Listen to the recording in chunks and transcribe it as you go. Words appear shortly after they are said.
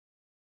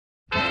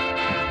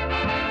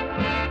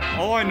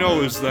All I know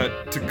is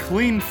that to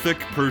clean thick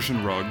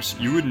Persian rugs,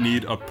 you would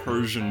need a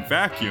Persian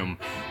vacuum.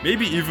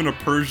 Maybe even a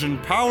Persian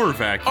power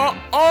vacuum.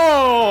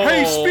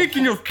 Hey,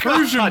 speaking of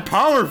Persian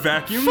power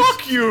vacuums...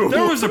 Fuck you!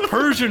 There was a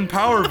Persian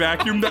power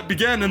vacuum that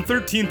began in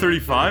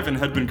 1335 and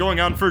had been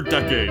going on for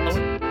decades.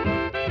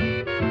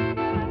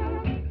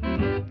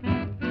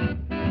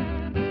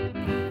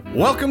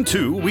 Welcome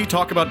to We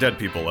Talk About Dead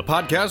People, a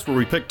podcast where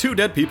we pick two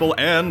dead people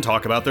and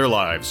talk about their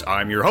lives.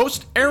 I'm your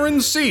host,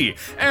 Aaron C.,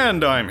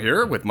 and I'm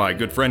here with my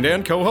good friend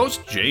and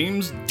co-host,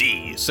 James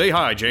D. Say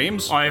hi,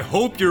 James. I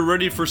hope you're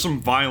ready for some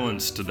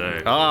violence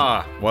today.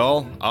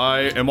 Well,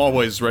 I am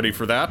always ready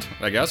for that,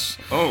 I guess.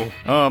 Oh.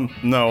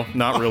 No,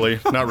 not really.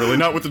 Not really.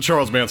 Not with the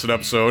Charles Manson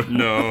episode.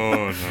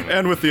 No.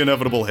 And with the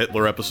inevitable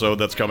Hitler episode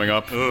that's coming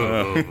up.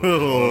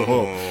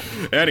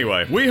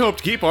 Anyway, we hope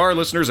to keep our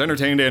listeners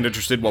entertained and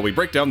interested while we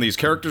break down these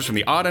characters from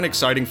the odd and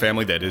exciting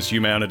family that is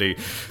humanity.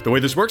 The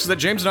way this works is that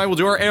James and I will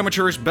do our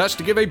amateurish best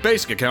to give a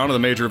basic account of the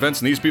major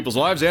events in these people's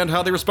lives and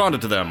how they responded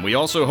to them. We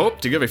also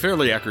hope to give a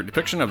fairly accurate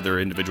depiction of their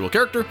individual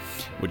character,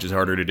 which is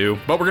harder to do,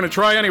 but we're going to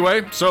try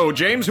anyway. So,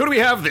 James, who do we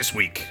have this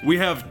week? We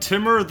have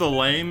Timur the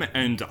Lame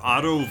and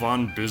Otto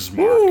von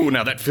Bismarck. Ooh,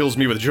 now that fills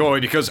me with joy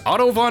because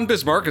Otto von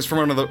Bismarck is from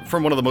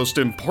one of the most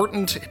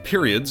important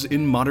periods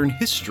in modern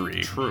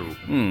history. True.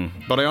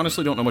 But I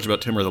honestly don't know much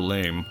about Timur the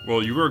Lame.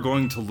 Well, you are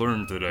going to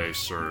learn today,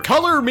 sir.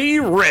 Color me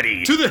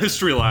ready! To the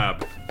History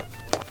Lab!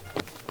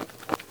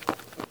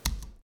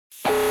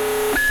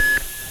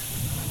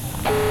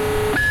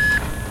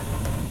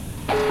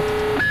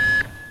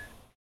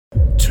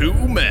 Two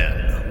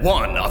men.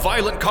 One, a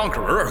violent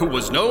conqueror who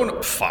was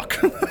known...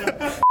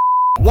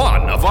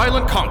 One, a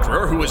violent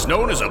conqueror who is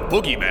known as a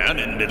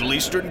boogeyman in Middle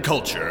Eastern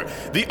culture.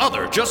 The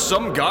other, just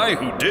some guy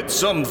who did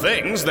some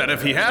things that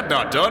if he had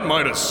not done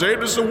might have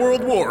saved us a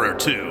world war or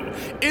two.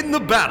 In the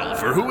battle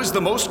for who is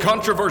the most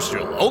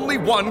controversial, only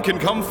one can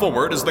come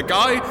forward as the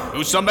guy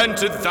who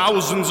cemented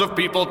thousands of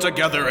people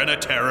together in a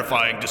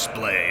terrifying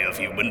display of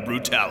human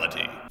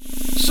brutality.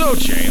 So,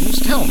 James,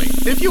 tell me,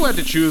 if you had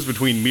to choose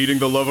between meeting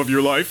the love of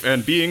your life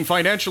and being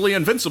financially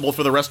invincible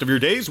for the rest of your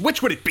days,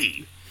 which would it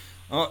be?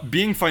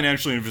 Being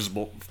financially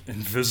invisible?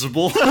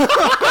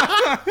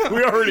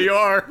 We already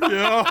are.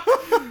 Yeah.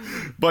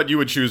 But you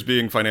would choose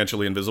being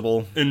financially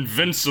invisible?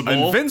 Invincible.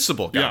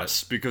 Invincible, got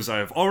yes, because I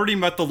have already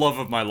met the love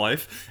of my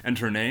life, and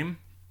her name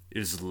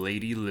is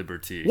Lady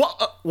Liberty.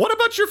 What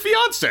about your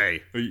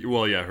fiancé?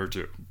 Well, yeah, her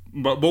too.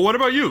 But what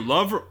about you?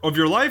 Love of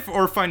your life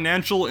or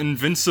financial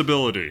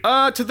invincibility?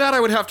 To that I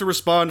would have to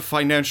respond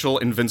financial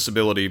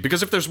invincibility,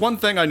 because if there's one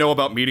thing I know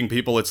about meeting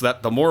people, it's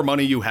that the more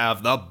money you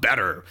have, the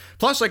better.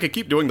 Plus, I could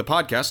keep doing the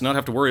podcast and not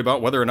have to worry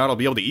about whether or not I'll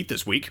be able to eat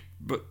this week.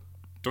 But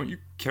don't you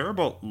care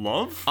about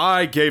love?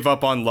 I gave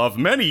up on love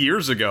many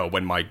years ago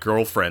when my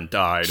girlfriend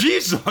died.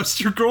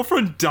 Jesus, your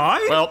girlfriend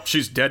died? Well,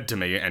 she's dead to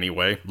me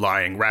anyway,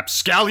 lying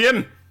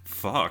rapscallion.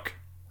 Fuck.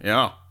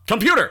 Yeah.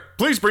 Computer,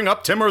 please bring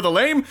up Timur the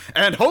Lame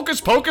and Hocus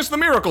Pocus the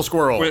Miracle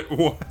Squirrel. Wait,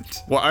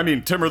 what? Well, I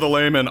mean, Timur the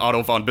Lame and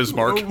Otto von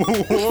Bismarck.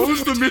 What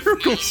was the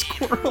Miracle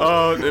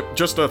Squirrel?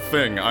 Just a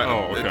thing.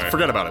 Okay.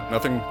 Forget about it.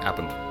 Nothing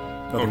happened.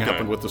 Nothing Okay.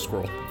 happened with the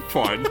squirrel.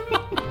 Fine.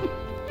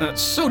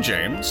 So,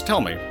 James,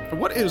 tell me,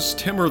 what is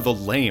Timur the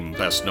Lame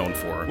best known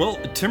for? Well,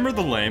 Timur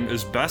the Lame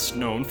is best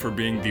known for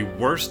being the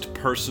worst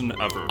person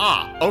ever.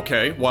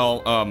 Okay.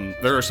 Well,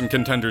 there are some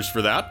contenders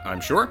for that,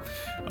 I'm sure.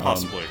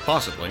 Possibly.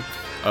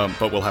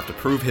 But we'll have to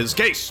prove his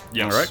case.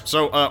 Yes. All right.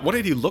 So, what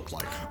did he look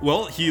like?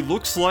 Well, he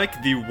looks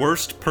like the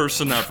worst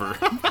person ever.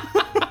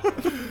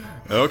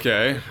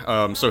 Okay.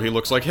 So he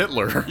looks like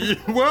Hitler.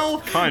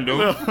 Well, kind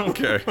of.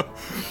 Okay.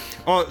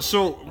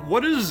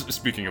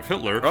 Speaking of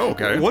Hitler,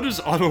 okay. What is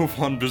Otto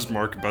von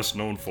Bismarck best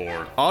known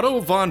for?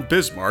 Otto von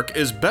Bismarck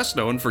is best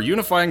known for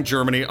unifying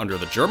Germany under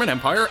the German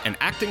Empire and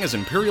acting as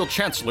Imperial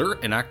Chancellor,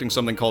 enacting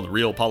something called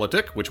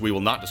Realpolitik, which we will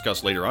not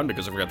discuss later on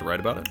because I forgot to write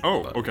about it.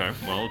 Okay.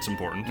 Well, it's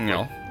important.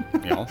 Yeah.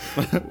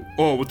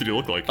 Oh, what did he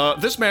look like?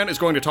 This man is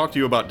going to talk to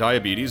you about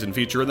diabetes and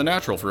feature in The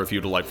Natural for a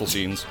few delightful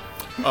scenes.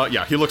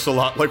 Yeah, he looks a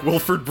lot like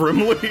Wilford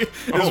Brimley,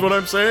 is what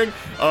I'm saying.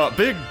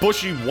 Big,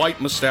 bushy,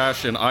 white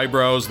mustache and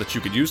eyebrows that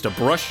you could use to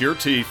brush your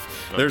teeth.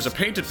 There's a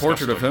painted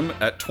portrait of him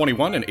at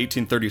 21 in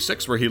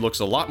 1836 where he looks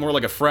a lot more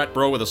like a frat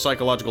bro with a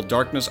psychological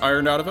darkness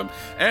ironed out of him,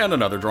 and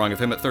another drawing of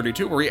him at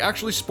 32 where he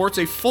actually sports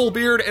a full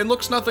beard and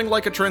looks nothing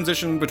like a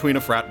transition between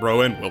a frat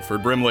bro and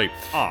Wilford Brimley.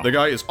 The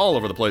guy is all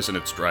over the place and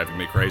it's driving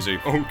me crazy.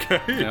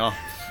 Okay. Yeah.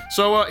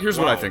 So here's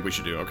what I think we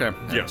should do, okay?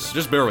 Yes.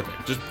 Just bear with me.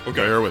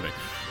 Bear with me.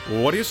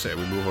 What do you say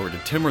we move over to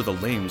Timur the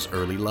Lame's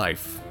early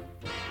life?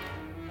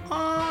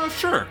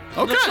 Sure.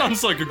 Okay. That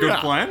sounds like a good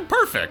plan.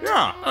 Perfect.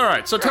 Yeah. All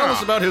right, so tell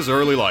us about his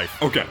early life.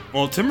 Okay.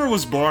 Well, Timur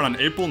was born on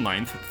April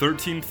 9th,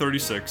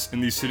 1336, in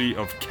the city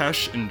of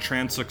Kesh in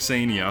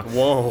Transoxania.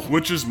 Whoa.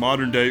 Which is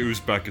modern-day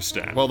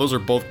Uzbekistan. Well, those are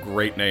both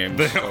great names.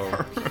 They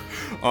are.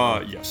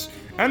 Yes.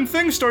 And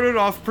things started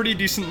off pretty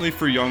decently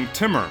for young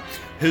Timur.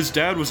 His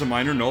dad was a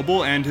minor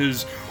noble, and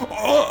his...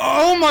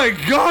 Oh my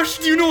gosh,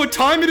 do you know what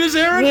time it is,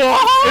 Aaron?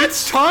 What?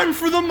 It's time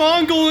for the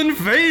Mongol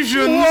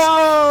invasions!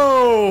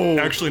 Whoa!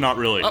 Actually, not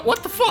really.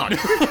 What the fuck?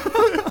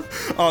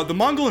 The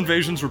Mongol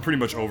invasions were pretty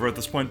much over at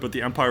this point, but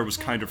the empire was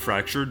kind of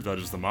fractured, that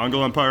is the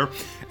Mongol Empire,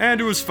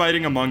 and it was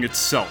fighting among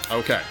itself.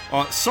 Okay.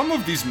 Some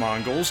of these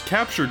Mongols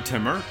captured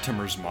Timur,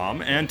 Timur's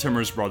mom, and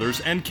Timur's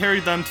brothers, and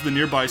carried them to the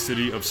nearby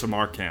city of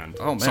Samarkand.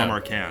 Oh, man.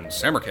 Samarkand.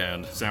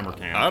 Samarkand.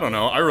 I don't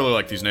know. I really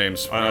like these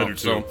names. I do too.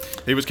 So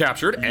he was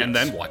captured, and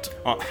then what?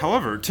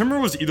 However, Timur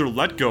was either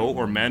let go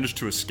or managed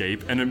to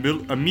escape, and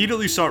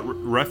immediately sought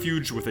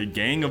refuge with a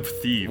gang of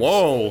thieves.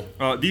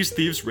 Whoa. These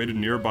thieves raided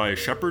nearby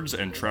shepherds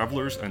and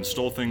travelers and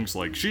stole things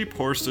like sheep,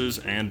 horses,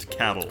 and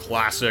cattle.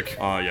 Classic.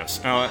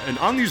 Yes. And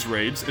on these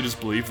raids, it is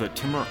believed that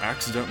Timur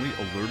accidentally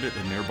alerted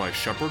a nearby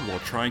shepherd while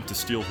trying to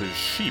steal his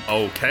sheep.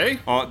 Okay.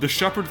 The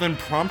shepherd then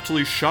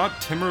promptly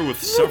shot Timur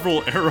with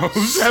several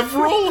arrows.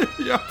 Several?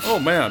 Yeah. Oh,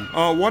 man.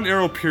 One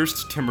arrow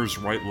pierced Timur's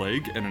right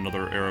leg, and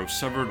another arrow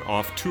severed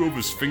off 2 of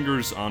his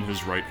fingers on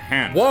his right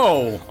hand.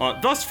 Whoa.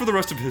 Thus, for the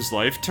rest of his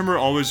life, Timur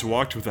always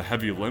walked with a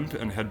heavy limp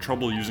and had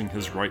trouble using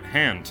his right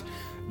hand.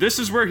 This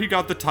is where he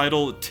got the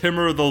title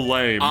Timur the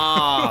Lame.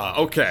 Ah,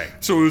 okay.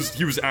 So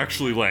he was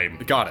actually lame.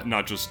 Got it.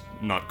 Not just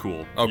not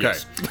cool. Okay.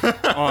 Yes.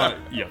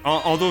 Yeah.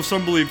 Although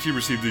some believed he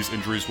received these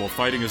injuries while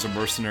fighting as a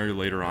mercenary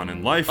later on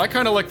in life. I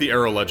kind of like the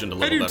arrow legend a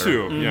little better. I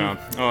do too,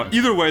 yeah.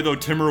 Either way, though,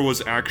 Timur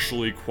was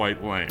actually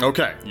quite lame.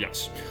 Okay.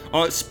 Yes.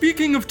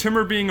 Speaking of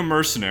Timur being a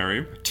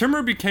mercenary,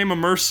 Timur became a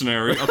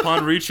mercenary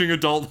upon reaching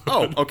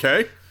adulthood. Oh,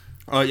 okay.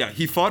 Yeah,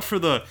 he fought for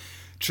the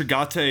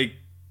Chagatai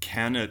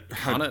Khanate.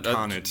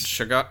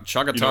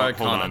 Chagatai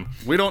hold on.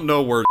 Khanate. We don't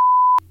know where.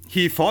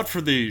 He fought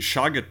for the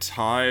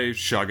Chagatai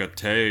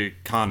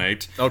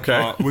Khanate,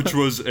 Okay. Which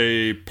was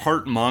a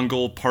part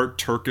Mongol, part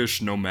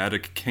Turkish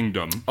nomadic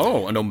kingdom.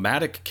 Oh, a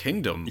nomadic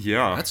kingdom.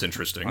 Yeah. That's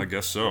interesting. I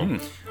guess so.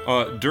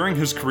 During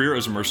his career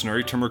as a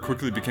mercenary, Timur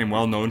quickly became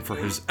well known for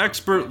his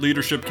expert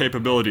leadership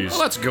capabilities.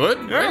 Well, that's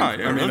good. Yeah,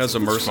 I mean, as a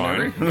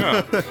mercenary.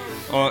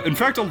 Yeah. In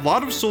fact, a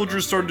lot of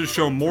soldiers started to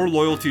show more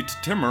loyalty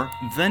to Timur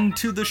than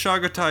to the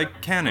Chagatai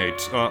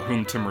Khanate,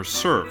 whom Timur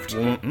served.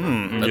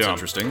 That's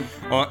interesting.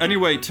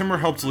 Anyway, Timur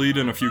helped lead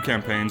in a few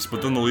campaigns,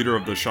 but then the leader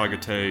of the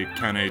Chagatai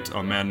Khanate,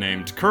 a man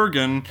named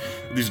Kurgan,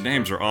 these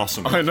names are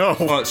awesome. I know.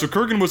 So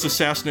Kurgan was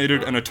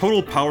assassinated and a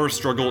total power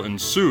struggle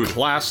ensued.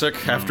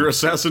 Classic after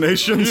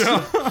assassinations.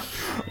 Yeah.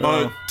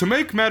 To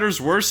make matters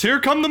worse, here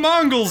come the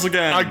Mongols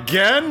again.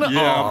 Again?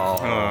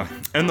 Yeah.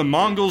 And the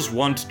Mongols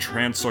want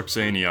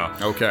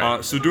Transoxania. Okay.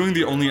 So doing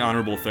the only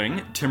honorable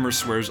thing, Timur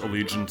swears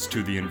allegiance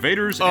to the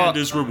invaders and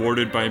is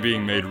rewarded by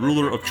being made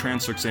ruler of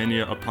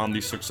Transoxania upon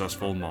the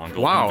successful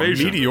Mongol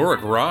invasion.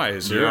 Meteoric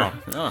rise here.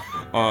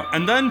 Yeah.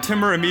 And then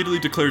Timur immediately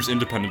declares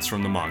independence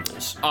from the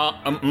Mongols.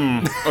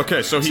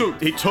 Okay, so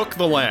he took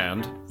the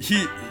land.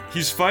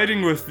 He's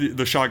fighting with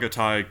the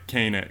Chagatai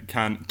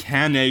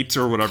Khanate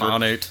or whatever.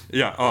 Khanate.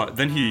 Yeah,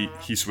 then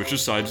he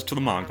switches sides to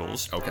the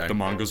Mongols. Okay. The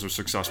Mongols are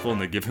successful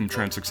and they give him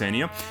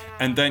Transoxania.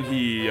 And then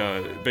he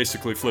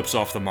basically flips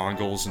off the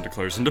Mongols and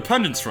declares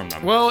independence from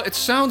them. Well, it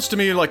sounds to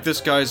me like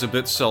this guy's a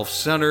bit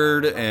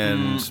self-centered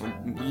and...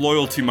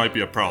 Loyalty might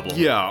be a problem.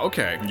 Yeah,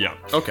 okay. Yeah.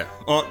 Okay.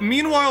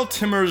 Meanwhile,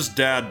 Timur's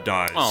dad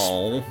dies.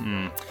 Oh.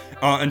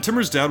 And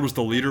Timur's dad was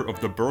the leader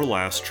of the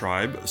Burlas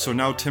tribe, so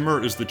now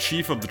Timur is the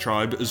chief of the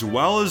tribe as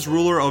well as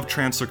ruler of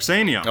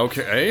Transoxania.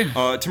 Okay.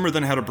 Timur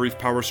then had a brief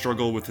power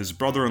struggle with his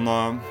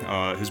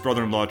brother-in-law. His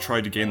brother-in-law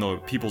tried to gain the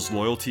people's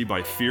loyalty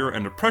by fear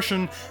and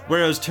oppression,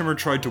 whereas Timur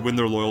tried to win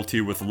their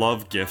loyalty with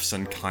love, gifts,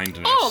 and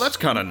kindness. Oh, that's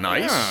kind of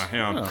nice.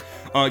 Yeah.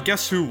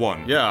 Guess who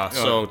won? Yeah,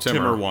 so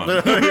Timur won.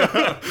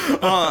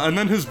 And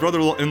then his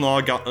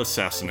brother-in-law got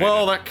assassinated.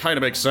 Well, that kind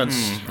of makes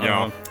sense.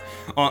 Yeah.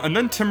 And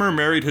then Timur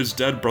married his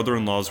dead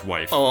brother-in-law's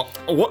wife. Oh,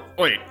 what?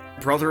 Wait,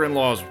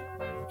 brother-in-law's...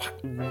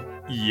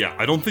 Yeah,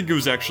 I don't think it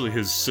was actually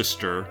his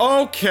sister.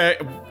 Okay.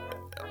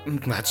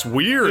 That's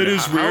weird. It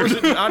is weird. How is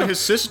it not his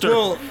sister?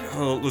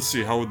 Well, let's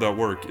see, how would that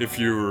work? If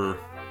you were...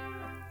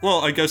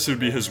 Well, I guess it would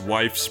be his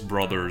wife's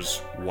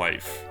brother's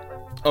wife.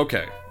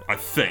 Okay. I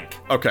think.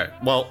 Okay,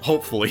 well,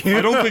 hopefully.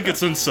 I don't think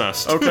it's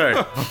incest. Okay.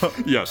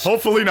 Yes.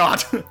 Hopefully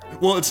not.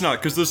 Well, it's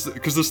not, because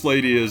this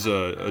lady is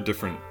a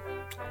different...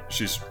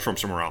 She's from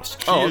somewhere else.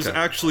 She is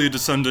actually a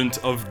descendant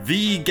of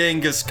the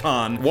Genghis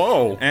Khan.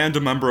 Whoa. And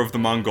a member of the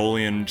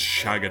Mongolian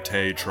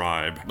Chagatai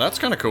tribe. That's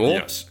kind of cool.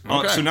 Yes.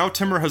 Okay. So now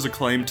Timur has a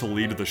claim to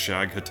lead the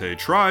Chagatai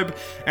tribe,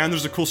 and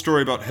there's a cool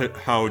story about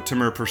how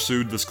Timur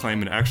pursued this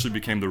claim and actually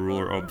became the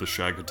ruler of the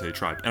Chagatai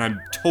tribe. And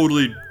I'm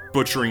totally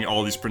butchering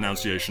all these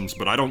pronunciations,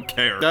 but I don't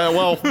care.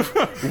 Well,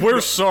 we're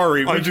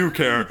sorry. I do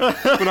care,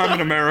 but I'm an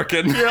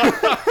American. Yeah,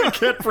 I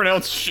can't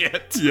pronounce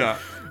shit. Yeah.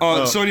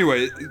 So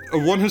anyway,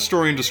 one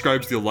historian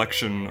describes the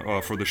election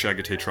for the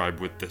Chagatai tribe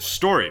with this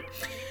story.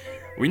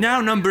 We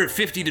now number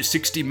 50 to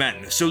 60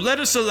 men, so let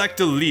us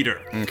elect a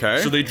leader. Okay.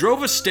 So they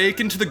drove a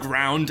stake into the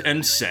ground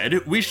and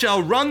said, we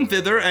shall run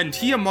thither, and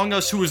he among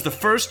us who is the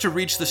first to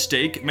reach the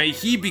stake, may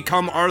he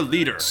become our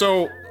leader.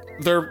 So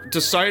they're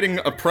deciding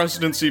a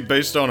presidency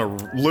based on a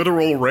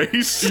literal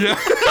race? Yeah.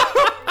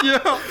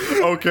 Yeah.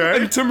 Okay.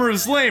 And Timur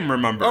is lame,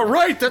 remember? Oh,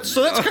 right. That's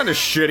kind of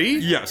shitty.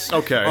 Yes.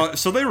 Okay.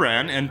 So they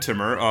ran, and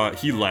Timur,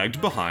 he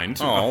lagged behind.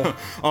 Oh.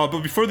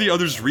 But before the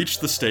others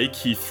reached the stake,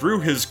 he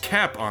threw his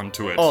cap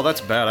onto it. Oh,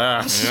 that's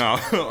badass.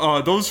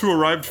 Yeah. Those who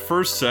arrived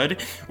first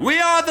said, "We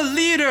are the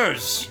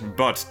leaders!"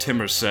 But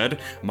Timur said,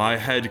 "My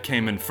head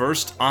came in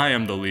first. I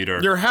am the leader."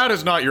 Your hat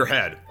is not your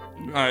head.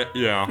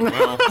 Yeah,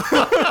 well.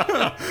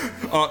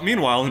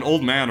 Meanwhile, an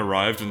old man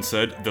arrived and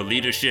said, "The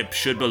leadership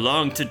should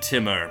belong to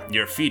Timur.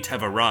 Your feet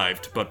have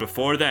arrived, but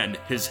before then,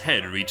 his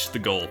head reached the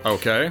goal."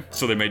 Okay.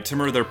 So they made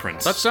Timur their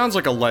prince. That sounds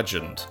like a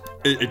legend.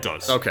 It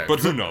does. Okay. But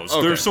who knows?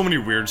 Okay. There's so many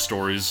weird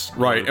stories.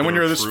 Right, and when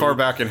you're this true. far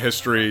back in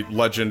history,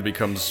 legend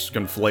becomes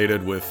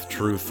conflated with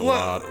truth a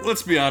lot. Well,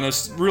 let's be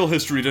honest, real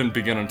history didn't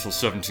begin until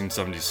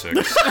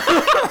 1776.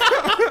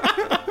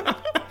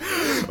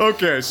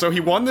 Okay, so he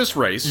won this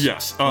race.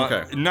 Yes.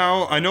 Okay.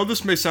 Now, I know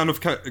this may sound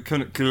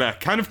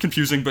kind of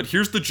confusing, but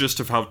here's the gist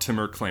of how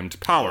Timur claimed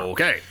power.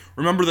 Okay.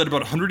 Remember that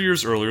about 100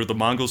 years earlier, the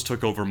Mongols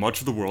took over much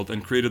of the world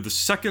and created the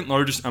second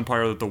largest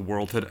empire that the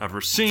world had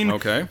ever seen.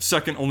 Okay.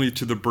 Second only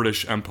to the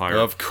British Empire.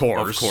 Of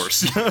course. Of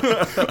course.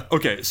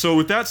 Okay, so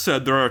with that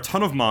said, there are a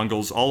ton of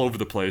Mongols all over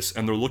the place,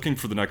 and they're looking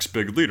for the next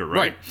big leader,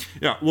 right? Right.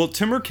 Yeah, well,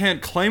 Timur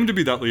can't claim to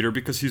be that leader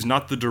because he's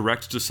not the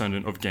direct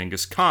descendant of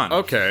Genghis Khan.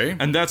 Okay.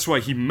 And that's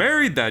why he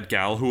married that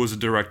gal who was a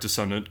direct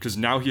descendant, because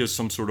now he has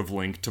some sort of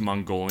link to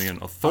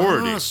Mongolian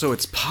authority. Ah, so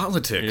it's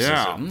politics.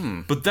 Yeah, Is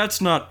it? but that's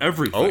not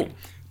everything. Oh.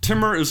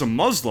 Timur is a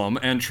Muslim,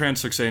 and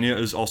Transylvania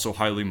is also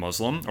highly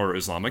Muslim, or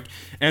Islamic,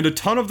 and a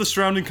ton of the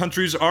surrounding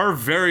countries are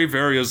very,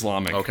 very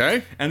Islamic.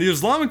 Okay. And the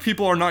Islamic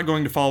people are not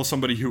going to follow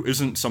somebody who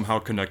isn't somehow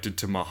connected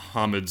to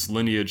Muhammad's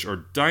lineage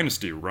or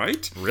dynasty,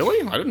 right?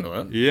 Really? I didn't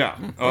know that. Yeah.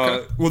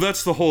 Okay. Well,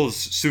 that's the whole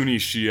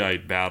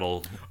Sunni-Shiite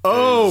battle.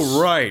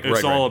 Oh, right,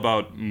 It's right, all right.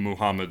 about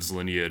Muhammad's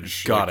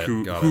lineage. Got like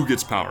it, got who it.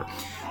 gets power.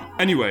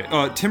 Anyway,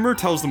 Timur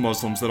tells the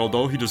Muslims that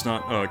although he does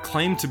not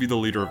claim to be the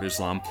leader of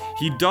Islam,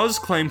 he does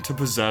claim to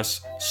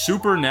possess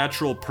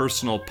supernatural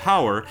personal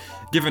power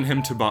given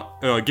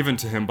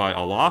to him by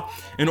Allah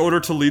in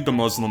order to lead the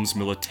Muslims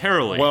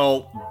militarily.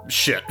 Well,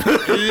 shit.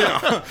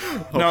 Yeah.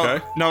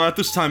 Okay. Now, at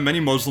this time, many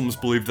Muslims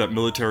believed that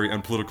military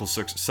and political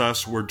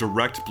success were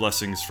direct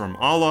blessings from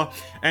Allah,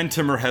 and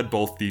Timur had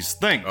both these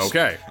things.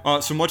 Okay.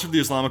 So much of the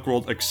Islamic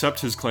world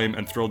accept his claim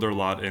and throw their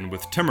lot in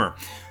with Timur.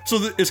 So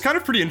it's kind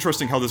of pretty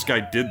interesting how this guy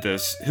did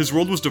this. His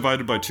world was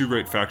divided by two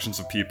great factions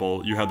of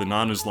people. You had the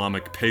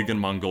non-Islamic pagan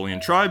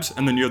Mongolian tribes,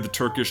 and then you had the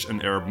Turkish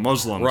and Arab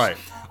Muslims. Right.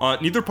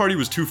 Neither party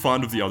was too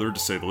fond of the other, to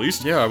say the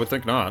least. Yeah, I would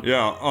think not.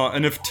 Yeah,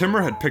 and if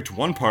Timur had picked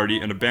one party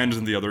and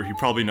abandoned the other, he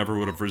probably never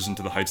would have risen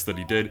to the heights that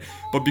he did.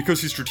 But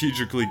because he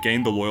strategically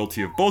gained the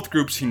loyalty of both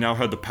groups, he now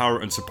had the power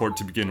and support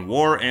to begin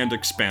war and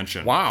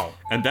expansion. Wow.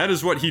 And that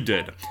is what he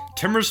did.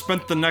 Timur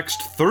spent the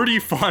next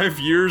 35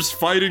 years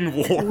fighting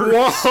wars.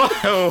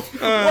 Whoa.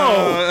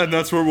 Whoa. And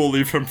that's where we'll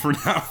leave him for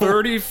now.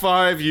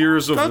 35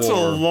 years of That's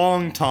war. a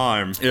long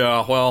time.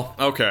 Yeah, well,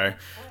 okay.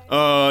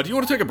 Do you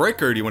want to take a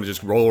break, or do you want to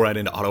just roll right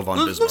into Otto von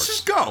Bismarck? Let's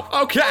just go.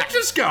 Okay. Let's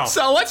just go.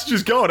 So let's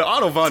just go into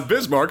Otto von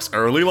Bismarck's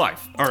early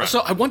life. All right. So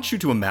I want you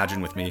to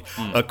imagine with me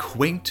a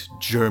quaint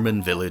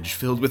German village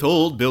filled with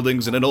old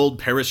buildings and an old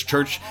parish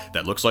church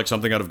that looks like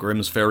something out of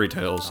Grimm's fairy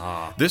tales.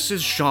 This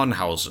is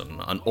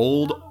Schönhausen, an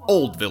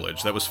old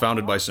village that was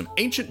founded by some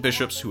ancient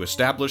bishops who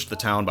established the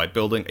town by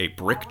building a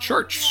brick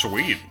church.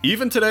 Sweet.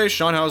 Even today,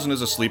 Schönhausen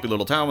is a sleepy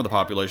little town with a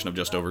population of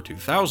just over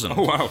 2,000.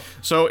 Oh, wow.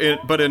 So,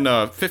 but in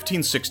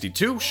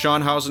 1562,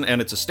 Schönhausen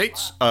and its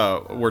estates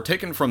were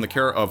taken from the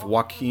care of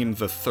Joachim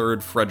III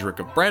Frederick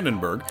of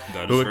Brandenburg.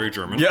 That is very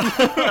German. Yeah.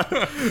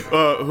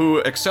 Who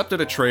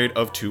accepted a trade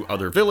of two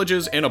other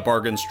villages in a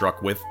bargain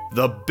struck with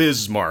the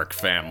Bismarck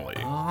family.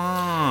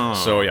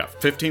 So yeah,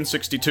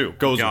 1562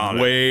 goes Got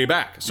it. way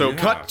back. So Yeah.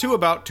 cut to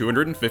about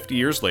 250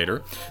 years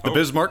later, the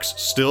Bismarcks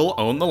still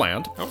own the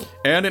land.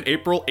 And in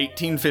April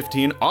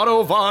 1815,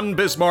 Otto von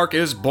Bismarck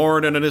is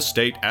born in an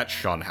estate at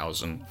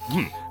Schönhausen.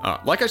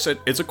 Like I said,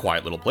 it's a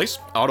quiet little place.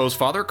 Otto's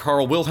father,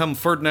 Karl Wilhelm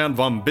Ferdinand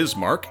von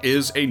Bismarck,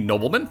 is a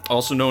nobleman,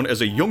 also known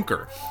as a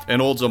Junker,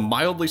 and holds a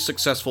mildly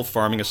successful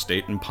farming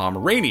estate in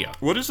Pomerania.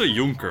 What is a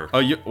Junker?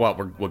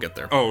 Well, we'll get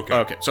there. Oh, okay.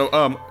 Okay,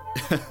 so,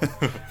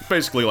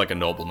 basically like a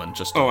nobleman,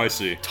 just Oh, I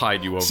see.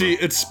 tied you over. See,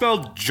 it's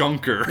spelled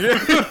Junker.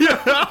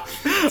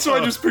 So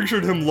I just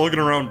pictured him lugging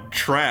around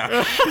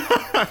trash.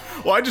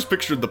 Well, I just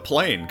pictured the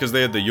plane, because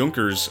they had the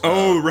Junkers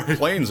right.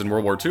 planes in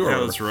World War II. Yeah,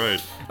 that's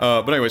right.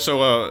 But anyway,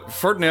 so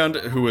Ferdinand,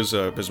 who was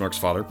Bismarck's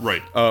father,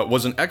 Right.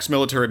 Was an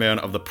ex-military man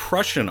of the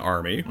Prussian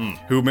army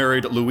who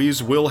married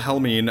Louise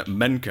Wilhelmine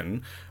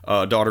Mencken,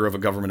 daughter of a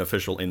government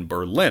official in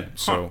Berlin.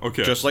 So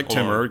okay. just like Hold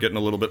Timur, on. getting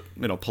a little bit,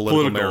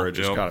 political marriage.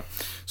 yep. Got it.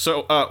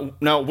 So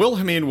now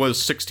Wilhelmine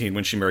was 16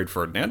 when she married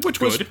Ferdinand,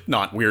 which was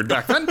not weird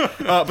back then.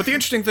 But the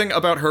interesting thing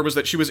about her was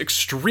that she was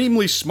extremely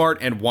extremely smart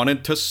and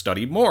wanted to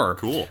study more.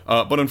 Cool.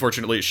 But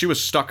unfortunately, she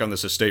was stuck on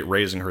this estate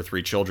raising her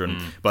 3 children.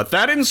 But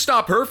that didn't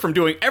stop her from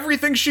doing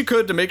everything she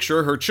could to make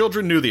sure her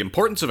children knew the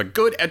importance of a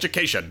good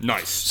education.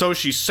 Nice. So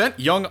she sent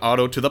young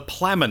Otto to the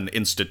Plamen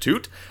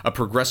Institute, a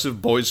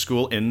progressive boys'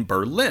 school in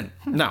Berlin.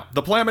 Now,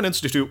 the Plamen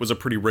Institute was a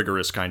pretty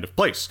rigorous kind of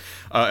place,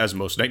 as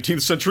most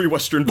 19th century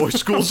Western boys'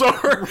 schools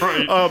are.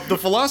 Right. The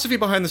philosophy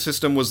behind the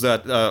system was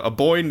that a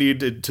boy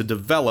needed to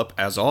develop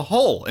as a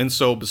whole, and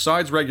so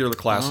besides regular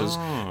classes,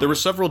 there were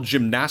several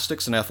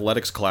gymnastics and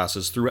athletics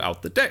classes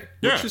throughout the day,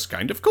 which is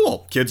kind of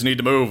cool. Kids need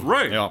to move.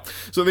 Right. Yeah.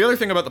 So the other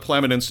thing about the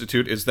Plamen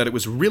Institute is that it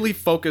was really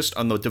focused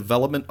on the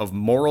development of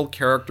moral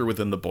character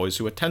within the boys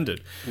who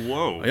attended.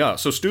 Whoa. Yeah,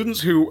 so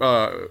students who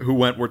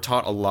went were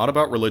taught a lot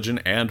about religion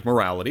and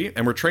morality,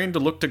 and were trained to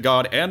look to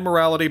God and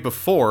morality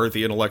before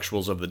the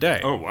intellectuals of the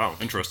day. Oh, wow.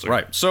 Interesting.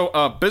 Right.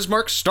 So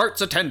Bismarck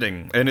starts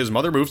attending, and his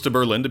mother moves to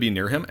Berlin to be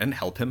near him and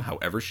help him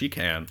however she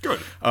can. Good.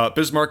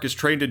 Bismarck is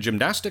trained in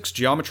gymnastics,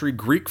 geometry,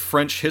 Greek,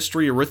 French,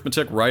 history,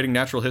 arithmetic, writing,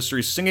 natural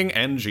history, singing,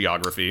 and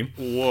geography.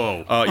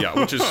 Whoa. Yeah,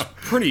 which is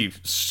pretty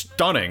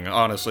stunning,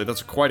 honestly.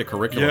 That's quite a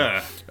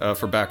curriculum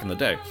for back in the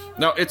day.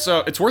 Now,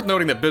 it's worth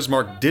noting that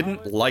Bismarck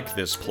didn't like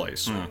this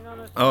place.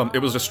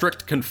 It was a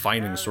strict,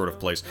 confining sort of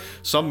place.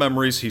 Some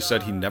memories he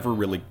said he never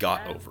really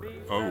got over.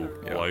 Oh,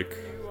 like...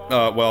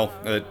 Well,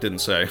 it didn't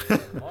say.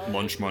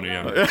 lunch money,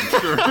 I'm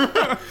sure.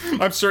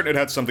 I'm certain it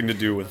had something to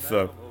do with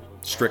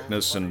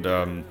strictness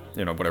and,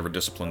 whatever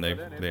discipline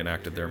they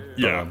enacted there.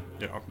 Yeah.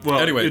 Well,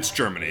 anyway, it's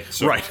Germany,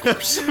 so right. of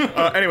course.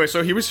 Anyway,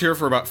 so he was here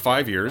for about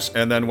 5 years,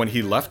 and then when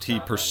he left,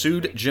 he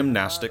pursued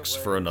gymnastics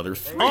for another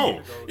 3.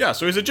 Oh. Yeah,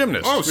 so he's a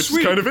gymnast, which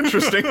sweet. is kind of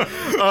interesting.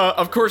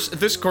 Of course,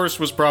 this course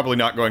was probably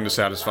not going to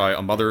satisfy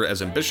a mother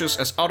as ambitious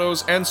as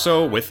Otto's, and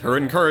so, with her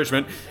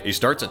encouragement, he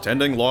starts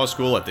attending law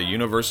school at the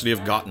University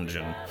of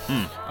Göttingen.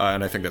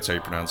 And I think that's how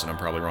you pronounce it, I'm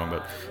probably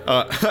wrong,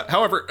 but...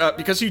 however,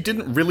 because he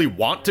didn't really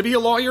want to be a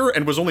lawyer,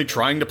 and was only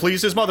trying to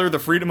please his mother, the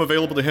freedom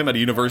available to him at a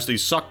university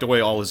sucked away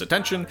all his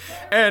attention,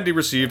 and he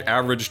received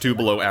average to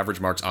below average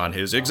marks on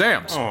his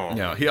exams. Oh.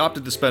 Yeah, he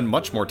opted to spend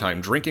much more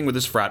time drinking with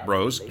his frat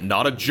bros,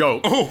 not a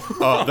joke,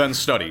 than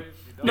study.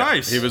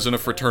 Nice. He was in a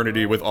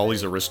fraternity with all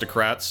these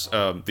aristocrats,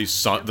 the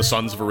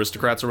sons of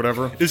aristocrats or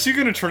whatever. Is he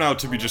going to turn out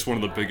to be just one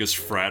of the biggest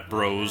frat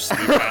bros we've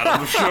had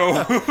on the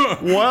show?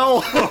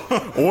 Well,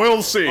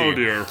 we'll see. Oh,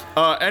 dear.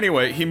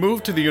 Anyway, he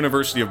moved to the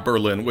University of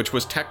Berlin, which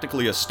was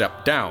technically a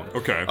step down.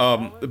 Okay.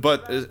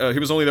 But he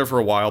was only there for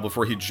a while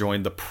before he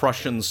joined the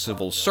Prussian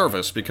Civil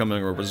Service,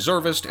 becoming a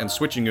reservist and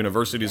switching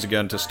universities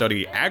again to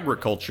study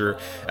agriculture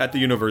at the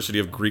University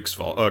of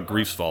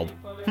Greifswald.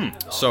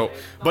 So,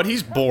 but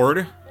he's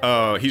bored.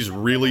 He's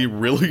really,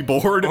 really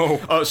bored.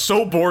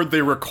 So bored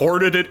they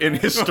recorded it in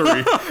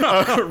history.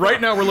 Right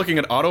now we're looking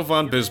at Otto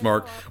von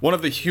Bismarck, one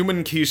of the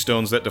human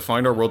keystones that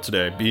define our world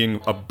today, being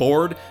a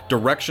bored,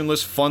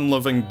 directionless,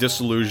 fun-loving,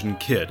 disillusioned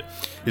kid.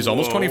 He's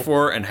almost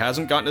 24 and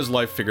hasn't gotten his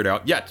life figured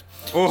out yet.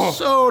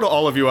 So to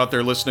all of you out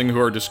there listening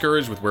who are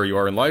discouraged with where you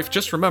are in life,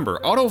 just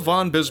remember, Otto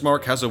von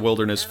Bismarck has a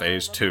wilderness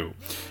phase too.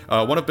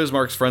 One of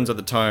Bismarck's friends at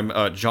the time,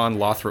 John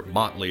Lothrop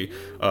Motley,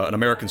 an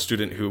American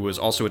student who was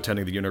also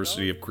attending the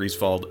University of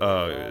Greifswald,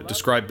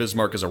 described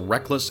Bismarck as a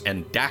reckless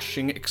and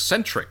dashing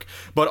eccentric,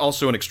 but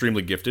also an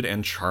extremely gifted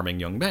and charming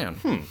young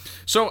man.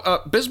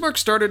 So Bismarck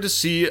started to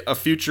see a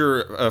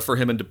future for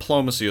him in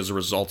diplomacy as a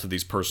result of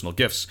these personal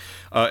gifts,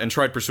 and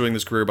tried pursuing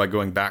this career by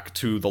going back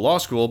to the law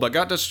school, but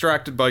got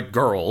distracted by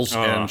girls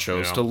and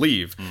chose to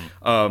leave.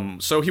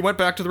 So he went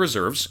back to the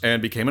reserves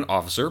and became an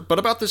officer, but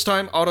about this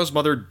time, Otto's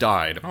mother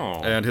died,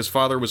 and his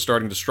father was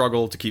starting to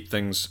struggle to keep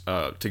things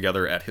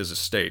together at his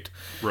estate.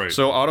 Right.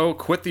 So Otto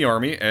quit the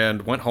army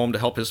and went home to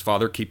help his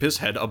father keep his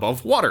head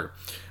above water.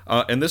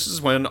 And this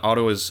is when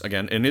Otto is,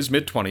 again, in his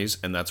mid-20s,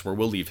 and that's where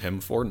we'll leave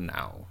him for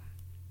now.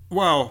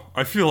 Wow,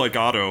 I feel like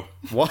Otto.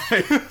 Why?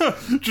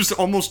 Just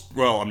almost,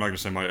 well, I'm not going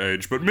to say my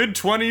age, but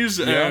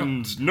mid-20s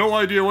and no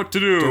idea what to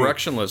do.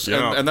 Directionless.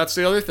 Yeah. And that's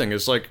the other thing,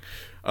 is like,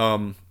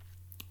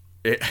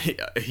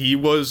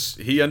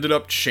 he ended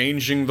up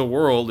changing the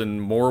world in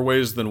more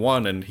ways than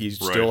one, and he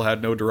still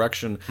had no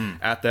direction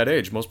at that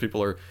age. Most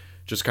people are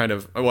just kind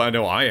of, well, I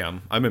know I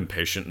am. I'm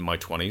impatient in my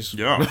 20s.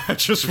 Yeah. I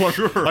just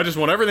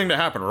want everything to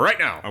happen right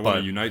now. I want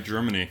to unite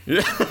Germany.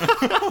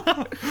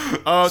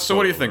 So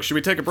what do you think? Should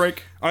we take a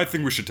break? I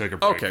think we should take a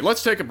break. Okay,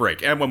 let's take a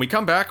break. And when we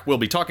come back, we'll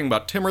be talking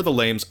about Timur the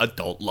Lame's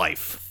adult life.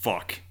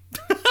 Fuck.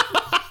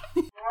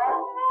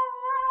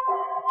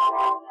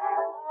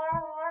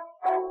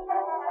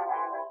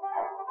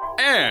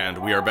 And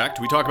we are back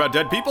to We Talk About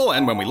Dead People,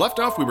 and when we left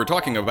off, we were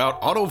talking about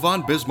Otto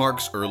von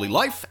Bismarck's early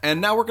life,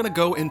 and now we're going to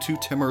go into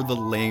Timur the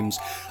Lame's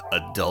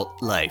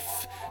adult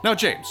life. Now,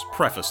 James,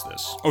 preface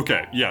this.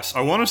 Okay, yes,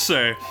 I want to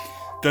say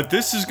that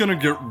this is gonna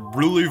get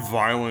really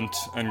violent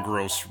and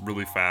gross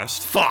really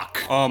fast.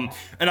 Fuck! And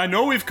I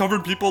know we've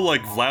covered people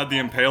like Vlad the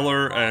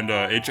Impaler and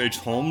H.H.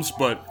 Holmes,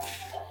 but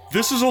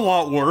This is a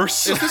lot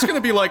worse. Is this going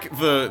to be like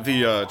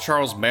the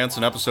Charles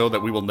Manson episode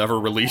that we will never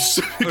release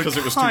because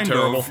it was too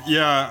terrible?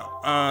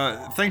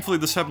 Yeah. Thankfully,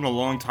 this happened a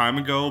long time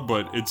ago,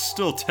 but it's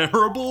still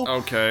terrible.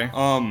 Okay.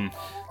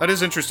 That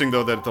is interesting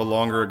though that the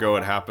longer ago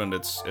it happened,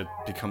 it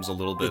becomes a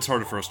little bit. It's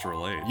harder for us to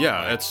relate.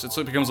 Yeah,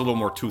 it becomes a little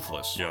more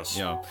toothless. Yes.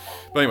 Yeah.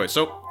 But anyway,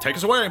 so take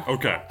us away.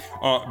 Okay.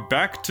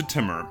 Back to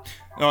Timur.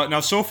 Now,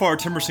 so far,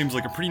 Timur seems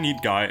like a pretty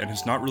neat guy and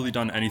has not really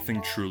done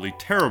anything truly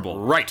terrible.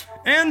 Right.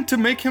 And to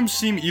make him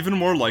seem even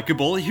more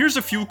likable, here's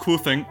a few cool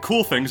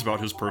things about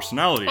his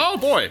personality. Oh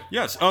boy.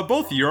 Yes,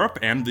 both Europe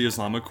and the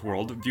Islamic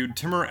world viewed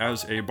Timur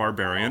as a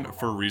barbarian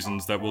for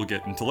reasons that we'll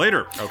get into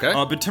later. Okay.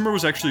 But Timur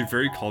was actually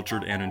very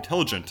cultured and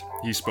intelligent.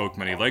 He spoke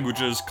many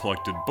languages,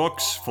 collected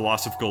books,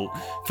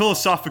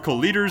 philosophical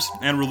leaders,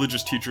 and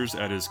religious teachers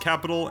at his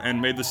capital,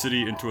 and made the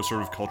city into a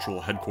sort of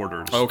cultural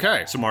headquarters.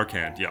 Okay.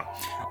 Samarkand, yeah.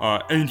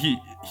 And he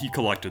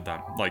collected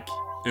them, like...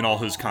 In all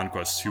his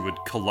conquests, he would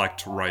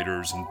collect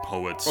writers and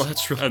poets,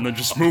 and then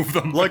just move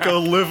them like back. a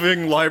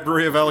living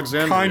Library of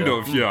Alexandria. Kind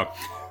of, yeah.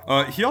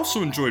 He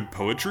also enjoyed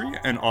poetry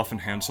and often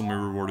handsomely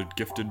rewarded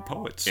gifted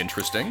poets.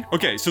 Interesting.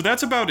 Okay, so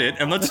that's about it,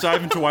 and let's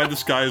dive into why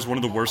this guy is one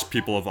of the worst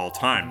people of all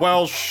time.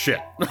 Well,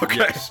 shit. Okay.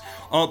 Yes.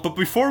 But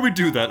before we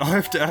do that, I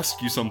have to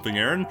ask you something,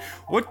 Aaron.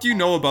 What do you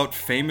know about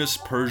famous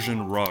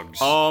Persian rugs?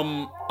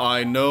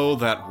 I know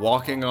that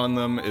walking on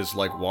them is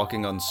like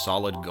walking on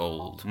solid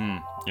gold.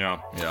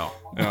 Yeah. Yeah.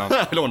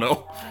 I don't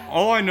know.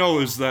 All I know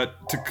is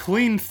that to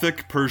clean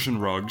thick Persian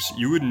rugs,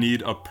 you would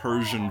need a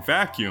Persian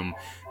vacuum.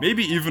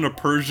 Maybe even a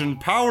Persian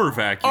power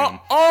vacuum.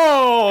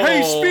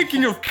 Hey,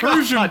 speaking of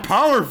Persian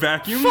power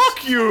vacuums...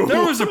 Fuck you!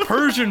 There was a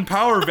Persian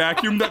power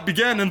vacuum that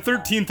began in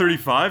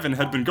 1335 and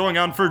had been going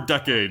on for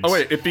decades. Oh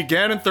wait, it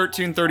began in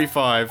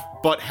 1335,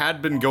 but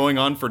had been going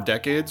on for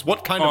decades?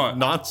 What kind of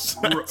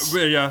nonsense?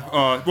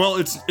 Well,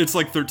 it's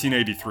like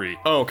 1383.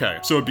 Oh, okay.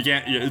 So it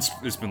began... Yeah,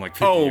 it's been like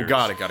 50 years.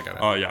 Got it.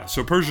 Yeah,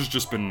 so Persia's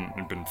just been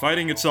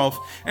fighting itself,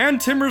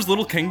 and Timur's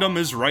little kingdom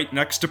is right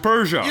next to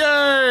Persia.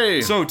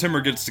 Yay! So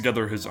Timur gets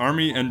together his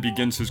army and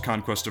begins his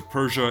conquest of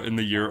Persia in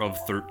the year of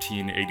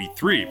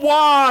 1383.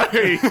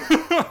 Why?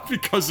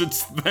 Because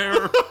it's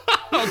there.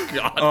 Oh,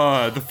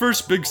 God. The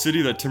first big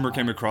city that Timur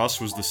came across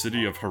was the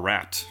city of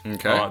Herat.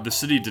 Okay. The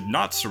city did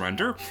not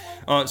surrender,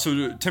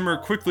 so Timur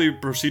quickly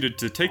proceeded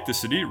to take the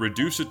city,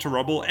 reduce it to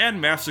rubble, and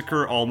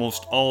massacre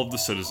almost all of the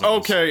citizens.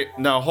 Okay,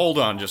 now hold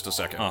on just a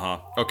second. Uh-huh.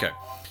 Okay.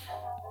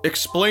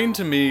 Explain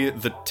to me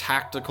the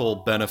tactical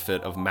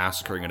benefit of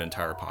massacring an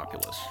entire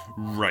populace.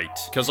 Right.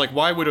 Because, like,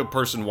 why would a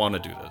person want to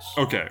do this?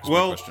 Okay,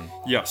 well,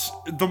 yes.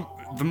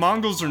 The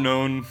Mongols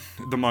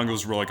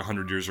were like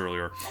 100 years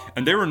earlier,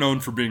 and they were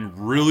known for being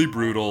really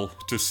brutal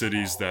to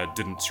cities that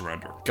didn't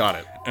surrender. Got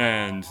it.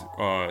 And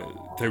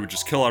they would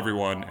just kill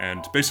everyone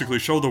and basically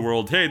show the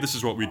world, hey, this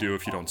is what we do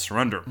if you don't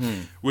surrender,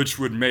 which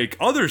would make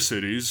other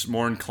cities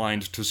more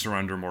inclined to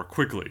surrender more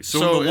quickly.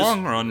 So in the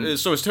long run...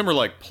 So is Timur,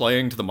 like,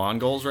 playing to the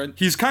Mongols, right?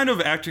 He's kind of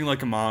acting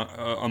like a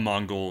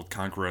Mongol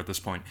conqueror at this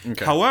point.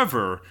 Okay.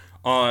 However...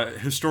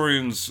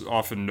 historians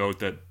often note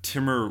that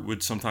Timur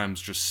would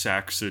sometimes just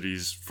sack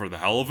cities for the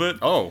hell of it.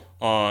 Oh.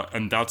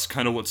 And that's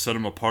kind of what set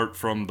him apart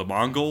from the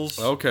Mongols.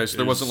 Okay, so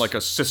there wasn't like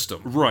a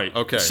system. Right.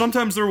 Okay.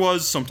 Sometimes there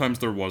was, sometimes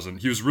there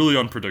wasn't. He was really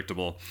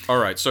unpredictable.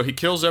 Alright, so he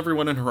kills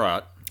everyone in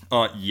Herat.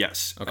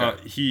 Yes. Okay.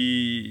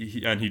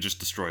 He just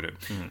destroyed it.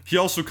 He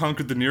also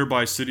conquered the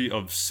nearby city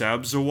of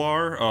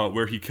Sabzawar,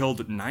 where he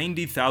killed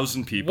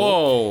 90,000 people.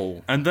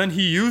 Whoa. And then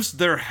he used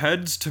their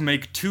heads to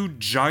make 2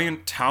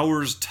 giant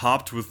towers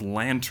topped with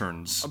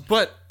lanterns.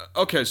 But,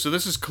 okay, so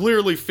this is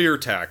clearly fear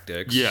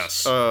tactics.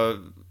 Yes.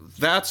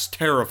 That's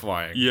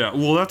terrifying. Yeah,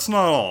 well, that's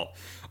not all.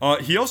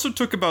 He also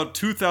took about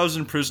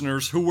 2,000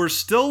 prisoners who were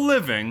still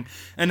living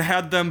and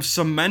had them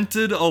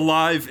cemented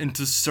alive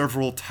into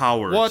several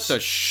towers. What the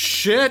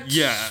shit?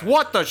 Yeah.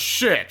 What the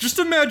shit? Just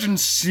imagine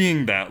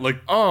seeing that, like,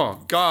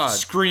 oh, God.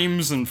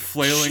 Screams and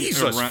flailing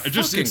Jesus around.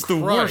 It's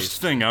the Christ.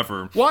 worst thing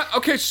ever. What?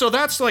 Okay, so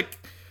that's like...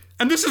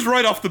 And this is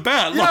right off the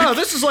bat. Yeah, like,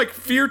 this is like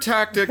fear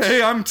tactics.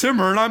 Hey, I'm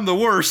Timur and I'm the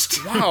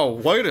worst. Wow,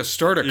 way to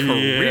start a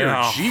career.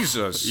 Yeah.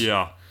 Jesus.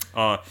 Yeah.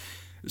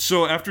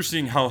 So after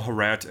seeing how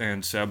Herat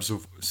and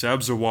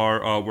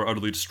Sabzawar were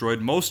utterly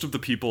destroyed, most of the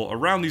people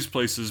around these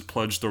places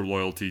pledged their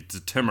loyalty to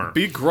Timur.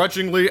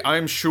 Begrudgingly,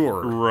 I'm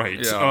sure. Right.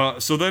 Yeah.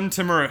 So then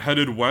Timur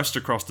headed west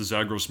across the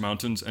Zagros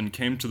Mountains and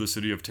came to the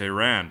city of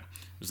Tehran.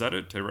 Is that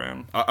it?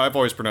 Tehran? I've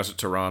always pronounced it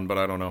Tehran, but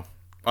I don't know.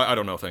 I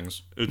don't know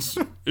things. It's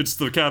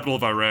the capital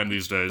of Iran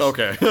these days.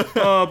 Okay.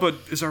 But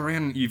is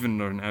Iran even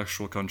an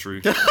actual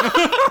country?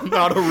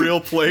 Not a real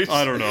place.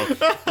 I don't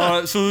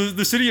know. So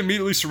the city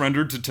immediately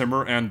surrendered to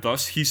Timur, and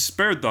thus he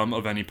spared them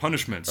of any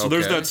punishment. So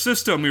there's that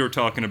system we were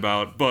talking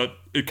about, but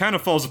it kind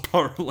of falls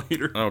apart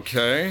later.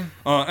 Okay.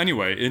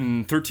 Anyway,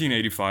 in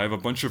 1385, a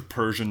bunch of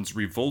Persians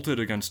revolted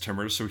against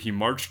Timur, so he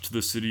marched to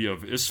the city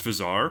of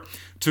Isfizar,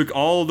 took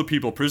all the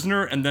people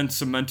prisoner, and then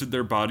cemented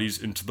their bodies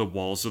into the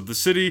walls of the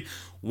city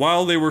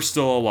while they were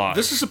still alive.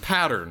 This is a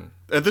pattern.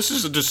 This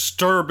is a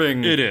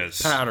disturbing It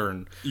is.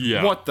 pattern.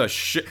 Yeah. What the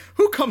shit?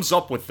 Who comes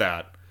up with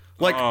that?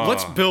 Like,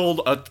 let's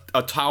build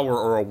a tower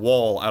or a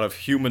wall out of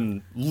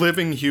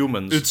living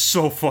humans. It's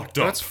so fucked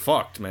up. That's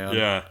fucked, man.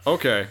 Yeah.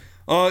 Okay.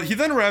 He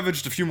then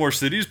ravaged a few more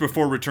cities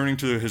before returning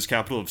to his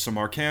capital of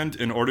Samarkand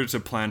in order to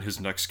plan his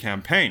next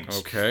campaigns.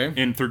 Okay.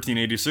 In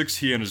 1386,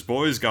 he and his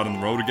boys got on the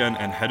road again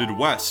and headed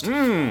west.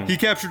 He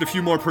captured a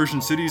few more Persian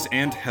cities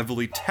and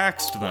heavily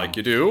taxed them. Like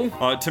you do.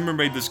 Timur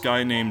made this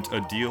guy named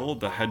Adil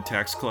the head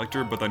tax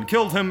collector, but then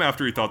killed him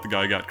after he thought the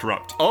guy got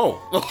corrupt. Oh,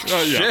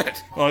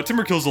 shit. Yeah.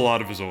 Timur kills a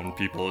lot of his own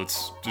people.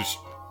 It's just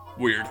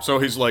weird. So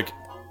he's like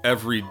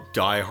every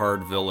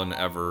die-hard villain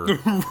ever.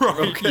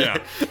 Right, yeah.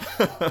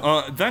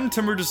 Then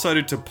Timur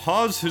decided to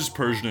pause his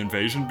Persian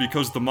invasion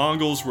because the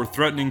Mongols were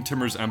threatening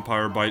Timur's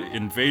empire by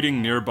invading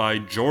nearby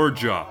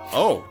Georgia.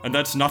 Oh. And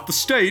that's not the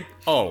state.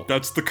 Oh.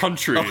 That's the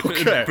country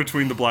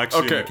between the Black Sea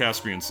and the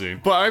Caspian Sea.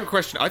 But I have a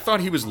question. I thought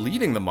he was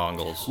leading the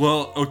Mongols.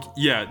 Well, okay,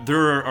 yeah,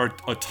 there are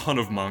a ton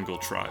of Mongol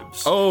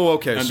tribes. Oh,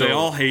 okay. And they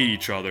all hate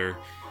each other.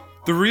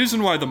 The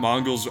reason why the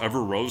Mongols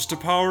ever rose to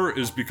power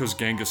is because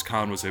Genghis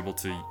Khan was able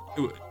to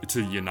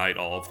unite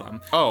all of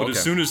them. Oh, But okay.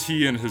 as soon as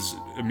he and his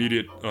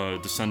immediate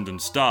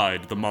descendants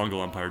died, the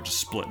Mongol Empire just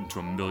split into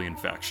a million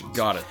factions.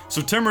 Got it.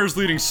 So Timur is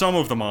leading some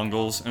of the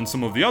Mongols, and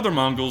some of the other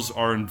Mongols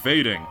are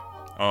invading.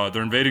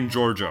 They're invading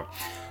Georgia.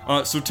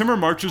 So Timur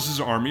marches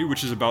his army,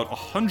 which is about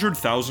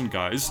 100,000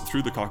 guys,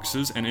 through the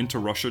Caucasus and into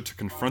Russia to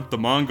confront the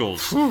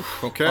Mongols.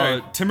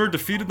 Okay. Timur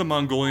defeated the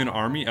Mongolian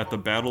army at the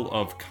Battle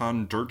of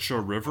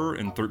Kandurcha River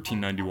in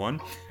 1391,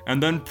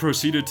 and then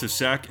proceeded to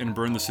sack and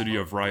burn the city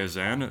of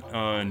Ryazan,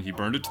 and he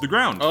burned it to the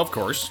ground. Of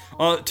course.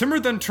 Timur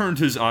then turned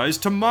his eyes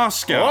to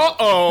Moscow.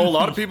 Uh-oh, a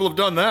lot of people have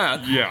done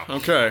that. Yeah.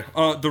 Okay.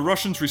 The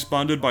Russians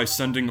responded by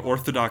sending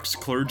Orthodox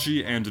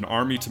clergy and an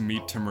army to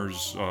meet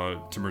Timur's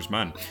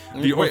men.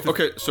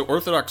 Okay, so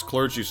Orthodox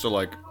clergy, so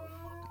like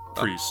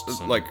priests.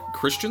 and- like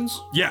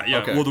Christians? Yeah.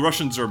 Okay. Well, the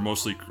Russians are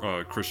mostly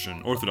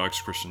Orthodox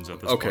Christians at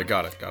this point. Okay,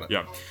 got it.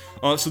 Yeah.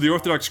 So the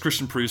Orthodox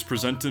Christian priest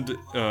presented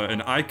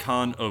an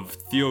icon of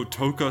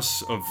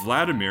Theotokos of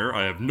Vladimir.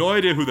 I have no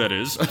idea who that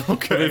is.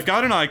 Okay. They've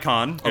got an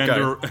icon,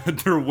 and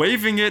they're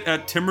waving it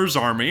at Timur's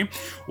army,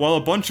 while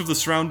a bunch of the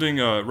surrounding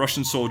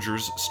Russian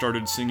soldiers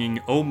started singing,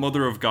 "O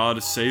Mother of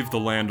God, save the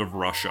land of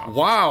Russia."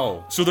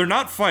 Wow. So they're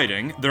not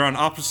fighting, they're on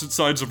opposite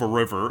sides of a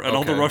river, and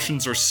all the Okay.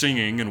 Russians are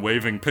singing and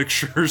waving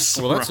pictures.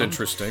 Well, that's around.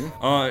 interesting.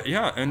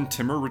 Yeah, and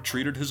Timur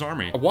retreated his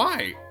army.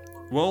 Why?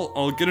 Well,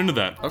 I'll get into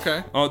that.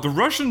 Okay. The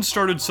Russians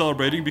started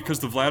celebrating because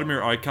the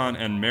Vladimir icon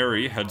and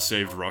Mary had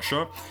saved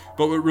Russia,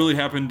 but what really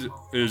happened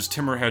is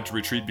Timur had to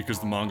retreat because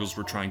the Mongols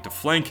were trying to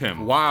flank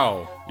him.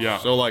 Wow. Yeah.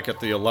 So, like,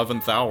 at the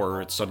 11th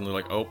hour, it's suddenly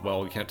like, oh,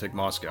 well, we can't take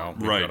Moscow.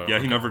 We've Right, gotta- yeah,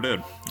 he never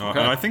did. Okay.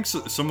 And I think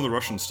some of the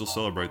Russians still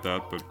celebrate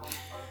that, but...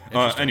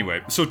 anyway,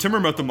 so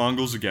Timur met the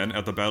Mongols again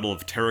at the Battle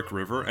of Terek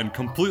River and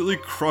completely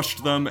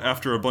crushed them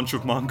after a bunch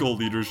of Mongol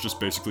leaders just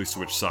basically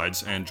switched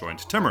sides and joined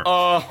Timur.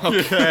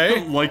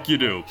 Okay. Like you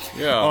do.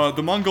 Yeah.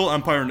 The Mongol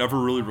Empire never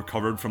really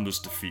recovered from this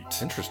defeat.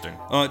 Interesting.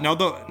 Now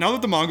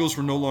that the Mongols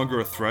were no longer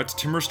a threat,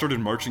 Timur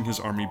started marching his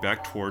army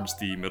back towards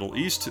the Middle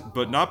East,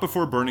 but not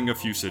before burning a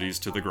few cities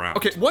to the ground.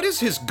 Okay, what is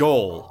his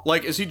goal?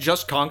 Like, is he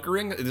just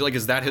conquering? Like,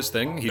 is that his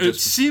thing? He It just...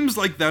 seems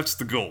like that's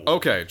the goal.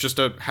 Okay, just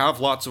to have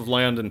lots of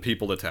land and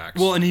people to tax.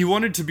 Well, and he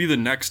wanted to be the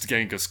next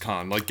Genghis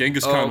Khan. Like,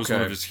 Genghis Khan was one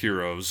okay. of his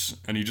heroes,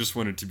 and he just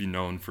wanted to be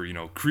known for,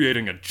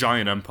 creating a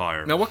giant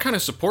empire. Now, what kind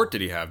of support did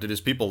he have? Did his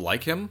people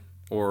like him?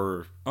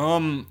 Or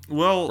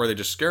Well, were they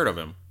just scared of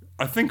him?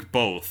 I think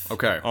both.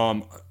 Okay.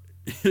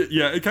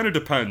 Yeah, it kind of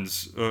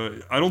depends.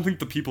 I don't think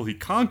the people he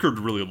conquered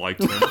really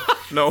liked him.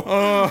 No.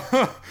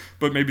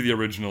 But maybe the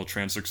original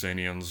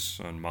Transoxanians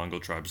and Mongol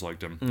tribes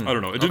liked him. I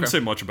don't know. It didn't say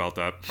much about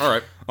that. All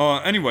right.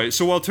 Anyway,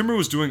 so while Timur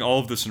was doing all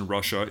of this in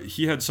Russia,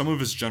 he had some of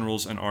his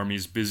generals and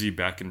armies busy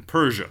back in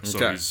Persia. So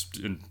Okay. he's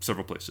in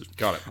several places.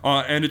 Got it.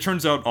 And it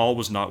turns out all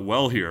was not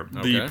well here. The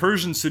Okay.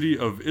 Persian city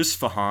of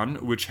Isfahan,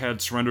 which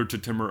had surrendered to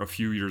Timur a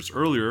few years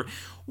earlier,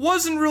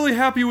 wasn't really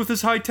happy with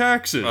his high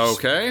taxes.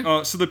 Okay.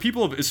 So the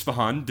people of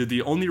Isfahan did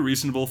the only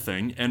reasonable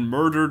thing and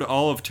murdered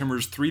all of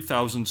Timur's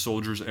 3,000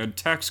 soldiers and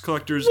tax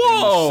collectors in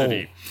the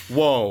city.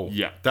 Whoa.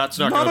 Yeah. That's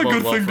not Not gonna a bode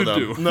good well thing for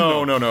to them. do.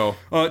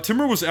 No.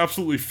 Timur was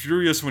absolutely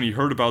furious when he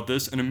heard about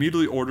this and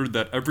immediately ordered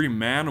that every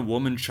man,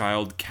 woman,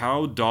 child,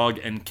 cow, dog,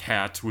 and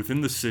cat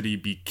within the city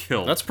be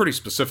killed. That's pretty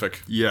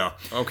specific. Yeah.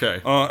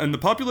 Okay. And the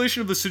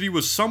population of the city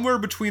was somewhere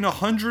between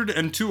 100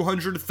 and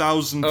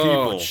 200,000 people.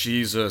 Oh,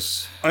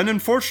 Jesus. And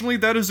unfortunately,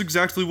 that is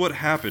exactly what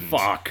happened.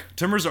 Fuck.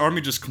 Timur's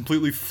army just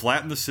completely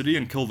flattened the city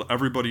and killed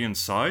everybody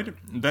inside.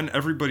 Then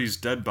everybody's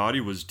dead body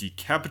was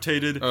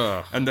decapitated,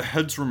 and the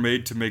heads were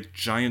made to make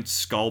giant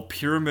skull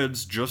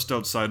pyramids just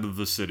outside of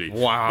the city.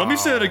 Wow. Let me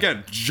say it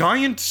again.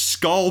 Giant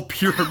skull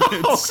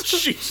pyramids. Oh,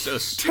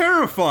 Jesus.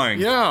 Terrifying.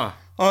 Yeah.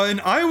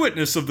 An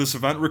eyewitness of this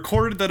event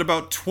recorded that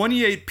about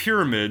 28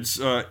 pyramids,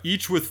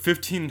 each with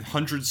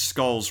 1,500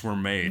 skulls, were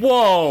made.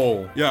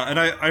 Whoa! Yeah, and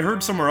I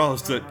heard somewhere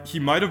else that he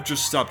might have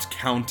just stopped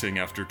counting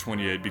after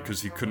 28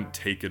 because he couldn't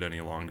take it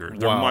any longer.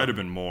 There might have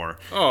been more.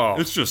 Oh.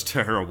 It's just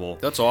terrible.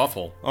 That's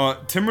awful.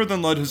 Timur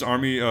then led his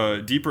army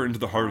deeper into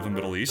the heart of the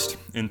Middle East.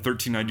 In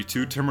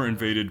 1392, Timur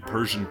invaded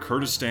Persian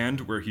Kurdistan,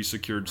 where he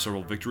secured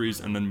several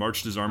victories, and then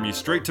marched his army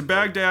straight to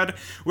Baghdad,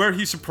 where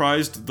he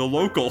surprised the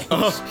locals.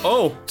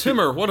 Oh,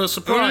 Timur, what a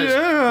surprise.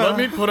 yeah. Let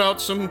me put out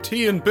some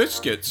tea and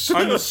biscuits.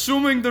 I'm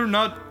assuming they're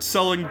not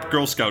selling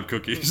Girl Scout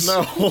cookies.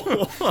 No.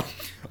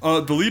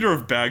 The leader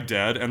of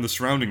Baghdad and the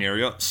surrounding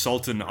area,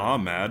 Sultan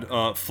Ahmad,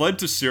 fled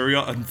to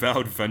Syria and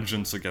vowed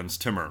vengeance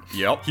against Timur.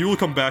 Yep. He will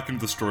come back into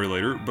the story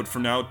later, but for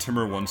now,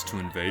 Timur wants to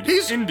invade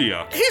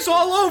India. He's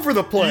all over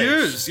the place. He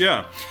is,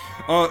 yeah.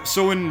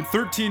 So in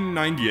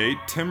 1398,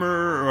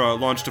 Timur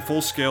launched a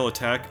full-scale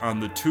attack on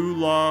the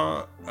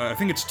Tughlaq. I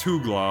think it's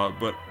Tughlaq,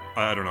 but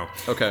I don't know.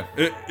 Okay.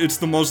 It's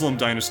the Muslim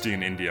dynasty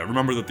in India.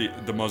 Remember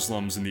that the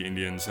Muslims and the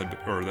Indians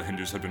or the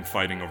Hindus had been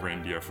fighting over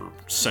India for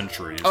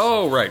centuries.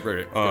 Oh, right.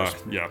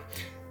 Yeah.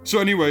 So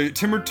anyway,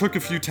 Timur took a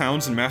few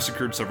towns and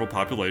massacred several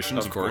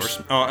populations, of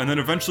course. And then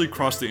eventually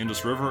crossed the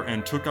Indus River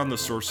and took on the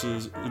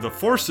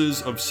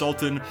forces of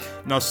Sultan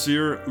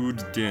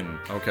Nasir-ud-Din.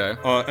 Okay.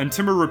 And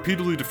Timur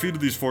repeatedly defeated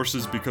these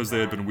forces because they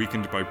had been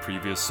weakened by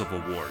previous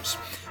civil wars.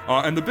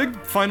 And the big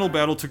final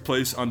battle took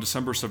place on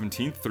December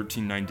 17th,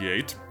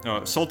 1398.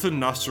 Sultan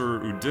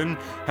Nasir-ud-Din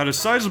had a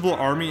sizable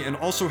army and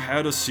also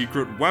had a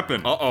secret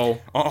weapon.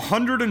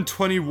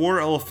 120 war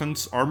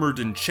elephants armored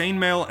in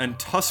chainmail and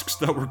tusks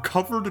that were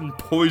covered in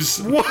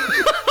poison. What?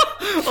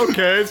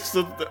 Okay,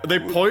 so they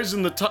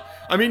poison the tusk.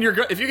 I mean,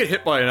 if you get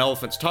hit by an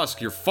elephant's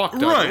tusk, you're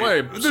fucked out of the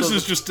way. This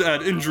is just to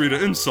add injury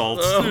to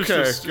insults.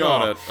 Okay,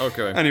 got it.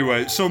 Okay.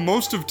 Anyway, so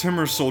most of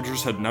Timur's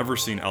soldiers had never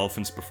seen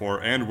elephants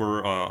before and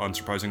were,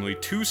 unsurprisingly,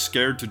 too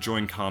scared to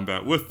join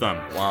combat with them.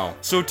 Wow.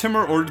 So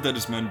Timur ordered that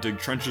his men dig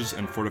trenches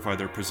and fortify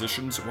their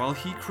positions while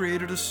he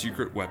created a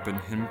secret weapon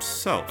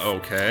himself.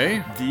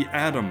 Okay. The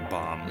atom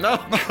bomb.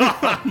 No.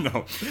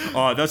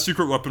 No. That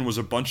secret weapon was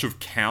a bunch of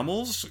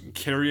camels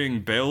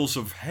carrying bales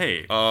of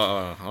hay.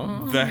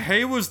 The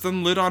hay was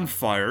then lit on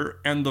fire,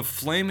 and the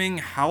flaming,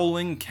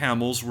 howling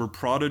camels were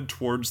prodded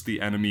towards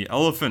the enemy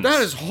elephants.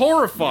 That is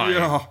horrifying.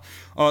 Yeah.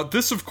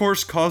 This, of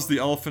course, caused the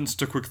elephants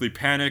to quickly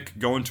panic,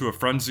 go into a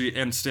frenzy,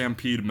 and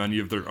stampede many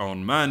of their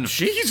own men.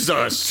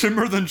 Jesus!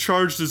 Timur then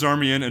charged his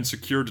army in and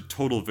secured a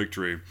total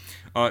victory.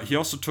 He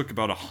also took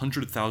about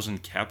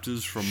 100,000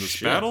 captives from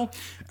this battle,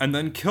 and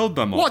then killed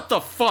them all. What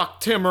the fuck,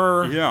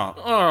 Timur? Yeah.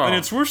 Oh. And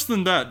it's worse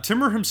than that.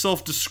 Timur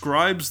himself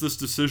describes this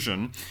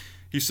decision.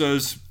 He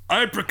says,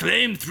 "I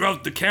proclaimed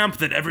throughout the camp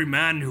that every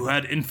man who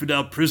had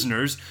infidel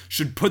prisoners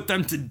should put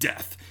them to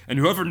death, and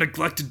whoever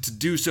neglected to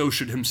do so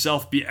should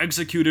himself be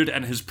executed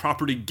and his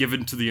property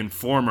given to the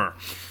informer.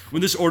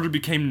 When this order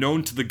became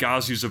known to the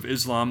Ghazis of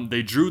Islam,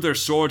 they drew their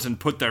swords and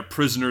put their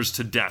prisoners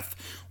to death.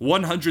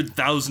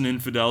 100,000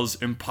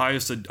 infidels,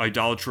 impious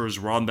idolaters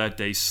were on that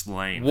day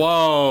slain."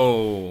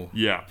 Whoa.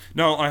 Yeah.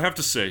 Now, I have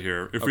to say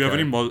here, if we have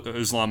any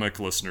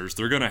Islamic listeners,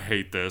 they're gonna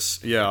hate this.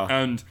 Yeah.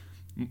 And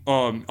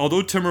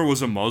although Timur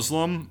was a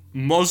Muslim,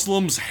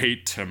 Muslims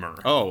hate Timur.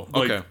 Oh,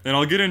 okay. And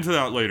I'll get into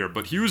that later,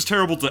 but he was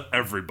terrible to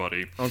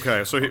everybody.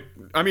 Okay, so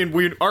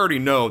we already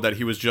know that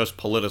he was just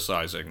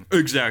politicizing.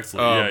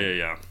 Exactly.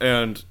 Yeah.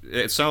 And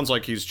it sounds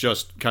like he's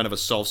just kind of a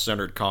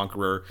self-centered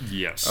conqueror.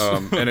 Yes.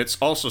 And it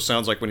also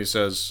sounds like when he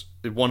says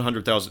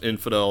 100,000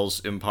 infidels,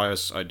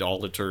 impious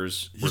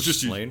idolaters were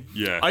slain.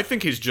 Yeah. I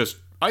think he's just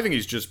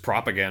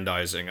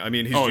propagandizing. I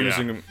mean,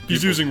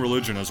 he's using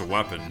religion as a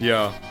weapon.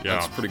 Yeah.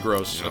 That's pretty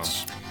gross.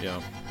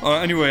 Yeah.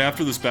 Anyway,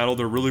 after this battle,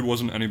 there really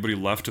wasn't anybody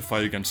left to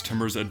fight against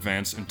Timur's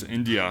advance into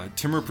India.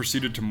 Timur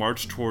proceeded to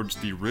march towards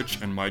the rich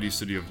and mighty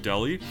city of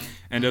Delhi,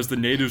 and as the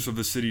natives of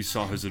the city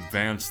saw his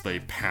advance, they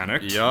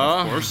panicked,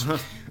 of course.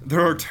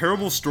 There are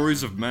terrible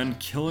stories of men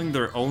killing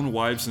their own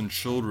wives and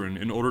children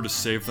in order to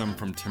save them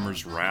from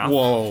Timur's wrath.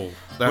 Whoa,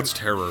 that's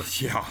terror.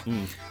 Yeah.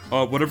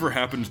 Whatever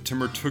happened,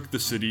 Timur took the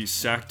city,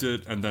 sacked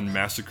it, and then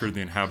massacred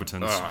the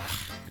inhabitants.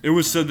 It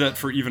was said that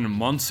for even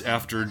months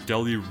after,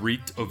 Delhi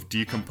reeked of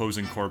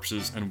decomposing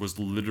corpses and was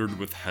littered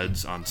with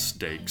heads on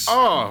stakes.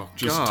 Oh,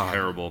 just God.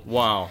 terrible.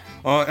 Wow.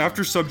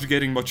 After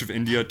subjugating much of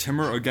India,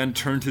 Timur again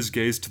turned his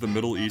gaze to the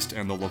Middle East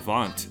and the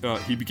Levant.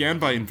 He began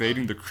by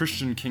invading the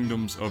Christian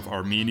kingdoms of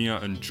Armenia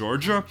and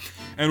Georgia,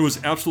 and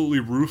was absolutely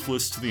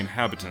ruthless to the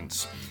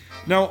inhabitants.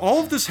 Now, all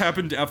of this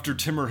happened after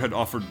Timur had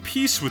offered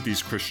peace with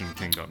these Christian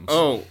kingdoms.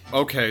 Oh,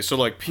 okay. So,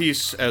 like,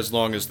 peace as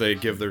long as they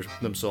give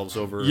themselves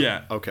over.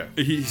 Yeah. Okay.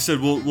 He said,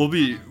 "We'll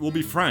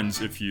be friends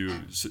if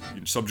you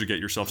subjugate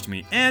yourselves to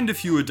me, and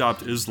if you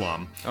adopt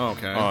Islam." Oh,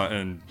 okay.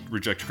 And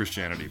reject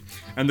Christianity.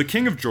 And the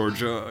king of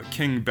Georgia,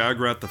 King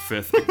Bagrat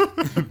V,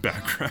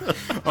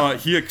 Bagrat,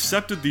 he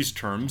accepted these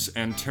terms,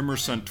 and Timur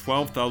sent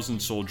 12,000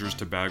 soldiers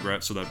to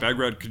Bagrat so that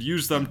Bagrat could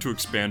use them to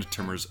expand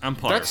Timur's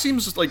empire. That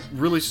seems like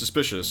really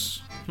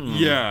suspicious.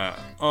 Yeah,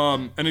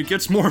 and it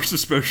gets more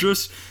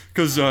suspicious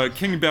because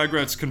King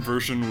Bagrat's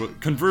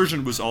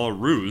conversion was all a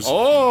ruse.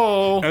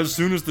 Oh! As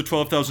soon as the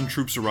 12,000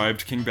 troops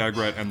arrived, King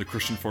Bagrat and the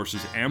Christian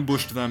forces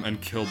ambushed them and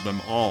killed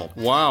them all.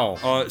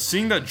 Wow.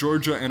 Seeing that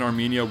Georgia and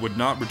Armenia would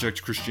not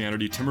reject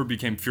Christianity, Timur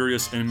became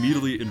furious and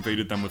immediately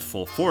invaded them with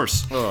full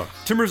force. Ugh.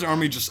 Timur's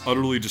army just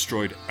utterly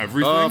destroyed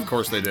everything. Of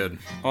course they did.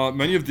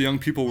 Many of the young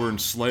people were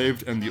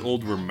enslaved, and the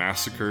old were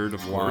massacred,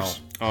 of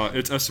course.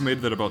 It's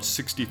estimated that about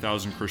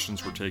 60,000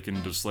 Christians were taken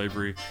into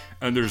slavery,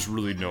 and there's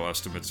really no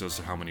estimates as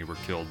to how many were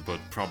killed, but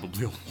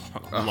probably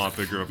a lot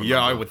bigger of a Yeah,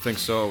 number. I would think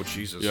so.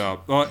 Jesus. Yeah.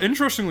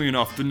 Interestingly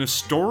enough, the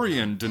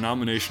Nestorian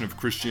denomination of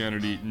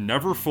Christianity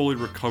never fully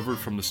recovered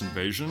from this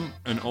invasion,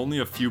 and only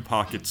a few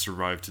pockets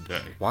survive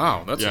today.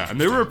 Wow, that's Yeah,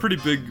 and they were a pretty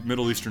big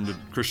Middle Eastern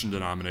Christian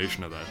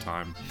denomination at that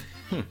time.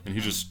 And he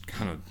just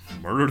kind of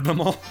murdered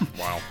them all.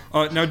 Wow.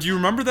 Now, do you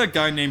remember that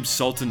guy named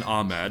Sultan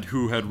Ahmad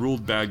who had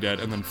ruled Baghdad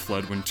and then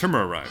fled when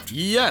Timur arrived?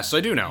 Yes, I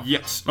do now.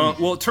 Yes.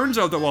 Well, it turns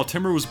out that while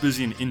Timur was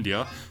busy in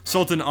India,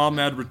 Sultan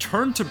Ahmad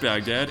returned to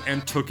Baghdad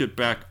and took it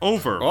back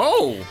over.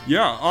 Oh!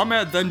 Yeah,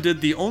 Ahmad then did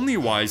the only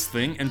wise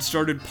thing and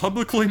started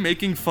publicly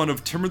making fun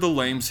of Timur the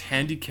Lame's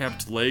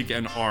handicapped leg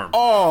and arm.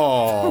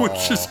 Oh!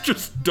 Which is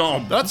just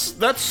dumb. That's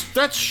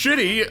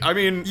shitty. I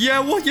mean, Yeah,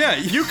 well, yeah.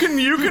 you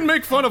can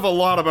make fun of a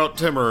lot about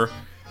Timur.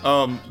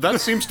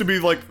 That seems to be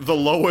like the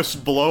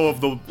lowest blow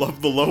of the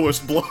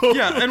lowest blows.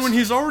 Yeah, and when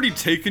he's already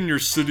taken your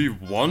city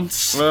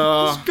once, he's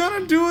Uh.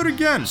 gonna do it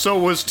again. So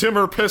was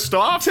Timur pissed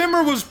off?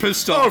 Timur was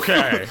pissed off.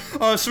 Okay.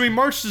 So he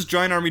marched his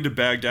giant army to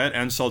Baghdad,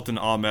 and Sultan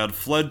Ahmad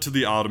fled to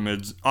the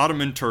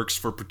Ottoman Turks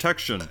for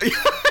protection.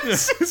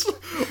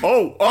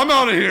 Oh, I'm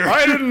out of here.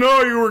 I didn't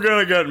know you were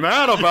gonna get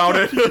mad about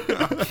it.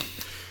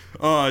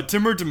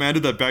 Timur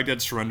demanded that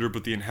Baghdad surrender,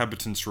 but the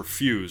inhabitants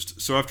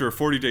refused. So after a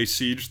 40-day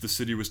siege, the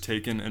city was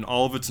taken, and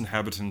all of its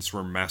inhabitants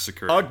were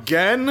massacred.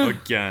 Again?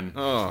 Again.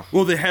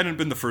 Well, they hadn't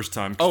been the first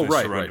time. 'Cause Oh, they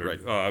right,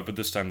 surrendered, but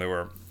this time they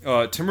were.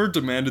 Timur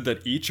demanded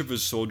that each of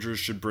his soldiers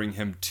should bring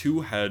him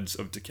 2 heads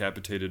of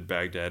decapitated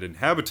Baghdad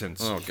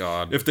inhabitants. Oh,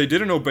 God. If they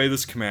didn't obey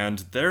this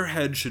command, their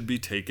head should be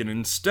taken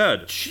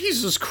instead.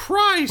 Jesus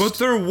Christ! But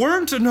there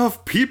weren't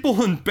enough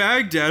people in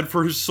Baghdad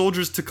for his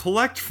soldiers to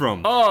collect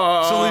from.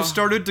 So they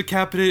started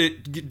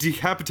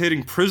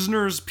decapitating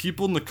prisoners,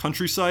 people in the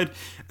countryside,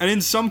 and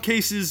in some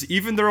cases,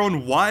 even their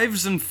own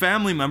wives and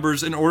family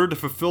members in order to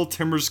fulfill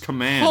Timur's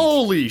command.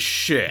 Holy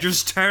shit!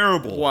 Just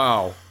terrible.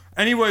 Wow.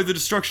 Anyway, the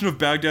destruction of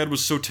Baghdad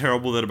was so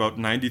terrible that about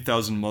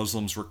 90,000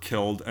 Muslims were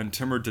killed, and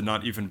Timur did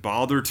not even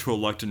bother to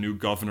elect a new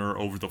governor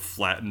over the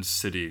flattened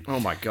city. Oh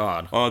my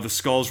God. The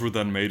skulls were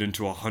then made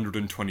into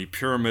 120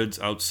 pyramids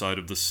outside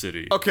of the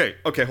city. Okay,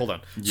 hold on.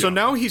 So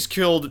now he's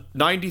killed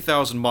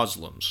 90,000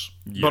 Muslims,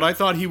 but I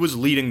thought he was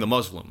leading the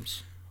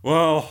Muslims.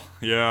 Well,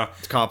 yeah.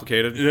 It's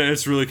complicated.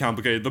 It's really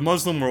complicated. The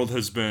Muslim world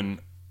has been,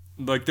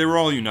 like, they were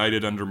all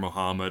united under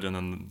Muhammad and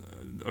then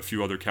a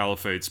few other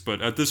caliphates,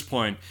 but at this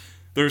point,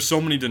 there's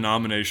so many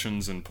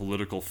denominations and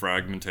political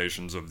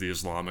fragmentations of the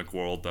Islamic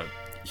world that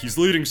he's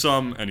leading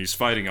some and he's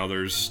fighting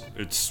others.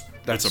 It's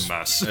a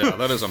mess. Yeah,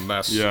 that is a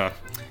mess. Yeah.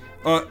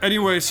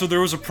 Anyway, so there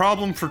was a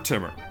problem for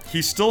Timur.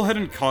 He still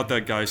hadn't caught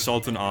that guy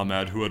Sultan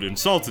Ahmad who had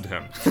insulted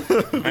him.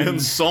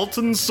 And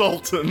Sultan.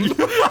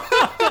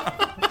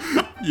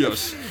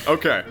 Yes.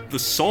 Okay. The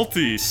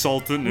salty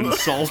Sultan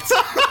insult.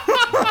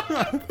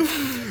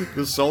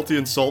 The salty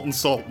and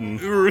Sultan.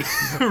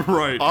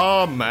 Right.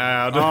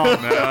 Ahmad.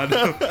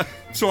 Ahmad.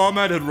 So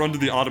Ahmad had run to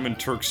the Ottoman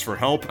Turks for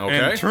help, Okay.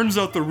 and turns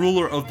out the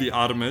ruler of the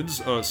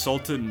Ottomans,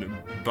 Sultan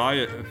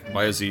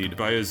Bayezid.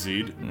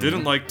 Bayezid,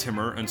 didn't like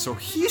Timur, and so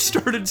he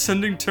started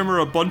sending Timur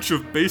a bunch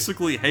of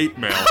basically hate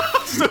mail.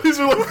 So these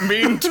are like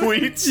mean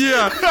tweets?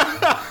 Yeah.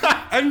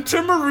 And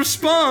Timur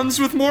responds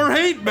with more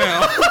hate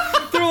mail.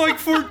 They're like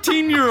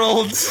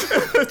 14-year-olds.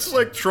 It's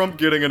like Trump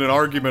getting in an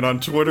argument on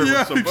Twitter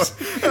with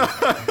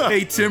somebody.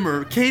 Hey,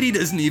 Timur, Katie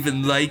doesn't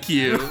even like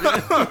you.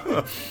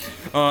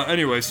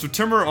 Anyway, so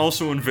Timur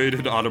also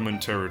invaded Ottoman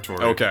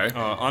territory. Okay.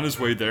 On his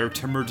way there,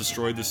 Timur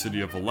destroyed the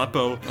city of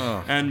Aleppo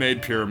and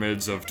made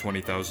pyramids of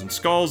 20,000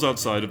 skulls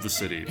outside of the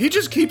city. He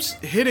just keeps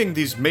hitting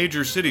these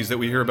major cities that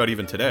we hear about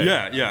even today.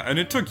 Yeah, and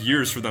it took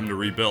years for them to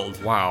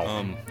rebuild.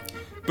 Wow.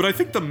 But I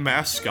think the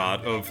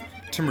mascot of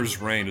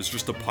Timur's reign is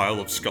just a pile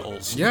of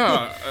skulls.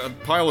 Yeah, a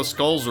pile of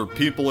skulls or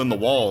people in the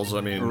walls. I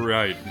mean,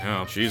 Right,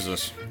 yeah.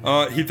 Jesus.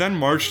 He then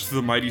marched to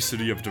the mighty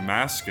city of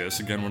Damascus,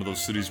 again one of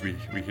those cities we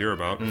hear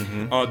about.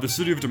 The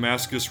city of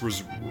Damascus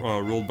was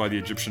ruled by the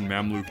Egyptian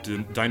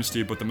Mamluk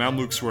dynasty, but the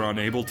Mamluks were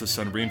unable to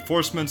send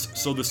reinforcements,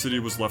 so the city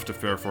was left to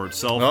fare for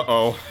itself.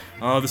 Uh-oh.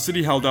 The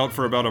city held out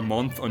for about a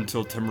month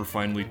until Timur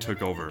finally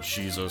took over.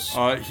 Jesus.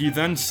 He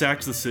then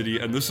sacked the city,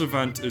 and this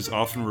event is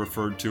often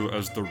referred to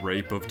as the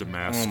Rape of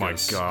Damascus. Oh my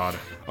God.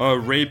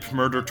 Rape,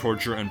 murder,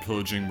 torture, and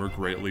pillaging were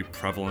greatly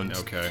prevalent.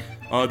 Okay.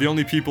 The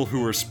only people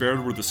who were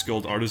spared were the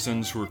skilled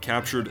artisans who were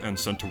captured and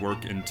sent to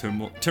work in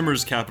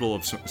Timur's capital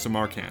of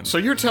Samarkand. So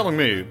you're telling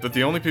me that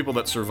the only people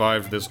that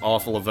survived this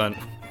awful event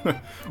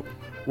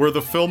We're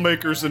the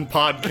filmmakers and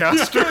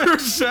podcasters.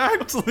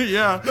 Exactly,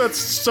 yeah. That's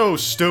so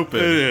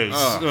stupid. It is.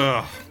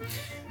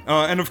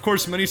 And of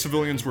course, many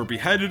civilians were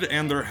beheaded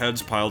and their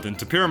heads piled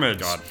into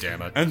pyramids. God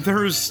damn it. And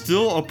there is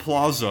still a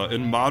plaza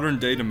in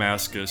modern-day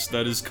Damascus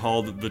that is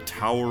called the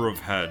Tower of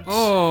Heads.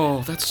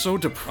 Oh, that's so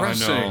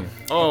depressing. I know.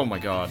 Oh my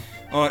god.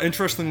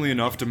 Interestingly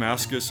enough,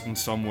 Damascus in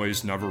some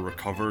ways never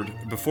recovered.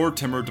 Before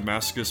Timur,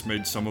 Damascus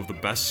made some of the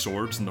best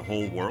swords in the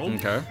whole world.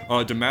 Okay.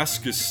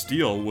 Damascus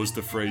steel was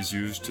the phrase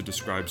used to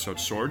describe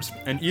such swords,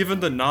 and even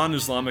the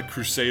non-Islamic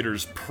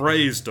crusaders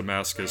praised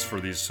Damascus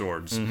for these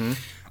swords.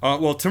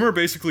 Well, Timur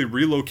basically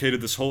relocated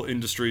this whole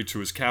industry to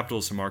his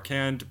capital,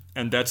 Samarkand,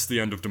 and that's the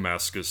end of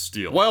Damascus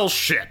steel. Well,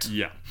 shit.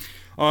 Yeah.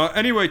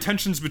 Anyway,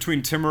 tensions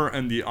between Timur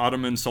and the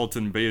Ottoman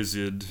Sultan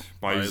Bayezid,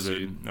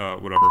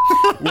 whatever,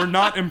 were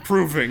not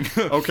improving.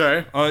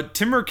 Okay.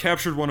 Timur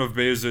captured one of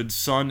Bayezid's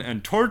son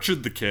and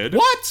tortured the kid.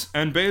 What?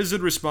 And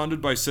Bayezid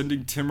responded by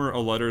sending Timur a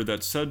letter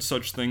that said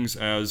such things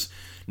as,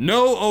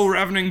 "Know, O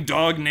ravening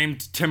dog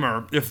named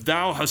Timur, if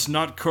thou hast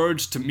not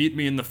courage to meet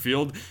me in the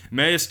field,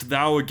 mayest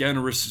thou again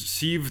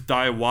receive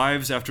thy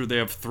wives after they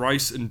have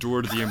thrice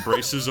endured the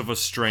embraces of a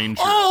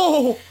stranger."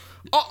 Oh!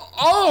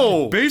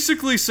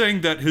 Basically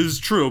saying that his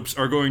troops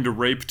are going to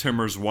rape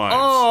Timur's wives.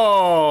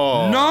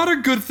 Oh! Not a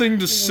good thing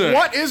to say.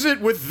 What is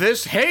it with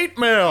this hate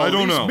mail? I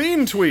don't These know.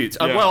 mean tweets.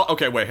 Yeah. Well,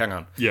 okay, wait, hang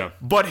on. Yeah.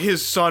 But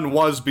his son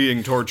was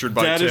being tortured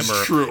by That Timur.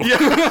 is true.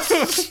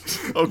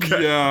 Yes.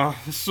 Okay. Yeah,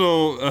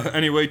 so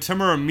anyway,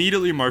 Timur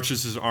immediately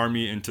marches his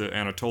army into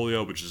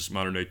Anatolia, which is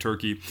modern-day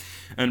Turkey,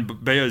 and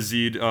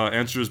Bayezid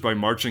answers by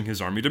marching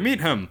his army to meet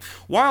him.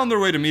 While on their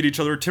way to meet each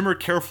other, Timur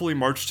carefully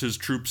marched his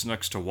troops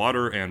next to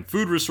water and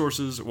food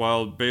resources,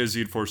 while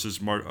Bayezid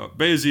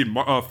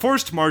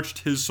forced marched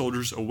his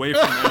soldiers away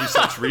from any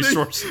such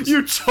resources.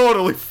 You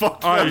totally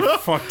fucked that I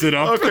up. fucked it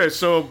up. Okay,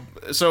 so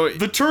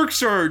The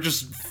Turks are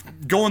just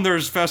going there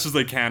as fast as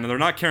they can, and they're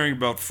not caring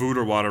about food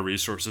or water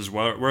resources,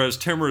 whereas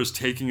Timur is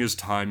taking his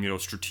time,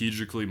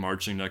 strategically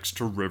marching next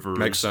to rivers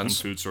Makes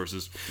sense. and food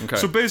sources. Okay.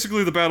 So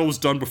basically, the battle was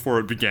done before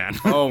it began.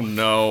 oh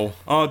no.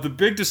 The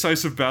big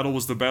decisive battle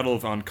was the Battle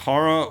of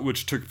Ankara,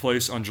 which took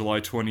place on July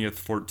 20th,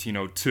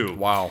 1402.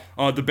 Wow.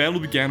 The battle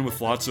began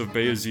with lots of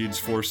Bayezid's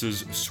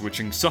forces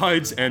switching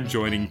sides and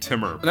joining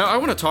Timur. Now I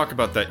want to talk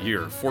about that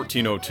year,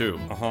 1402.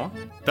 Uh-huh.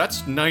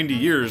 That's 90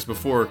 years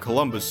before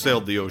Columbus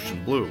sailed the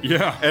ocean blue.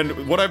 Yeah.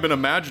 And what I've been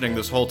imagining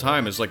this whole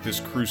time is like this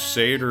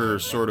crusader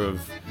sort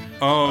of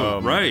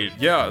Right.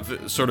 yeah,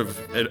 sort of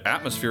an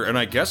atmosphere, and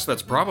I guess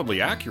that's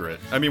probably accurate.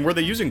 I mean, were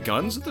they using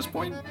guns at this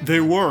point? They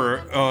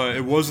were.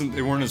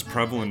 They weren't as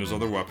prevalent as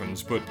other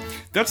weapons, but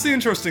that's the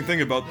interesting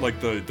thing about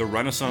like the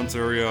Renaissance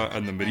era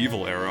and the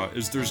medieval era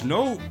is there's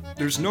no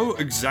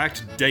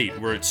exact date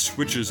where it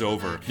switches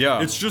over.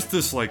 Yeah. It's just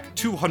this like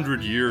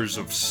 200 years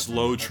of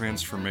slow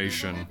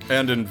transformation.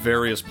 And in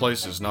various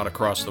places, not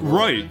across the world.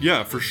 Right.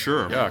 Yeah, for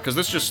sure. Yeah, because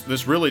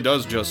this really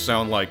does just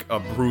sound like a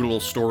brutal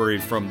story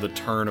from the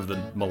turn of the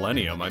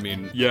millennium. I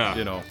mean,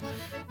 Yeah.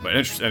 But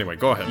interesting. Anyway,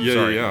 go ahead. Yeah.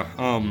 Sorry.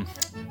 Yeah.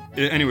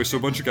 Anyway, so a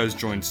bunch of guys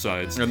joined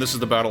sides. And this is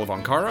the Battle of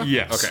Ankara?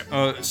 Yes.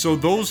 Okay. So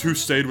those who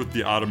stayed with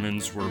the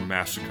Ottomans were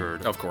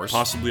massacred. Of course.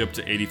 Possibly up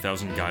to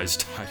 80,000 guys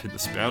died in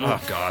this battle.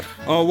 Oh, God.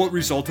 What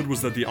resulted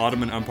was that the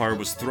Ottoman Empire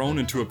was thrown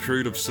into a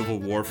period of civil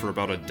war for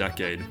about a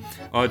decade.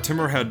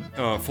 Timur had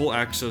full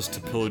access to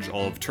pillage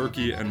all of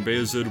Turkey, and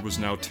Bayezid was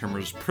now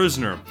Timur's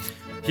prisoner.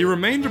 He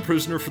remained a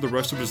prisoner for the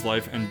rest of his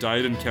life and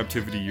died in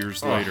captivity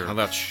years later. Oh,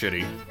 that's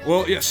shitty.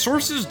 Well, yeah,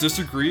 sources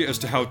disagree as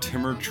to how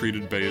Timur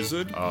treated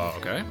Bayezid.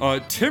 Okay.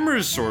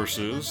 Timur's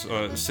sources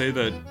say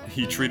that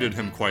he treated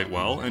him quite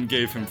well and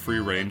gave him free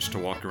range to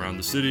walk around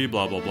the city,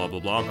 blah, blah, blah, blah,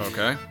 blah.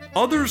 Okay.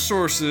 Other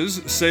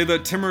sources say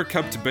that Timur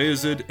kept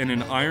Bayezid in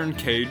an iron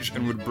cage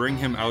and would bring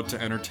him out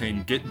to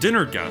entertain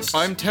dinner guests.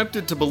 I'm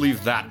tempted to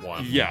believe that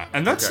one. Yeah,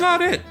 and that's Okay.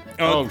 not it.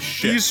 Oh,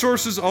 shit. These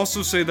sources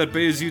also say that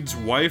Bayezid's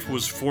wife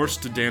was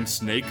forced to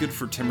dance naked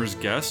for Timur's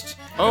guests.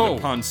 Oh. And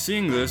upon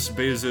seeing this,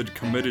 Bayezid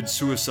committed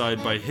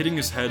suicide by hitting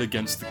his head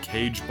against the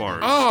cage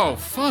bars. Oh,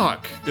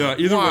 fuck. Yeah,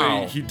 either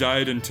Wow. way, he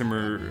died in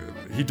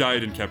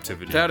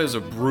captivity. That is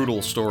a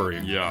brutal story.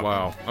 Yeah.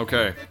 Wow.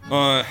 Okay.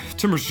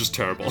 Timur's just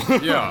terrible.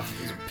 Yeah.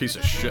 He's a piece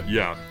of shit.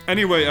 Yeah.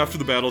 Anyway, after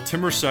the battle,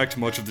 Timur sacked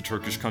much of the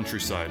Turkish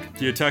countryside.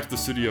 He attacked the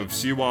city of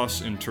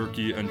Sivas in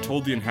Turkey and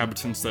told the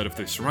inhabitants that if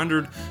they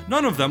surrendered,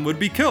 none of them would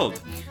be killed.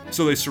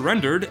 So they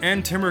surrendered,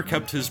 and Timur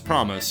kept his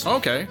promise.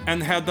 Okay.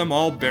 And had them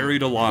all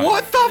buried alive.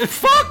 What the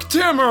fuck,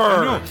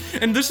 Timur? No.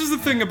 And this is the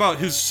thing about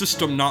his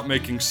system not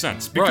making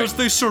sense. Because Right.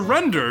 they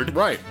surrendered.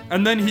 Right.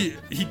 And then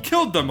he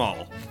killed them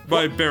all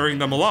by burying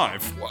them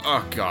alive.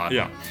 Oh, God.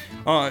 Yeah.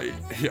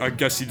 I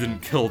guess he didn't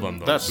kill them,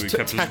 though, That's so he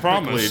kept his technically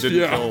promise.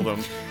 didn't kill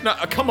them. No,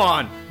 come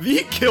on. He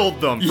killed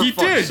them. For He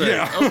fuck's did, sake.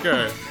 yeah.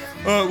 Okay.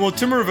 Well,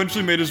 Timur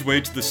eventually made his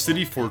way to the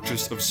city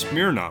fortress of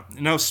Smyrna.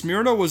 Now,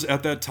 Smyrna was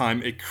at that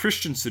time a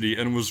Christian city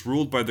and was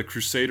ruled by the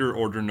Crusader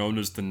order known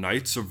as the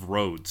Knights of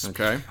Rhodes.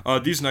 Okay.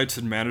 These knights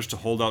had managed to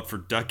hold out for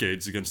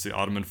decades against the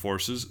Ottoman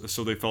forces,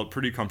 so they felt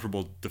pretty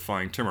comfortable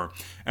defying Timur.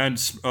 And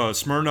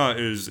Smyrna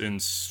is in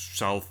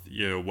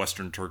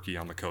western Turkey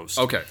on the coast.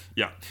 Okay.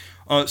 Yeah.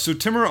 So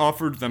Timur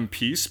offered them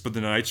peace, but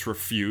the knights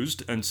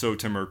refused, and so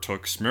Timur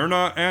took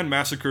Smyrna and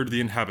massacred the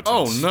inhabitants.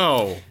 Oh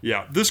no!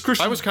 Yeah, this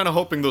Christian. I was kind of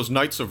hoping those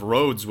Knights of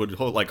Rhodes would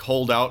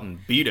hold out and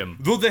beat him.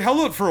 Though they held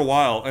out for a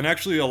while, and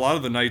actually a lot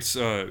of the knights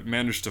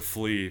managed to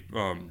flee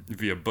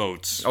via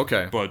boats.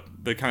 Okay. But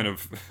they kind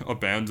of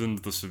abandoned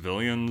the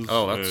civilians.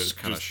 Oh, that's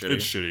kind of shitty.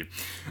 It's shitty.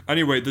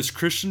 Anyway, this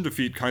Christian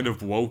defeat kind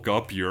of woke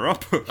up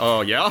Europe.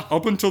 Oh, yeah?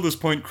 Up until this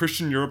point,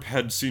 Christian Europe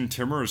had seen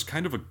Timur as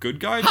kind of a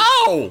good guy.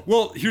 How?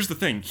 Well, here's the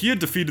thing. He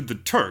had defeated the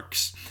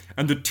Turks,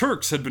 and the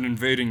Turks had been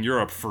invading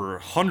Europe for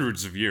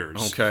hundreds of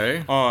years.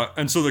 Okay.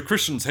 And so the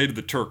Christians hated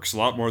the Turks a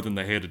lot more than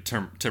they hated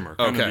Timur.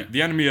 Okay.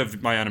 The enemy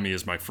of my enemy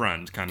is my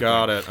friend, kind of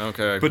Got thing. it.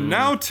 Okay. But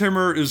now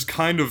Timur is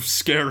kind of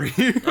scary.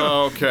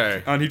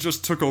 Okay. And he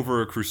just took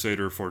over a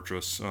Crusader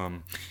fortress.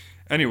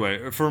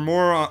 Anyway, for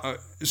more, kind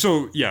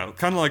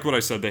of like what I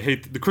said,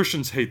 the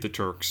Christians hate the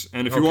Turks,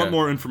 and if you want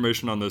more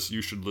information on this,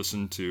 you should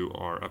listen to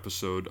our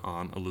episode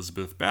on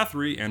Elizabeth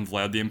Bathory and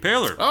Vlad the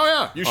Impaler. Oh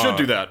yeah, you should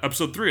do that.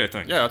 Episode 3, I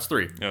think. Yeah, that's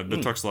 3. Yeah,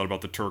 that talks a lot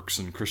about the Turks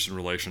and Christian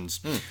relations.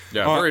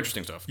 Yeah, very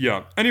interesting stuff.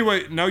 Yeah.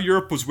 Anyway, now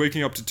Europe was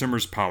waking up to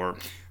Timur's power.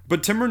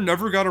 But Timur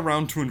never got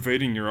around to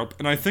invading Europe,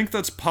 and I think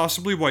that's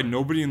possibly why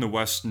nobody in the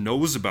West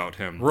knows about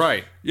him.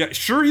 Right. Yeah,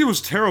 sure, he was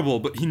terrible,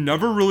 but he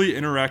never really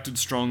interacted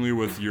strongly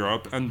with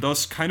Europe, and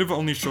thus kind of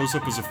only shows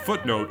up as a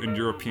footnote in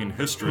European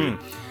history.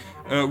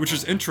 Which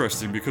is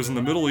interesting, because in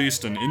the Middle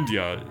East and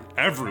India,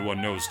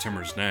 everyone knows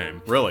Timur's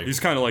name. Really? He's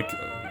kind of like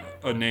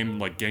a name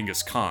like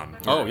Genghis Khan.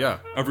 Oh, yeah.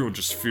 Everyone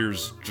just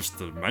fears just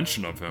the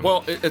mention of him.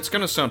 Well, it's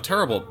going to sound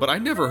terrible, but I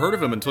never heard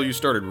of him until you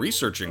started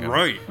researching him.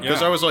 Right, yeah.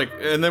 Because I was like,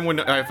 and then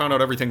when I found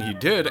out everything he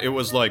did, it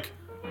was like,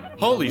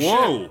 holy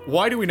Whoa. shit,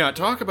 why do we not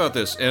talk about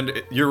this?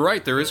 And you're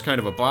right, there is kind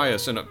of a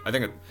bias, and I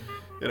think,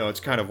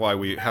 it's kind of why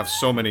we have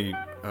so many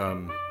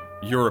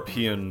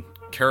European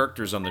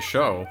characters on the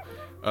show.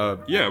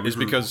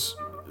 Because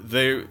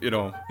they,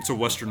 it's a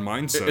Western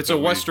mindset. It's a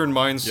Western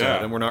mindset,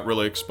 Yeah. and we're not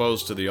really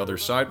exposed to the other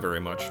side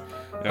very much.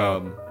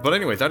 But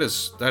anyway, that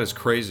is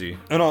crazy.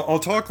 And I'll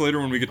talk later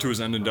when we get to his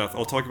end and death.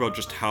 I'll talk about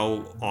just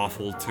how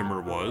awful Timur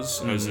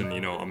was, as in,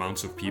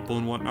 amounts of people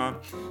and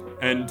whatnot.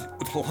 And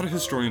a lot of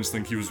historians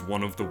think he was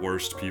one of the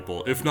worst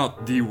people, if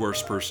not the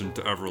worst person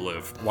to ever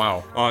live.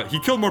 Wow. He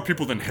killed more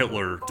people than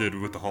Hitler did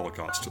with the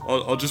Holocaust.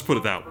 I'll just put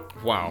it that way.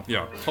 Wow.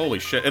 Yeah. Holy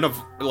shit. And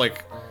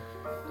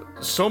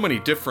so many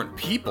different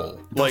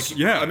people.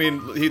 I mean,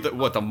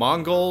 the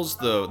Mongols,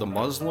 the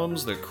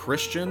Muslims, the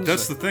Christians.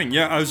 That's the thing.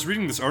 Yeah, I was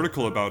reading this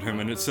article about him,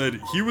 and it said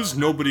he was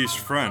nobody's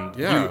friend.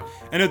 Yeah.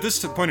 And at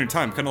this point in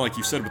time, kind of like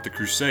you said with the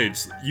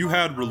Crusades, you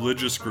had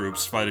religious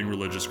groups fighting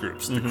religious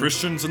groups. The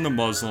Christians and the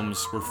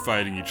Muslims were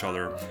fighting each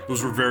other.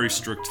 Those were very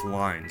strict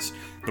lines.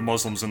 The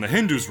Muslims and the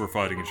Hindus were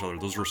fighting each other.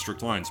 Those were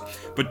strict lines.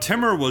 But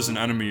Timur was an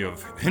enemy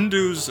of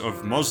Hindus,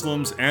 of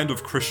Muslims, and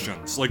of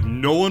Christians. Like,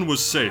 no one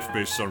was safe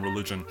based on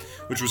religion,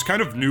 which was kind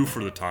of new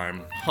for the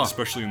time,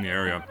 especially in the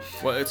area.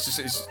 Well, it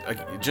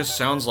just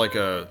sounds like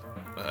a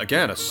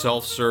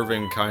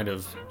self-serving kind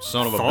of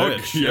son of a Thug,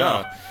 bitch.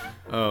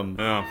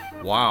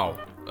 yeah. Wow.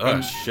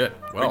 Shit.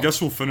 Well, I guess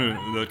we'll finish.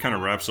 That kind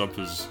of wraps up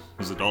his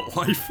adult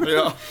life.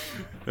 Yeah.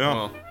 Yeah.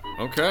 Well,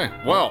 okay.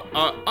 Well,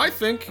 I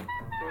think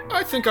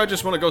I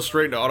just want to go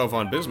straight into Otto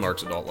von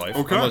Bismarck's adult life.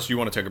 Okay. Unless you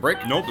want to take a break.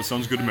 Nope, that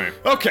sounds good to me.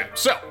 Okay,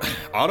 so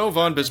Otto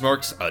von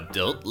Bismarck's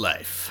adult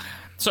life.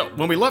 So,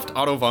 when we left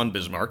Otto von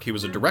Bismarck, he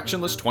was a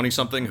directionless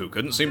 20-something who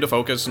couldn't seem to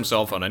focus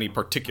himself on any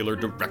particular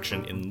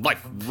direction in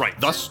life. Right.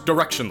 Thus,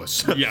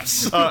 directionless.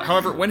 Yes.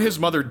 However, when his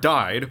mother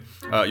died,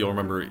 you'll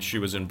remember she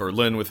was in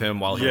Berlin with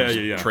him while he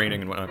was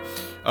training and whatnot.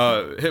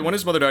 When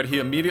his mother died, he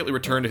immediately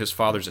returned to his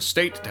father's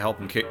estate to help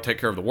him take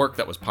care of the work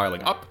that was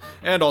piling up,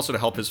 and also to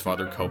help his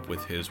father cope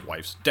with his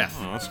wife's death.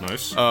 Oh, that's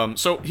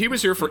nice. So he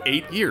was here for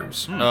 8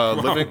 years,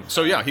 living.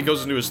 So yeah, he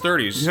goes into his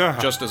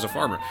 30s just as a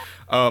farmer.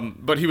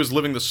 But he was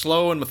living the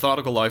slow and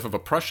methodical life of a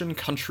Prussian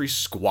country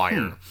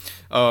squire.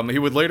 He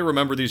would later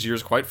remember these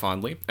years quite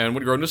fondly, and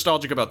would grow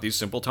nostalgic about these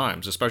simple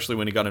times, especially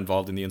when he got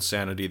involved in the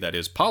insanity that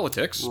is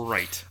politics.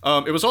 Right.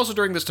 It was also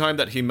during this time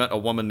that he met a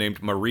woman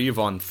named Marie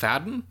von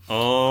Thadden,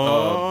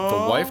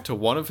 the wife to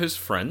one of his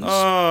friends. He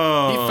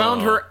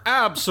found her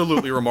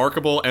absolutely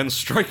remarkable and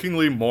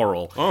strikingly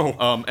moral.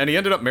 And he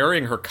ended up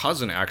marrying her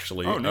cousin,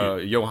 actually,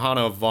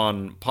 Johanna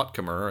von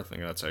Puttkamer. I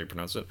think that's how you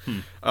pronounce it.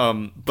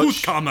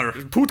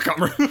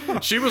 Puttkamer.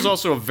 She was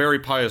also a very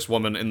pious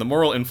woman, and the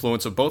moral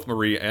influence of both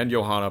Marie and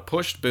Johanna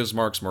pushed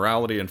Bismarck's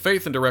morality and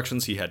faith in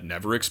directions he had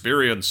never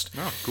experienced.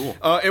 Oh, cool.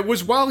 It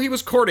was while he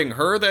was courting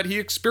her that he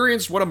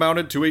experienced what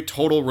amounted to a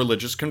total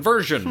religious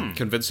conversion,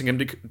 convincing him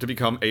to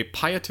become a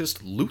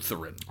pietist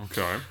Lutheran.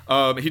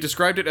 Okay. He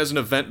described it as an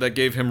event that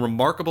gave him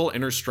remarkable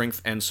inner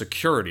strength and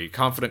security,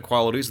 confident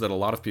qualities that a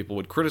lot of people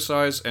would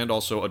criticize and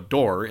also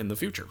adore in the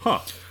future. Huh.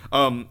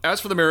 As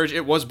for the marriage,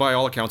 it was by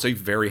all accounts a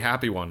very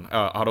happy one.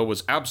 Otto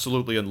was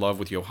absolutely in love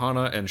with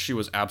Johanna, and she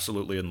was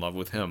absolutely in love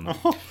with him.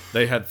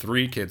 They had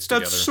 3 kids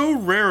together. That's so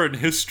rare in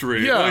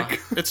history. Yeah, Like,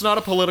 it's not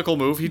a political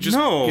move. He's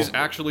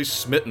actually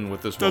smitten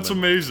with this woman. that's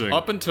amazing.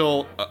 Up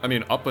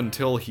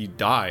until he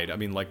died.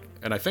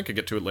 And I think I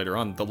get to it later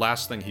on. The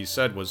last thing he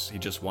said was he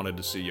just wanted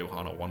to see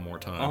Johanna one more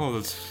time. Oh,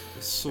 that's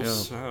so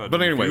sad.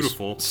 But anyways,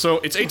 Beautiful. so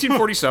it's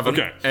 1847,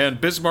 Okay. and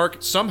Bismarck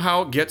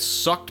somehow gets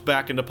sucked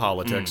back into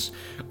politics.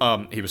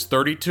 He was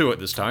 32 at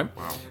this time,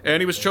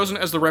 and he was chosen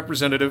as the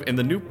representative in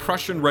the new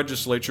Prussian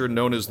legislature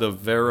known as the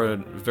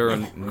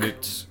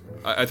Verenit.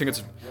 I think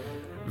it's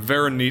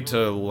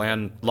Verenita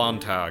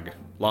Landtag.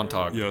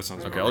 Yeah, that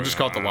sounds okay. about I'll just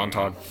right. call it the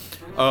Landtag.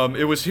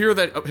 It was here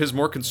that his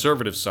more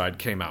conservative side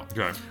came out.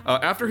 Okay.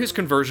 After his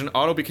conversion,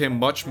 Otto became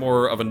much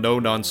more of a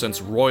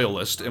no-nonsense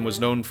royalist and was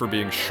known for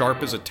being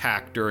sharp as a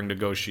tack during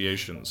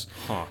negotiations.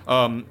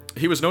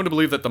 He was known to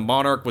believe that the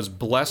monarch was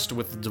blessed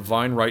with the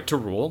divine right to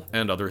rule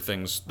and other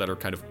things that are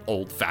kind of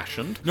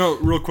old-fashioned. No,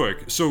 real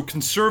quick. So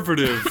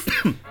conservative,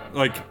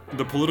 like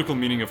the political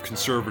meaning of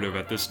conservative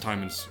at this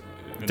time in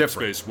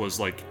Different. space was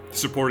like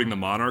supporting the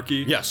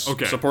monarchy. Yes.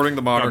 Okay. Supporting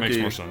the monarchy.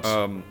 That makes more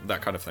sense.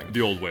 That kind of thing. The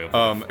old way of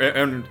life.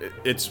 And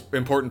it's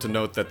important to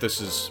note that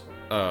this is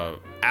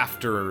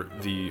after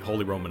the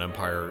Holy Roman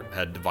Empire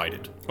had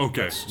divided.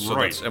 Okay, So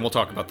right. and we'll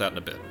talk about that in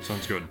a bit.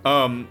 Sounds good.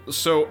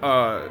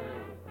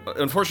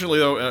 Unfortunately,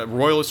 though,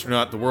 royalist or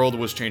not, the world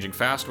was changing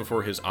fast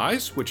before his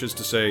eyes, which is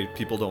to say,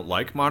 people don't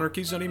like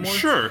monarchies anymore.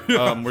 Sure.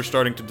 We're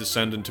starting to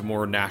descend into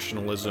more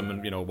nationalism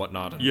and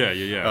whatnot. And,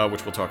 Yeah.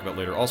 which we'll talk about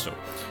later, also.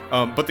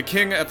 But the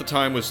king at the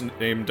time was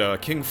named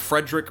King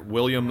Frederick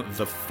William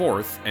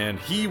IV, and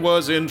he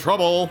was in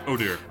trouble. Oh,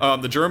 dear.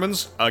 The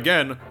Germans,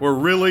 again, were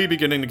really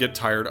beginning to get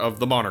tired of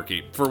the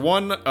monarchy. For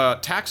one,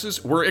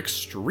 taxes were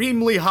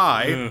extremely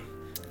high.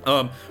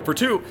 For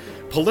 2,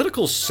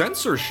 political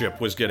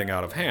censorship was getting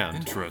out of hand.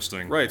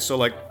 Interesting. Right, so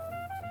like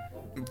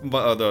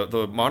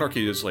the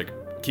monarchy is like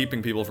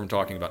keeping people from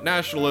talking about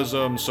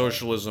nationalism,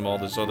 socialism, all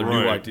these other new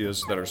Right.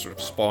 ideas that are sort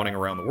of spawning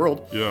around the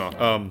world.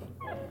 Yeah.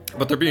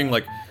 But they're being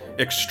like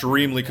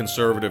extremely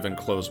conservative and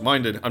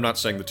closed-minded. I'm not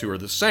saying the two are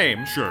the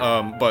same. Sure.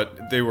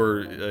 But they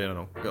were,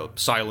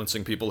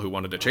 silencing people who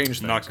wanted to change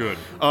things. Not good.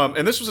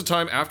 And this was a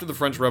time after the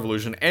French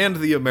Revolution and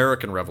the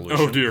American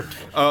Revolution. Oh, dear.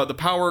 The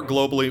power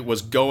globally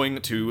was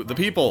going to the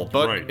people,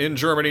 but Right. in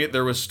Germany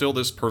there was still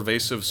this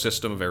pervasive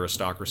system of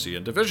aristocracy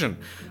and division.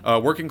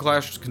 Working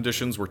class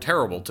conditions were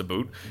terrible to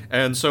boot,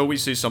 and so we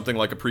see something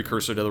like a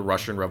precursor to the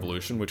Russian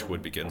Revolution, which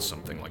would begin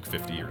something like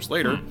 50 years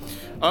later.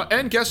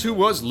 And guess who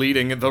was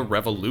leading the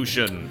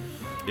revolution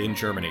in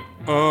Germany?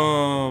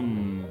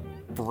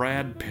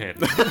 Brad Pitt.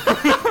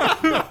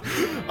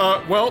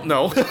 Well,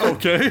 no.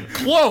 Okay.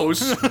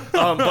 Close.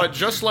 But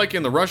just like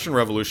in the Russian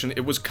Revolution,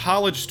 it was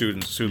college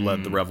students who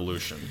led the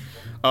revolution.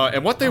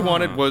 And what they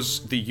wanted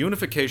was the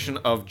unification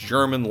of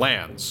German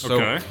lands. So,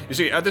 Okay. you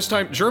see, at this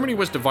time, Germany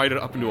was divided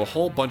up into a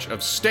whole bunch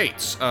of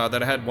states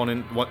that had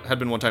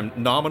been one time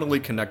nominally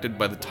connected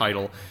by the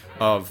title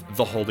of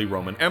the Holy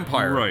Roman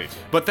Empire. Right.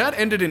 But that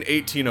ended in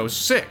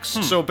 1806.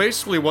 So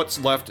basically what's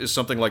left is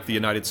something like the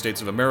United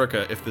States of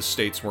America if the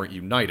states weren't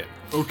united.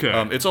 Okay.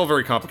 It's all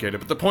very complicated,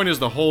 but the point is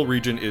the whole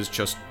region is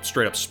just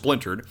straight up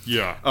splintered.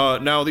 Yeah.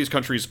 Now, these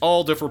countries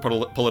all differ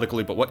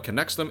politically, but what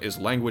connects them is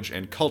language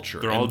and culture.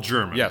 They're all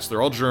German. Yes,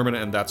 they're all German,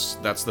 and that's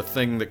the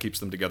thing that keeps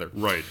them together.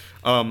 Right.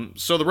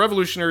 So the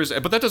revolutionaries,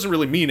 but that doesn't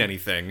really mean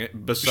anything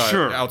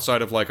Sure.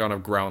 outside of like on a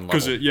ground level.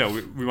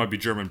 Because, we might be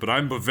German, but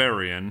I'm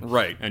Bavarian.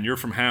 Right. And you're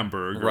from Hamburg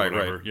or Right,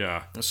 whatever. right.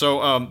 Yeah.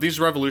 So these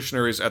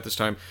revolutionaries at this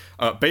time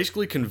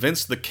basically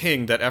convinced the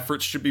king that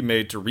efforts should be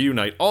made to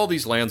reunite all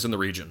these lands in the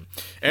region.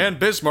 And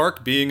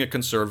Bismarck, being a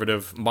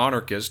conservative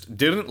monarchist,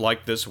 didn't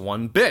like this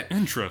one bit.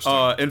 Interesting.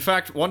 In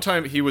fact, one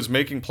time he was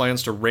making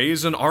plans to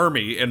raise an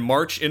army and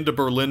march into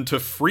Berlin to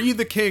free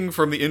the king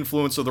from the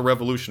influence of the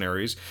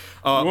revolutionaries.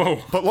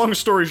 Whoa. But long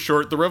story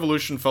short, the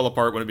revolution fell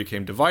apart when it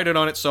became divided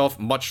on itself,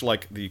 much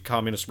like the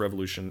communist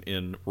revolution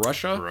in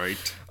Russia.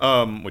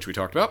 Right. Which we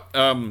talked about.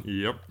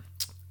 Yep.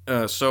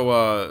 Let's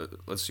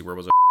see, where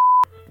was I?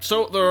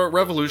 So the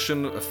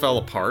revolution fell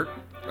apart,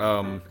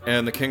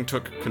 and the king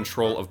took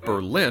control of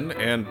Berlin,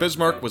 and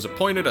Bismarck was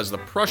appointed as the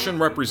Prussian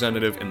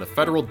representative in the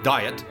Federal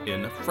Diet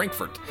in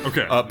Frankfurt.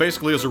 Okay.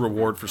 Basically as a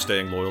reward for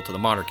staying loyal to the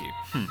monarchy.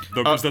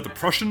 Is that the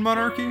Prussian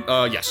monarchy?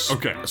 Yes.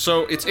 Okay.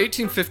 So it's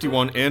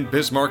 1851, and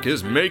Bismarck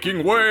is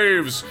making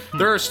waves.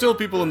 There are still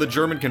people in the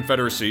German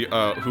Confederacy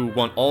who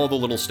want all the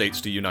little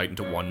states to unite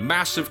into one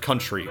massive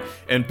country,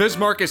 and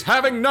Bismarck is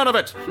having none of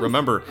it.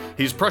 Remember,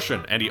 he's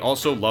Prussian, and he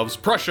also loves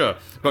Prussia,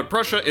 but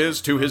Prussia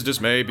is, to his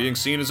dismay, being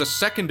seen as a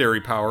secondary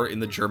power in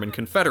the German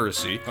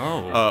Confederacy,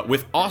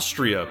 with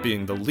Austria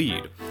being the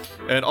lead.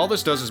 And all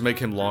this does is make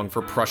him long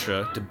for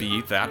Prussia to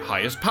be that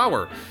highest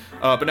power.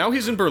 But now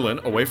he's in Berlin,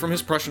 away from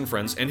his Prussian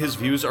friends, and his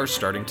views are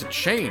starting to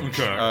change.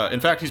 Okay. In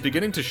fact, he's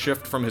beginning to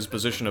shift from his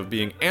position of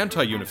being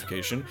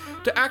anti-unification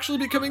to actually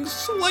becoming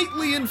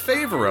slightly in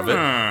favor of it,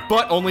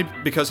 but only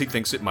because he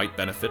thinks it might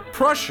benefit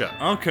Prussia.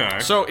 Okay.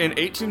 So in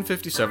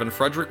 1857,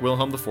 Frederick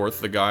Wilhelm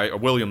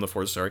IV, William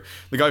IV, sorry,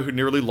 the guy who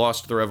nearly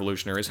lost the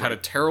revolutionaries, had a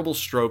terrible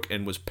stroke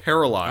and was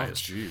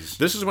paralyzed. Oh, jeez.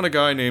 This is when a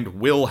guy named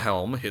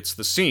Wilhelm hits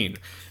the scene.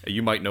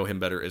 You might know him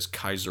better as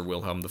Kaiser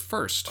Wilhelm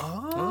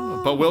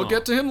I. But we'll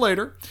get to him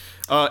later.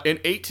 In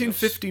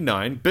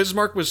 1859,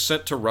 Bismarck was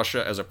sent to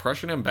Russia as a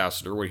Prussian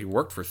ambassador, where he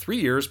worked for 3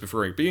 years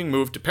before being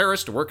moved to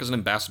Paris to work as an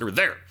ambassador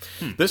there.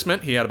 This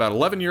meant he had about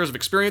 11 years of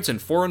experience in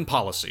foreign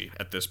policy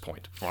at this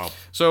point. Wow.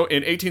 So in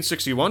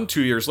 1861,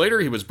 2 years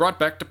later, he was brought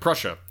back to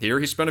Prussia. Here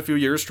he spent a few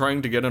years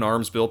trying to get an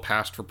arms bill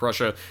passed for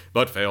Prussia,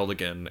 but failed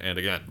again and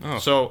again.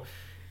 So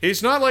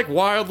he's not like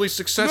wildly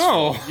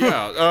successful.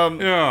 No.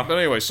 Yeah. But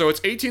anyway, so it's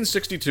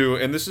 1862,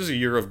 and this is a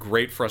year of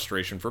great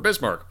frustration for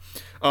Bismarck.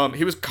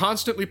 He was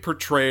constantly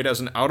portrayed as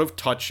an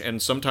out-of-touch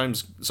and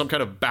sometimes some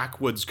kind of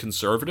backwoods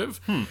conservative,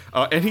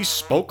 and he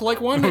spoke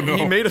like one.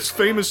 He made a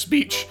famous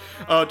speech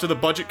to the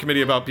Budget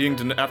Committee about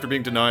after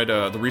being denied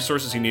the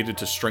resources he needed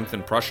to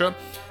strengthen Prussia.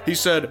 He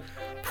said,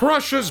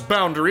 "Prussia's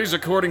boundaries,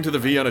 according to the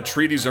Vienna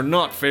treaties, are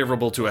not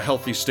favorable to a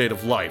healthy state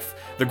of life.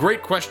 The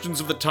great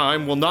questions of the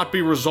time will not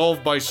be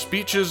resolved by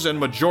speeches and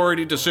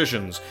majority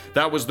decisions.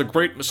 That was the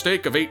great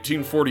mistake of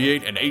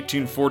 1848 and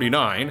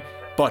 1849.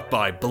 But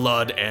by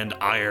blood and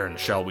iron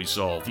shall we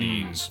solve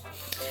these."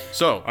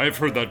 So, I've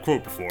heard that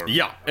quote before.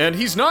 yeah, and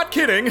he's not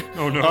kidding.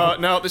 Oh, no.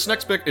 Now, this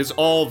next bit is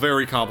all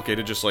very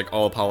complicated, just like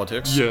all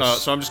politics.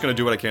 Yes. So I'm just going to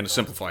do what I can to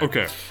simplify it.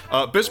 Okay.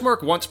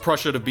 Bismarck wants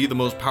Prussia to be the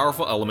most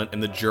powerful element in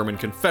the German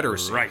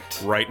Confederacy.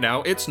 Right. Right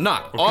now, it's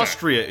not.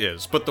 Austria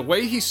is. But the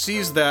way he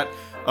sees that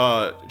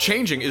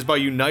changing is by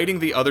uniting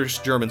the other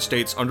German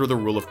states under the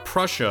rule of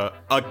Prussia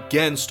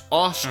against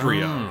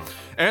Austria.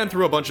 And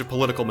through a bunch of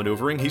political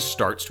maneuvering, he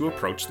starts to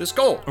approach this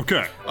goal.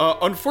 Okay.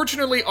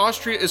 Unfortunately,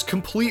 Austria is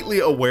completely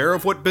aware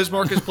of what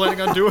Bismarck is planning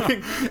on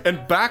doing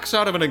and backs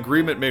out of an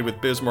agreement made with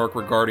Bismarck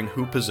regarding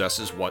who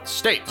possesses what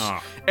states.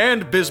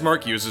 And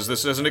Bismarck uses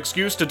this as an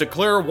excuse to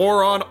declare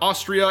war on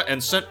Austria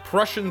and sent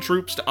Prussian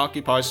troops to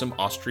occupy some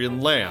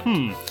Austrian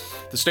land.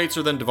 The states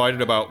are then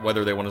divided about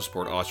whether they want to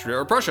support Austria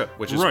or Prussia,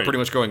 which is pretty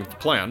much going with the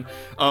plan.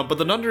 But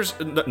the numbers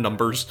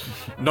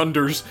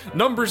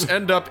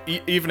end up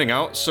evening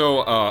out,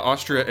 so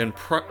Austria and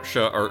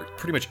Prussia are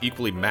pretty much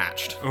equally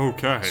matched.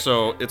 Okay.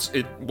 So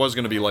it was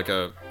going to be like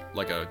a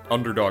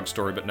underdog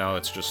story, but now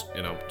it's just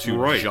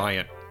two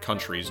giant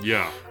countries.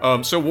 Yeah.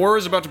 So war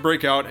is about to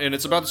break out, and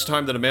it's about this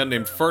time that a man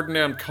named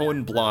Ferdinand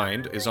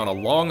Cohen-Blind is on a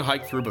long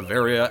hike through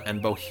Bavaria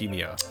and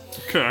Bohemia.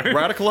 Okay.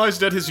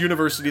 Radicalized at his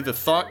university, the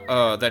thought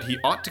that he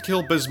ought to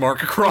kill Bismarck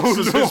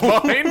crosses his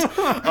mind,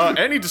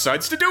 and he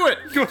decides to do it.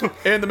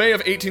 In the May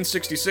of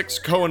 1866,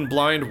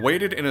 Cohen-Blind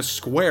waited in a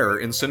square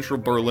in central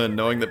Berlin,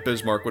 knowing that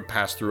Bismarck would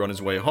pass through on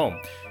his way home.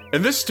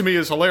 And this to me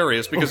is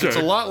hilarious because it's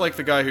a lot like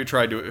the guy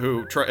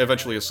who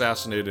eventually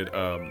assassinated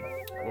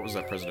what was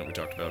that president we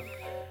talked about?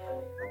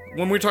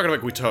 When we were talking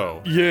about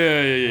Guiteau.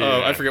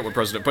 Yeah. I forget what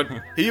president, but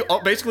he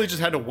basically just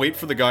had to wait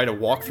for the guy to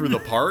walk through the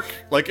park.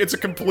 Like, it's a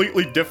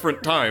completely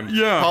different time.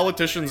 Yeah.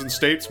 Politicians and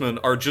statesmen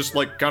are just,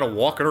 like, kind of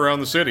walking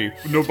around the city.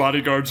 No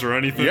bodyguards or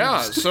anything.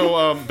 Yeah,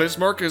 so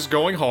Bismarck is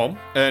going home,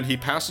 and he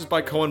passes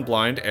by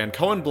Cohen-Blind, and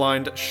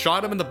Cohen-Blind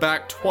shot him in the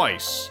back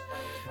twice.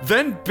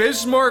 Then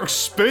Bismarck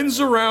spins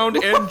around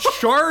and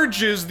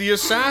charges the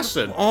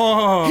assassin.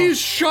 He's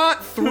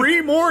shot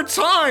 3 more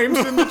times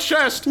in the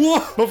chest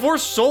before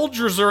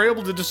soldiers are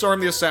able to disarm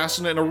the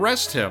assassin and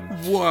arrest him.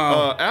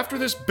 Wow. After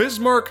this,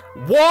 Bismarck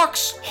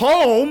walks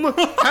home,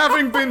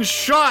 having been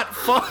shot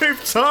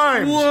 5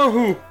 times.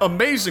 Whoa.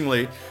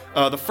 Amazingly,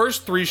 the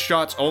first 3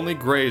 shots only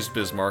grazed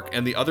Bismarck,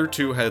 and the other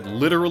 2 had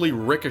literally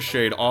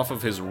ricocheted off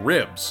of his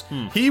ribs.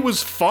 He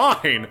was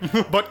fine,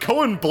 but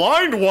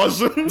Cohen-Blind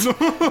wasn't.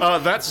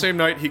 That same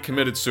night, he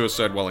committed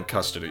suicide while in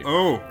custody.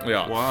 Oh.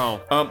 Yeah.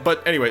 Wow.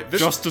 But anyway,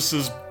 this... Justice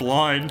is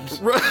blind.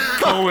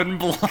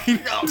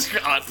 Cohen-Blind. Oh,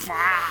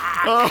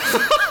 God.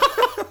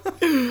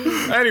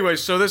 Anyway,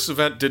 so this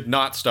event did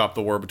not stop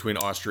the war between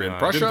Austria and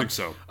Prussia. I didn't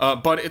think so.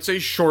 But it's a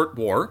short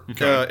war.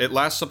 It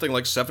lasts something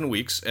like 7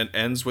 weeks and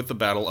ends with the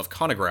Battle of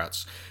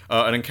Königgrätz,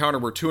 an encounter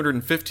where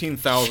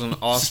 215,000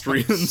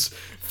 Austrians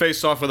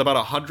face off with about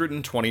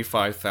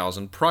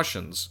 125,000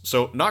 Prussians.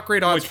 So not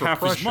great odds for half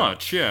Prussia. as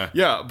much, yeah.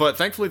 Yeah, but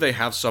thankfully they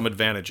have some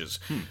advantages.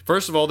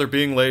 First of all, they're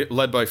being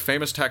led by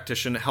famous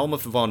tactician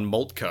Helmuth von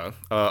Moltke,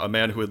 a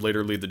man who would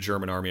later lead the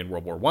German army in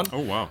World War I. Oh,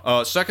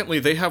 wow. Secondly,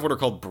 they have what are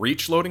called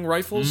breech-loading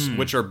rifles,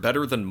 which are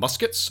better than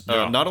muskets.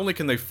 Not only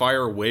can they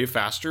fire way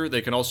faster,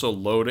 they can also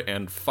load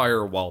and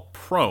fire while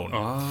prone.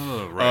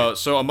 Oh, right.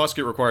 So a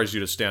musket requires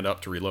you to stand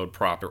up to reload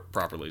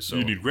properly. So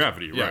you need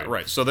gravity, right? Yeah,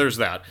 right. So there's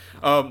that.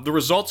 The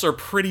results are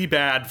pretty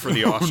bad for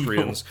the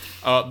Austrians.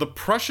 The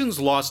Prussians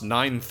lost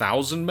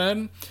 9,000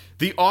 men.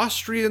 The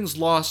Austrians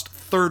lost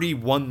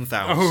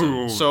 31,000.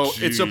 Oh, so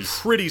it's a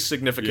jeez. pretty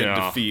significant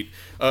Yeah. defeat,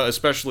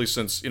 especially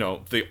since,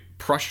 the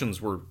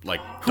Prussians were like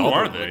Who double,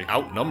 are they?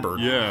 outnumbered.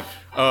 Yeah.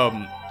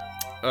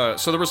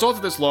 So the result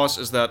of this loss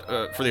is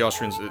that, for the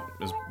Austrians, it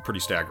is pretty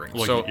staggering.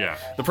 Like, so yeah.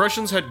 the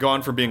Prussians had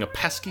gone from being a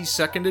pesky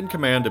second in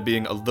command to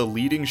being the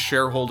leading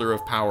shareholder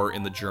of power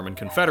in the German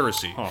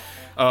Confederacy.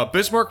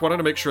 Bismarck wanted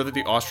to make sure that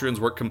the Austrians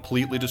weren't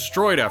completely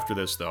destroyed after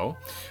this, though.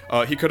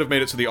 He could have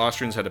made it so the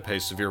Austrians had to pay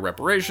severe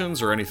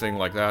reparations or anything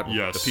like that with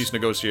Yes. the peace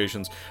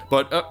negotiations.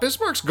 But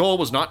Bismarck's goal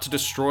was not to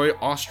destroy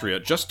Austria,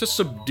 just to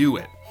subdue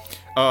it.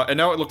 And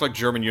now it looked like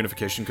German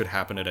unification could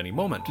happen at any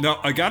moment. Now,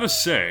 I gotta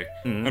say,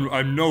 Mm-hmm. and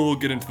I know we'll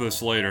get into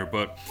this later,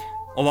 but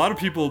a lot of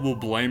people will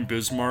blame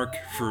Bismarck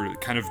for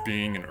kind of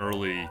being an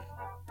early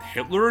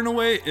Hitler in a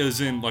way,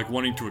 as in like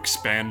wanting to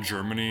expand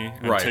Germany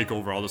and Right. take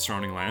over all the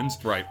surrounding lands.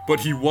 Right. But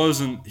he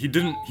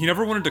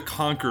never wanted to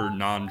conquer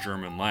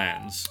non-German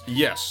lands.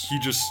 Yes. He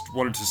just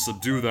wanted to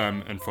subdue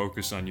them and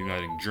focus on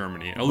uniting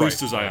Germany, at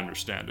least as I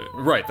understand it.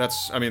 Right,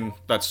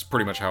 that's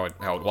pretty much how it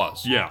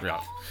was.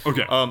 Yeah.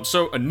 Okay.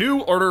 So a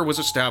new order was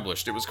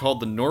established. It was called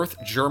the North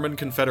German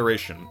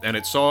Confederation, and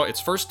it saw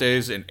its first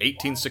days in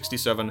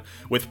 1867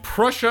 with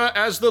Prussia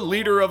as the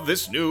leader of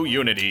this new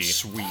unity.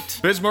 Sweet.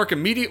 Bismarck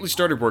immediately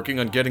started working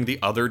on getting the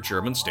other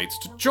German states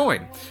to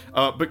join.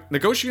 But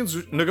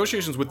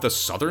negotiations with the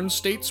southern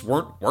states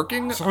weren't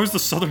working. So was the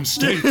southern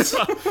states.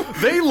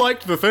 They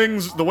liked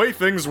the way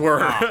things were.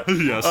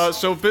 yes.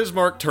 So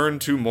Bismarck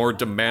turned to more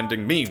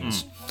demanding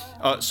means.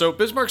 So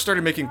Bismarck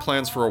started making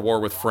plans for a war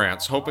with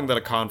France, hoping that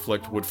a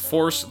conflict would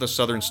force the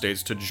southern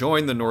states to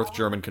join the North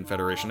German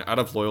Confederation out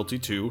of loyalty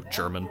to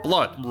German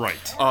blood.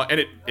 Right. And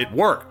it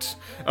worked.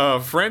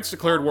 France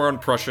declared war on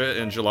Prussia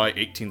in July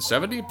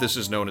 1870. This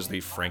is known as the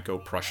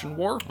Franco-Prussian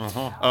War.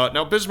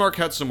 Now, Bismarck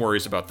had some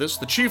worries about this.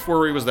 The chief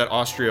worry was that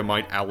Austria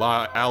might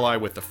ally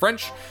with the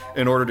French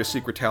in order to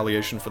seek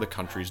retaliation for the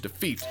country's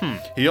defeat.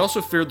 He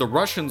also feared the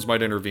Russians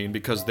might intervene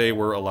because they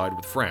were allied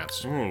with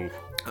France.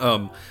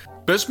 Oh.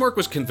 Bismarck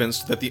was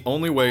convinced that the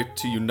only way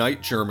to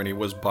unite Germany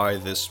was by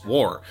this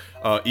war,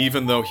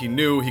 even though he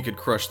knew he could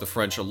crush the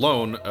French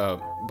alone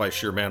by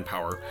sheer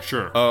manpower.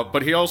 Sure.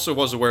 But he also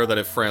was aware that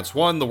if France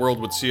won, the world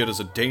would see it as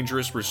a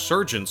dangerous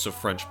resurgence of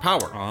French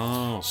power.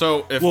 Oh.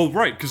 So if Well,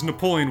 right, because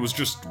Napoleon was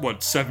just,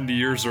 70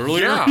 years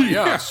earlier?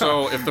 yeah.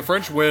 So if the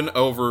French win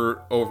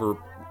over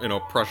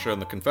Prussia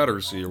and the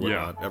Confederacy or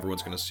whatnot,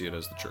 everyone's going to see it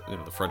as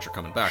the French are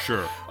coming back.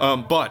 Sure.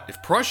 But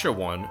if Prussia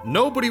won,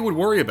 nobody would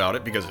worry about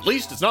it because at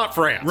least it's not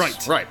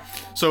France. Right.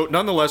 So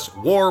nonetheless,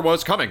 war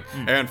was coming,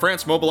 and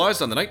France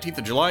mobilized on the 19th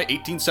of July,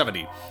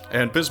 1870.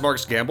 And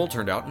Bismarck's gamble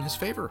turned out in his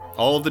favor.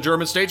 All of the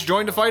German states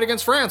joined to fight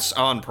against France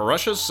on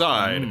Prussia's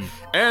side,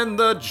 and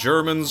the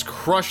Germans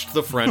crushed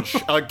the French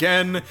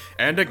again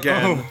and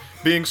again.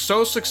 Being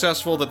so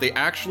successful that they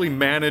actually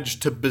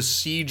managed to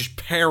besiege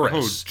Paris.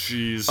 Oh,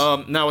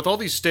 jeez. Now, with all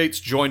these states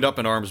joined up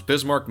in arms,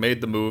 Bismarck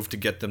made the move to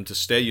get them to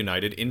stay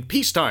united in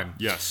peacetime.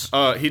 Yes.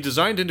 He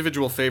designed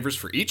individual favors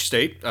for each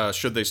state,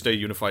 should they stay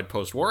unified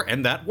post-war,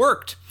 and that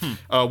worked.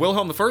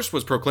 Wilhelm I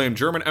was proclaimed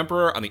German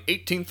emperor on the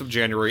 18th of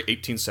January,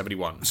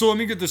 1871. So let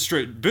me get this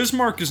straight.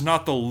 Bismarck is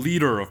not the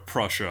leader of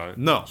Prussia.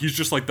 No. He's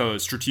just like the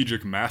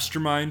strategic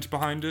mastermind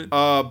behind it.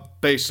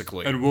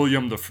 Basically. And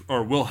Wilhelm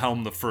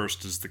I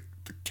is the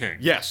king.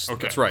 Yes,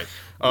 Okay. that's right.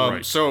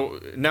 Right. So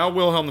now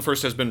Wilhelm I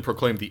has been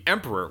proclaimed the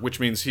emperor, which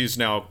means he's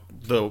now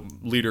the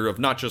leader of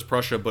not just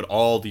Prussia, but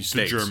all these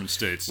states. German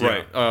states,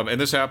 yeah. Right. And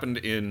this happened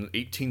in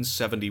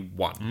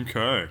 1871.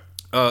 Okay.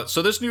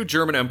 So this new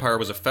German empire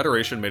was a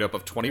federation made up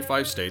of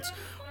 25 states,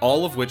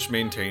 all of which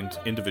maintained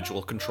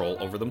individual control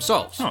over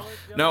themselves.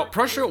 Now,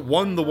 Prussia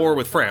won the war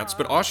with France,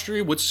 but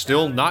Austria would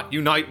still not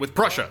unite with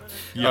Prussia.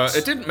 Yes.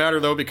 It didn't matter,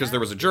 though, because there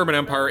was a German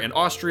empire in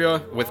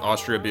Austria, with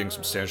Austria being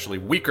substantially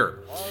weaker.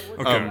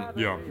 Okay.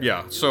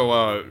 Yeah,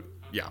 so,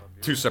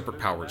 two separate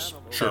powers.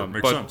 Sure,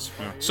 makes sense.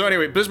 Yeah. So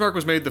anyway, Bismarck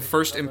was made the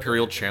first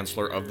imperial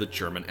chancellor of the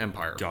German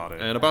Empire. Got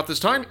it. And about this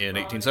time, in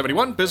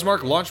 1871,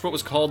 Bismarck launched what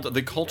was called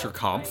the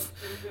Kulturkampf,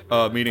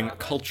 meaning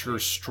culture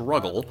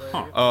struggle,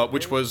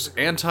 which was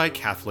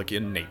anti-Catholic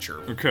in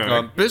nature.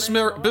 Okay.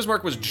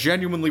 Bismarck was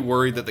genuinely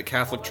worried that the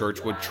Catholic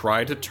Church would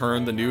try to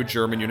turn the new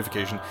German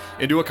unification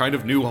into a kind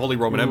of new Holy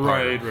Roman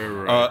Empire.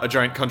 Right. A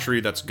giant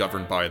country that's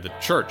governed by the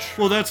Church.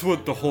 Well, that's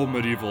what the whole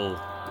medieval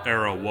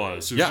era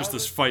was. It was Yeah. just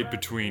this fight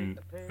between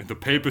the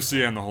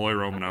papacy and the Holy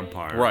Roman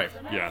Empire. Right.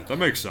 Yeah, that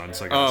makes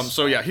sense, I guess.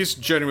 So yeah, he's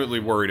genuinely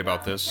worried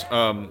about this.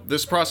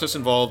 This process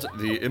involved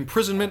the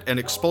imprisonment and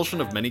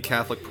expulsion of many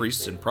Catholic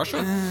priests in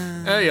Prussia.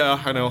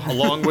 Yeah, I know,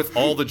 along with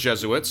all the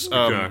Jesuits,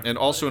 Okay. and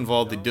also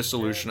involved the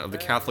dissolution of the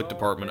Catholic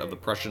department of the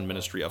Prussian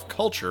Ministry of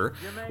Culture,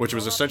 which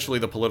was essentially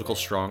the political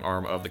strong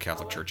arm of the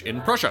Catholic Church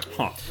in Prussia.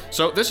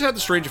 So this had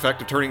the strange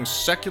effect of turning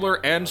secular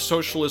and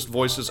socialist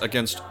voices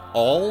against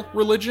all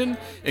religion,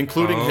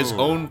 including his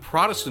own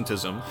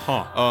Protestantism.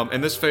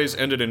 And this phase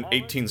ended in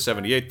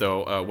 1878,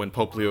 though, when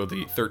Pope Leo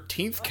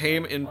XIII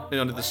came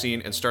onto the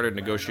scene and started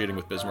negotiating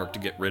with Bismarck to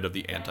get rid of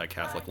the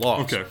anti-Catholic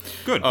laws. Okay,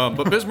 good.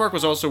 But Bismarck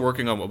was also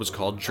working on what was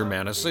called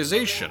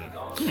Germanicization,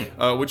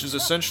 which is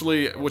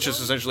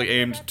essentially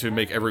aimed to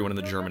make everyone in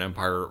the German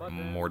Empire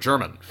more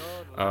German.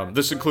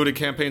 This included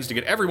campaigns to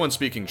get everyone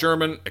speaking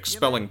German,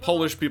 expelling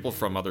Polish people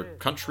from other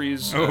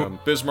countries.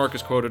 Bismarck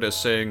is quoted as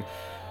saying,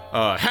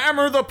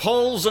 hammer the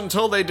Poles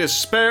until they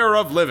despair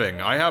of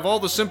living. I have all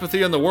the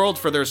sympathy in the world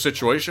for their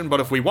situation, but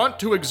if we want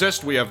to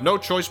exist, we have no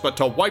choice but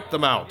to wipe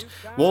them out.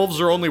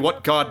 Wolves are only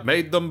what God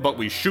made them, but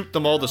we shoot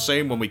them all the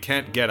same when we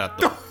can't get at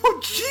them.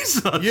 Oh,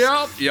 Jesus!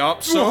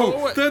 Yep.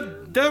 So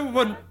that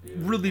went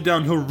really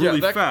downhill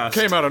really that fast.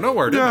 Came out of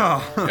nowhere, didn't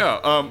it?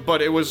 Yeah.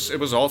 But it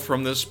was all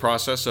from this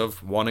process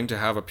of wanting to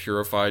have a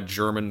purified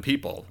German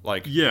people,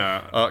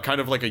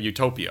 kind of like a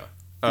utopia.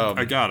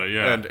 I got it,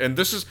 yeah. And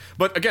this is,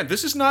 but again,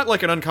 this is not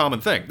like an uncommon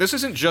thing. This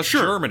isn't just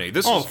Germany.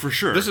 For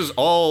sure. This is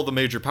all the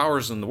major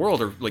powers in the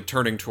world are like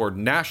turning toward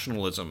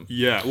nationalism.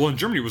 Yeah, well, and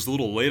Germany was a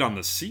little late on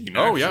the scene.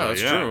 Yeah,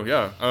 that's true.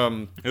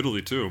 Yeah.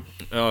 Italy too.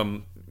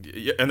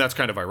 And that's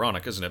kind of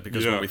ironic, isn't it?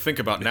 Because when we think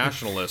about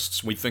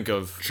nationalists, we think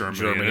of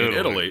Germany and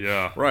Italy.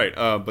 Yeah. Right.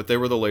 But they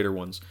were the later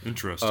ones.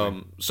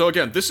 Interesting. So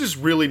again, this is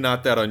really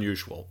not that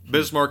unusual.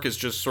 Bismarck is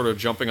just sort of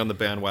jumping on the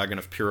bandwagon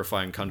of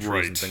purifying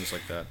countries and things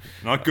like that.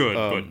 Not good,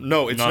 but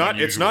no, it's not.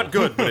 unusual. It's not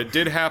good, but it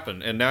did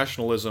happen. And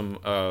nationalism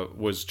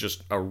was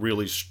just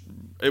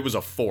it was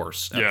a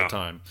force at the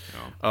time.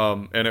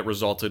 Yeah. And it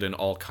resulted in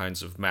all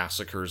kinds of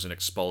massacres and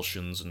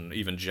expulsions and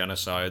even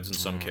genocides in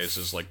some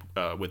cases. Like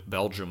with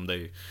Belgium,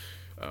 they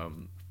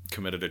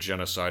committed a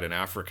genocide in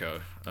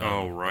Africa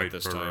at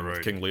this time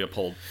with King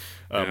Leopold.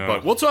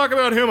 But we'll talk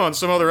about him on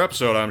some other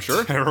episode, I'm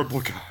sure.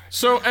 Terrible guy.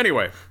 So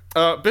anyway,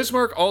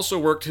 Bismarck also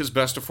worked his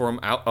best to form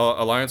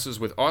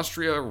alliances with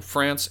Austria,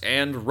 France,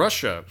 and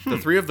Russia. The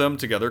three of them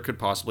together could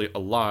possibly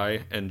ally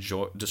and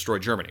destroy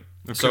Germany.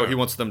 Okay. So he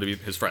wants them to be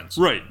his friends.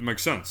 Right,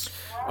 makes sense.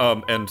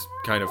 And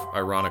kind of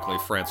ironically,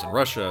 France and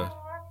Russia,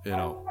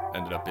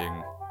 ended up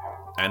being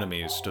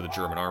enemies to the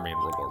German army in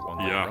World War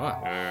I.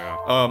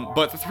 Yeah.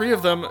 But the three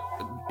of them,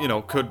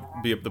 could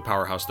be the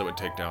powerhouse that would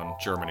take down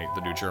Germany,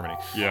 the new Germany.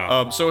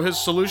 Yeah. So his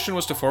solution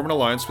was to form an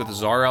alliance with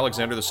Tsar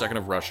Alexander II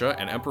of Russia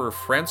and Emperor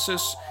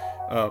Francis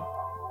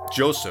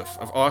Joseph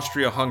of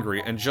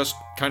Austria-Hungary and just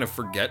kind of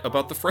forget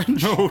about the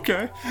French.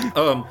 Okay.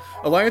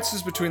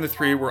 Alliances between the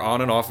three were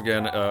on and off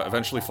again,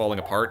 eventually falling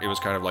apart. It was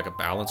kind of like a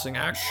balancing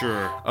act.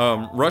 Sure.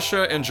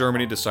 Russia and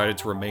Germany decided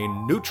to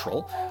remain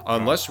neutral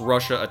unless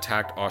Russia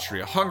attacked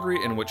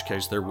Austria-Hungary, in which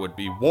case there would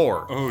be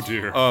war. Oh,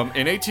 dear.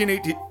 In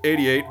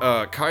 1888,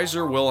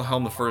 Kaiser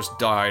Wilhelm I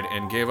died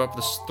and gave up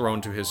the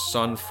throne to his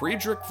son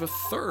Friedrich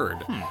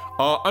III.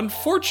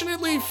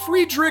 Unfortunately,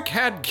 Friedrich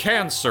had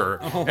cancer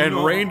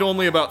and reigned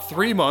only about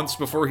 3 months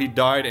before he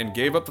died and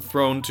gave up the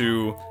throne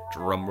to,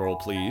 drumroll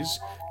please,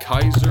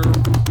 Kaiser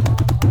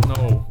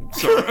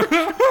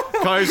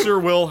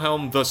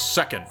Wilhelm II.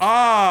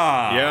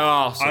 Ah!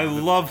 Yeah. I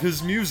love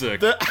his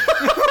music.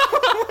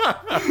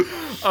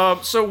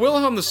 So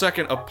Wilhelm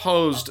II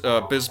opposed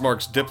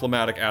Bismarck's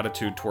diplomatic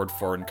attitude toward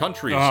foreign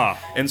countries,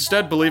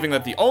 instead believing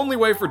that the only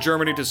way for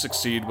Germany to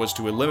succeed was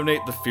to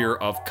eliminate the fear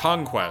of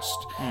conquest.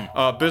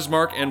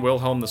 Bismarck and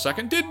Wilhelm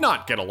II did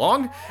not get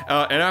along,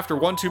 and after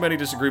one too many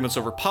disagreements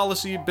over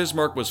policy,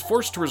 Bismarck was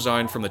forced to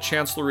resign from the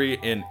Chancellery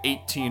in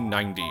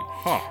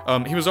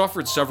 1890. He was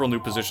offered several new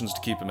positions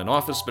to keep him in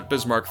office, but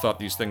Bismarck thought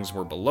these things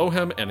were below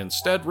him and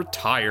instead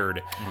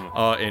retired.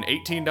 In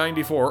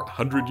 1894,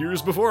 100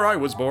 years before I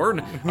was born,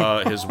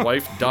 his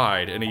wife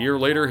died, and a year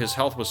later his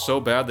health was so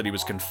bad that he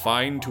was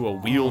confined to a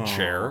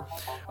wheelchair.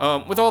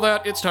 With all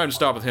that, it's time to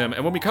stop with him,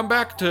 and when we come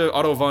back to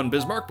Otto von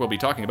Bismarck, we'll be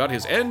talking about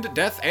his end,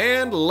 death,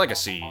 and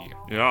legacy.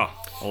 Yeah,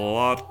 a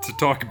lot to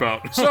talk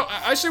about. So,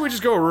 I say we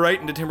just go right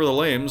into Timur the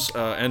Lame's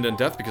end and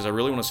death, because I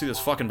really want to see this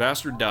fucking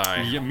bastard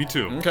die. Yeah, me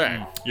too.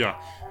 Okay. Yeah.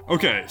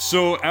 Okay,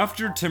 so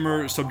after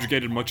Timur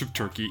subjugated much of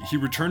Turkey, he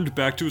returned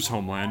back to his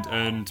homeland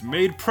and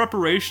made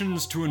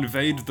preparations to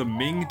invade the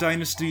Ming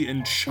Dynasty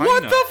in China.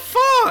 What the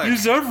fuck?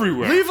 He's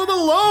everywhere. Leave him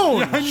alone!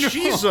 Yeah, I know.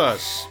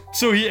 Jesus!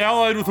 So he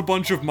allied with a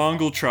bunch of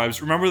Mongol tribes.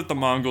 Remember that the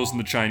Mongols and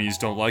the Chinese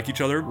don't like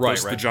each other? Right,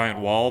 That's the giant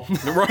wall.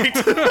 Right.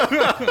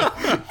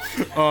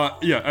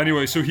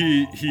 Anyway, so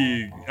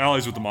he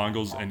allies with the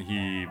Mongols and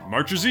he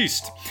marches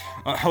east.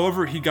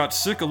 However, he got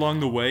sick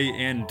along the way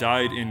and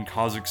died in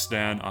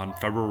Kazakhstan on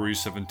February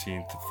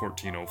 17th,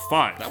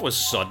 1405. That was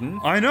sudden.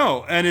 I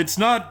know, and it's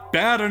not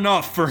bad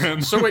enough for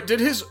him. So wait, did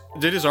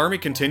his army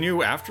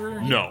continue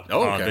after? No,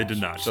 Oh, okay. they did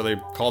not. So they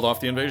called off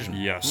the invasion.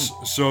 Yes.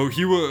 So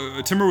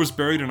Timur was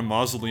buried in a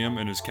mausoleum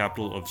in his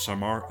capital of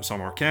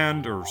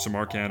Samarkand,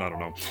 I don't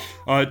know.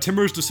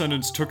 Timur's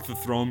descendants took the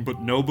throne, but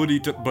nobody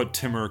but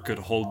Timur could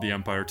hold the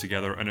empire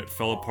together, and it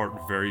fell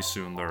apart very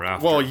soon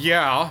thereafter. Well,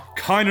 yeah.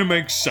 Kinda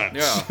makes sense.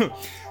 Yeah.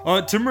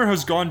 Timur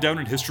has gone down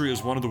in history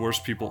as one of the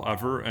worst people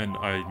ever, and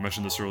I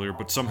mentioned this earlier,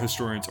 but some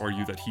historians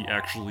argue that he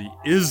actually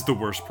is the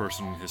worst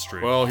person in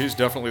history. Well, he's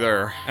definitely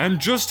there. And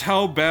just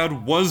how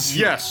bad was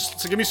he?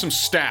 Yes, so give me some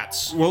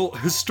stats. Well,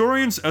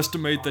 historians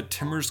estimate that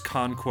Timur's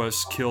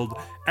conquest killed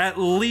at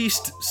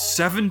least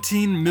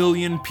 17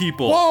 million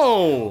people.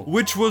 Whoa!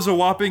 Which was a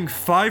whopping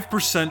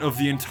 5% of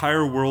the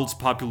entire world's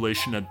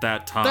population at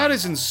that time. That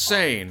is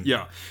insane.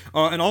 Yeah.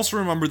 And also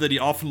remember that he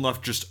often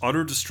left just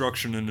utter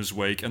destruction in his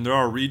wake, and there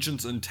are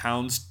regions and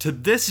towns to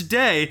this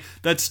day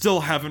that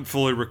still haven't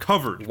fully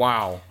recovered.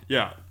 Wow.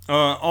 Yeah.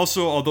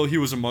 Also, although he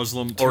was a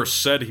Muslim... Or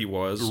said he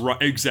was.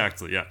 Right,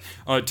 exactly,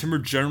 yeah. Timur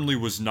generally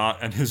was not,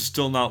 and is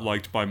still not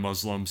liked by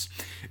Muslims.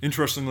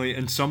 Interestingly,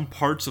 in some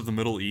parts of the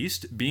Middle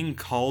East, being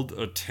called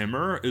a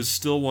Timur is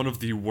still one of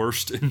the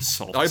worst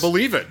insults. I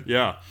believe it.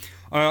 Yeah.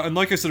 And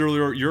like I said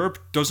earlier, Europe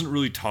doesn't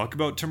really talk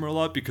about Timur a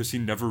lot because he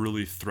never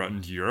really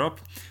threatened Europe.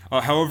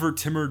 However,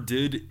 Timur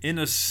did, in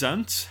a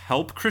sense,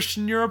 help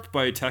Christian Europe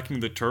by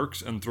attacking the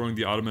Turks and throwing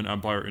the Ottoman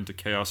Empire into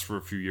chaos for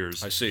a few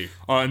years. I see.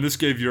 And this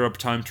gave Europe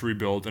time to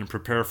rebuild and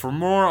prepare for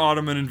more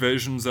Ottoman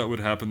invasions that would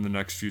happen the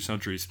next few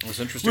centuries. That's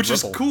interesting. Which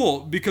is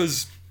cool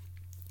because...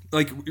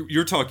 Like,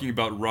 you're talking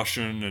about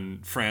Russian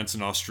and France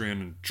and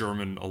Austrian and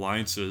German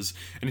alliances,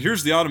 and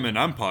here's the Ottoman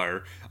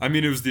Empire. I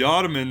mean, it was the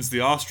Ottomans,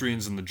 the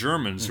Austrians, and the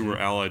Germans who were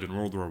allied in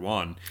World War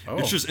I. Oh.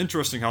 It's just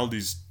interesting how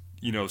these,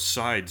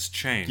 sides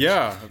change.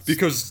 Yeah.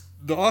 Because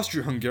the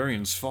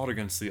Austro-Hungarians fought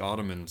against the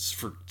Ottomans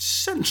for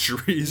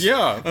centuries.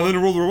 Yeah. And then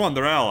in World War I,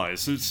 they're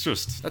allies. It's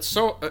just... That's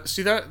so...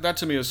 see, that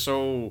to me is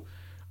so...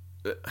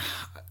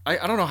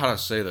 I don't know how to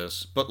say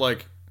this, but,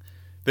 like...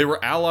 They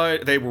were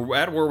allied. They were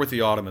at war with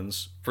the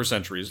Ottomans for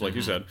centuries, like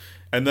you said,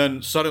 and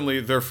then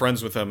suddenly they're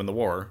friends with them in the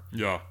war.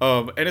 Yeah.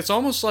 And it's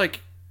almost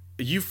like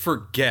you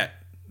forget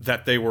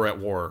that they were at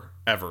war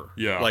ever.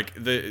 Yeah. Like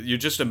you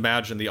just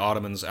imagine the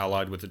Ottomans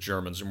allied with the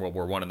Germans in World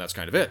War I, and that's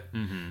kind of it.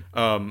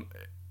 Mm-hmm.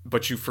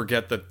 But you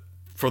forget that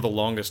for the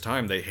longest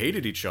time they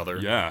hated each other.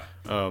 Yeah.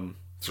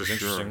 For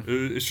sure.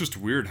 It's just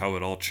weird how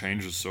it all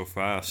changes so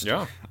fast.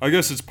 Yeah. I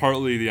guess it's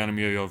partly the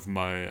enemy of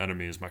my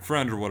enemy is my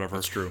friend or whatever.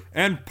 That's true.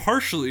 And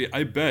partially,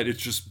 I bet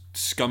it's just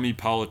scummy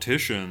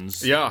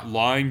politicians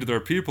lying to their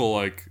people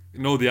like,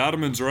 no, the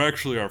Ottomans are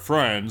actually our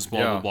friends,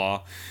 blah, blah,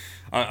 blah.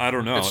 I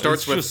don't know. It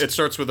starts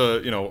with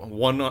a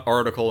one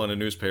article in a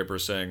newspaper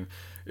saying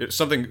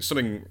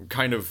something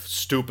kind of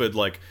stupid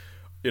like,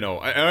 and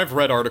I've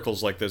read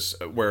articles like this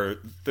where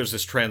there's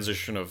this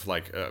transition of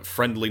like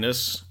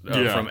friendliness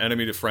from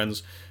enemy to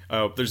friends.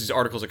 There's these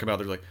articles that come out.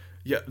 They're like,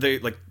 they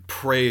like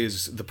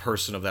praise the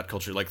person of that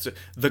culture, like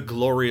the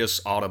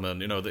glorious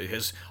Ottoman.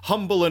 His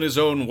humble in his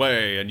own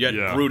way and yet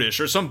brutish,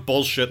 or some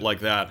bullshit like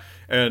that.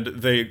 And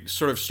they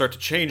sort of start to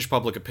change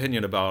public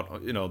opinion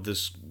about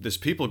this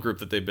people group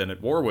that they've been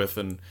at war with.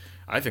 And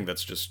I think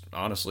that's just,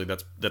 honestly,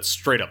 that's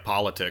straight up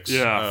politics.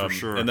 Yeah, for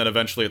sure. And then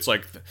eventually it's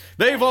like,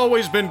 they've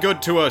always been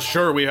good to us.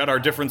 Sure, we had our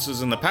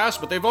differences in the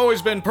past, but they've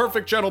always been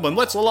perfect gentlemen.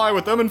 Let's ally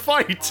with them and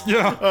fight.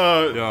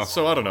 Yeah.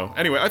 So I don't know.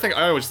 Anyway,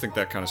 I always think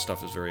that kind of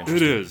stuff is very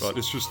interesting. It is. But,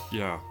 it's just,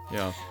 yeah.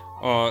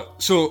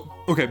 So,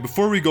 okay,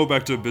 before we go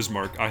back to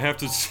Bismarck, I have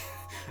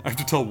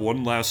to tell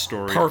one last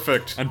story.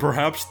 Perfect. And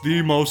perhaps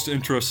the most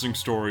interesting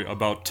story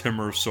about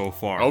Timur so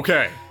far.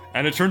 Okay.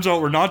 And it turns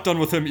out we're not done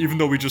with him, even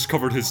though we just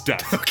covered his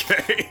death.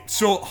 Okay.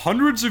 So,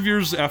 hundreds of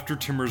years after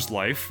Timur's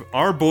life,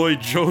 our boy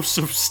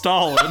Joseph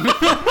Stalin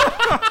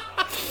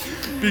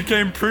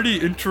became pretty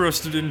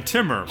interested in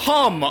Timur.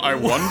 I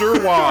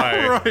wonder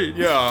why. Right.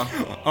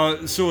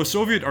 Yeah. So a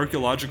Soviet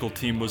archaeological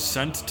team was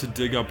sent to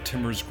dig up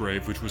Timur's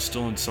grave, which was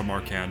still in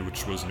Samarkand,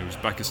 which was in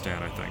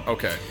Uzbekistan, I think.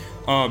 Okay.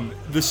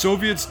 The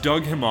Soviets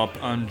dug him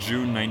up on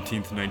June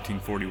 19th,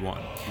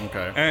 1941.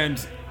 Okay.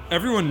 And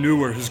everyone knew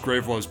where his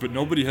grave was, but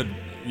nobody had,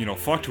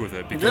 fucked with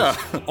it because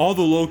all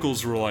the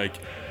locals were like,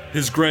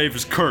 his grave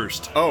is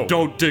cursed. Oh.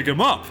 Don't dig him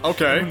up.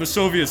 Okay. And when the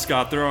Soviets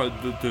got there,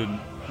 the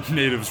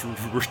natives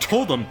were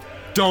told them,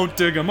 don't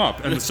dig him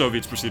up. And the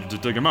Soviets proceeded to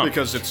dig him up.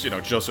 Because it's,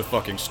 Joseph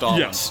fucking Stalin.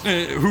 Yes.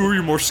 Who are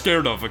you more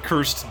scared of, a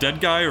cursed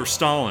dead guy or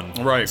Stalin?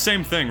 Right.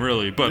 Same thing,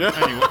 really, but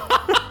anyway.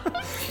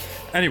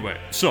 Anyway,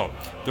 so,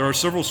 there are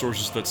several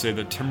sources that say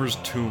that Timur's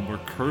tomb were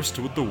cursed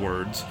with the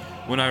words,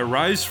 "When I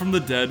rise from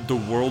the dead, the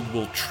world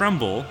will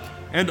tremble,"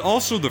 and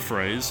also the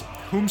phrase,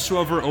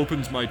 "Whomsoever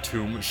opens my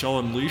tomb shall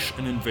unleash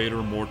an invader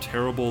more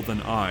terrible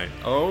than I."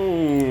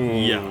 Oh.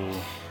 Yeah.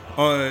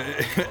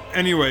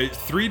 Anyway,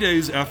 3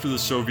 days after the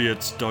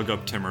Soviets dug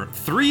up Timur,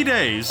 3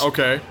 days.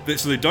 Okay.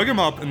 So they dug him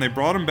up and they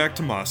brought him back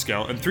to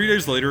Moscow. And 3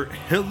 days later,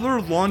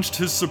 Hitler launched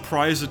his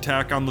surprise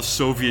attack on the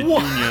Soviet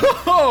Union,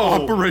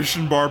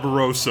 Operation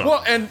Barbarossa.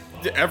 Well, and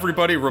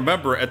everybody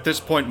remember at this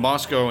point,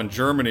 Moscow and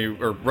Germany,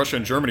 or Russia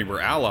and Germany, were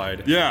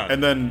allied. Yeah.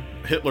 And then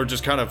Hitler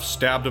just kind of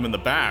stabbed him in the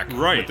back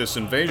with this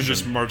invasion. And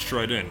just marched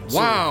right in.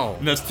 Wow.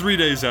 And that's 3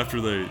 days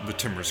after the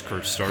Timur's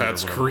curse started.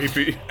 That's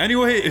creepy.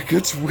 Anyway, it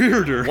gets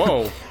weirder.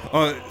 Whoa.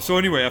 So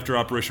anyway, after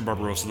Operation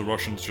Barbarossa, the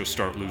Russians just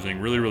start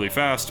losing really, really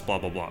fast, blah,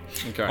 blah, blah.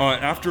 Okay.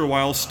 After a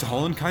while,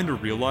 Stalin kind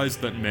of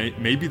realized that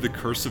maybe the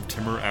curse of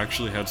Timur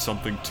actually had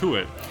something to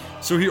it.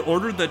 So he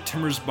ordered that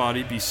Timur's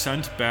body be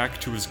sent back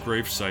to his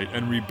gravesite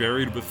and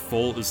reburied with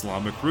full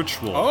Islamic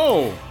ritual.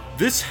 Oh!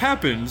 This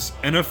happens,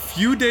 and a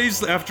few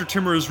days after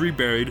Timur is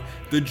reburied,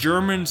 the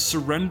Germans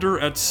surrender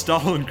at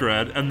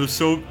Stalingrad, and the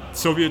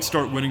Soviets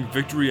start winning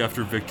victory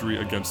after victory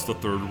against the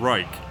Third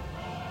Reich.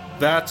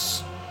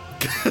 That's...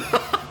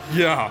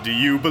 Yeah. Do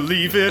you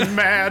believe in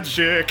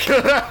magic?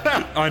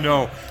 I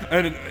know.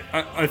 And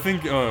I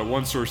think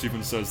one source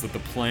even says that the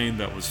plane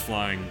that was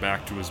flying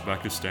back to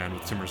Uzbekistan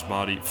with Timur's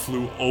body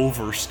flew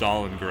over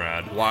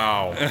Stalingrad.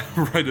 Wow.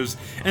 Right as...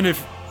 And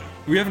if...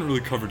 We haven't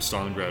really covered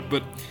Stalingrad,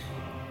 but...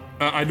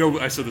 I know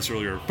I said this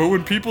earlier, but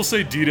when people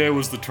say D-Day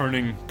was the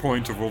turning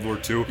point of World War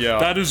II, yeah.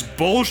 that is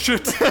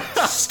bullshit.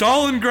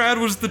 Stalingrad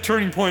was the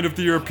turning point of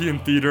the European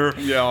theater.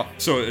 Yeah.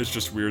 So it's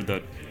just weird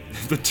that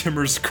the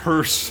Timur's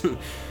curse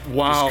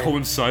wow. just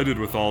coincided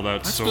with all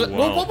that so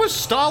well. What was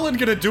Stalin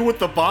gonna do with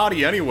the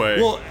body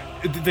anyway? Well,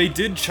 they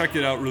did check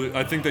it out really.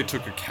 I think they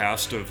took a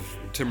cast of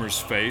Timur's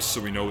face,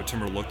 so we know what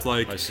Timur looked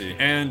like. I see.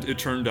 And it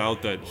turned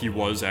out that he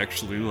was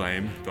actually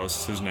lame,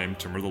 thus his name,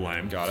 Timur the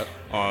Lame. Got it.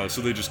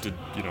 So they just did,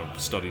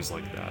 studies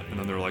like that, and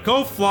then they're like,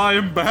 "Oh, fly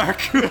him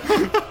back."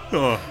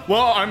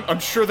 Well, I'm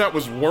sure that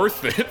was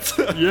worth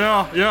it.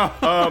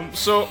 Yeah.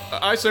 So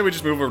I say we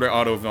just move over to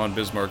Otto von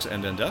Bismarck's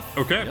End and Death.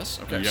 Okay. Yes.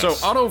 Okay. Yes.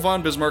 So Otto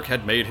von Bismarck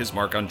had made his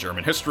mark on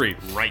German history.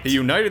 Right. He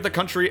united the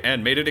country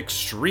and made it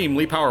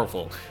extremely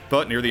powerful.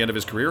 But near the end of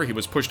his career, he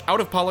was pushed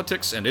out of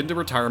politics and into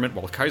retirement,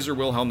 while Kaiser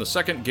Wilhelm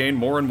II gained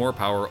more and more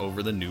power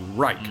over the new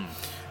Reich.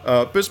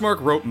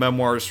 Bismarck wrote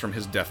memoirs from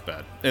his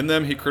deathbed. In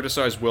them, he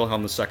criticized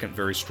Wilhelm II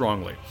very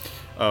strongly.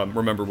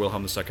 Remember,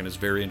 Wilhelm II is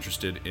very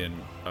interested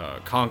in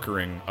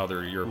conquering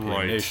other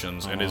European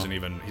nations and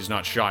he's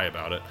not shy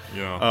about it.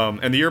 Yeah.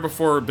 And the year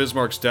before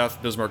Bismarck's death,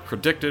 Bismarck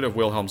predicted of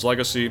Wilhelm's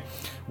legacy,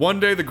 "One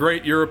day the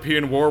great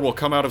European war will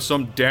come out of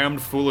some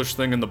damned foolish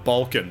thing in the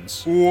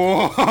Balkans."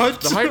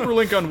 What? The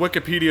hyperlink on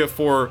Wikipedia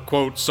for,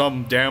 quote,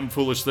 "some damn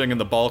foolish thing in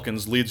the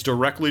Balkans" leads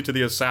directly to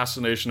the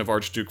assassination of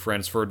Archduke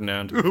Franz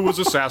Ferdinand, who was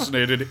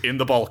assassinated in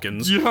the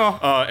Balkans.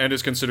 Yeah. And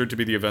is considered to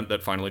be the event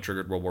that finally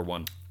triggered World War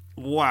I.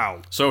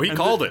 Wow. So he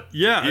called it.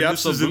 Yeah, He and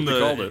this is in absolutely the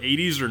called it.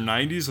 80s or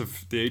 90s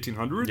of the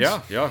 1800s?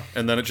 Yeah.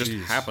 And then it just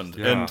happened.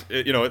 yeah.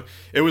 And,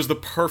 it was the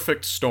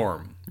perfect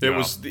storm. It Yeah.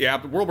 was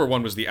World War I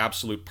was the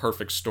absolute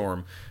perfect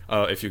storm,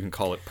 if you can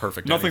call it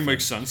perfect. Nothing anything.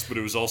 makes sense, but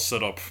it was all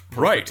set up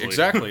perfectly. Right,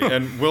 exactly.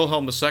 And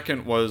Wilhelm II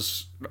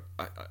was,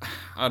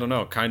 I don't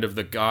know, kind of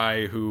the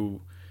guy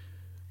who...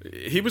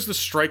 He was the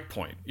strike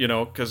point,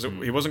 because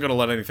he wasn't going to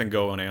let anything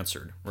go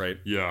unanswered, right?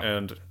 Yeah.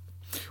 And...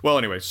 Well,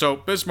 anyway, so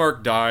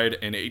Bismarck died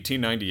in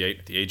 1898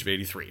 at the age of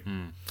 83.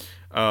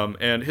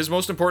 And his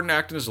most important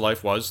act in his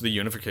life was the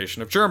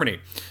unification of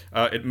Germany.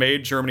 It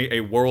made Germany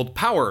a world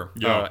power,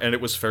 and it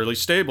was fairly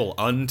stable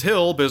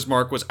until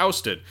Bismarck was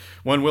ousted.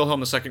 When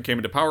Wilhelm II came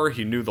into power,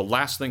 he knew the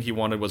last thing he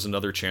wanted was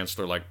another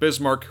chancellor like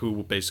Bismarck,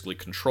 who basically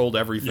controlled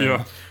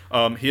everything.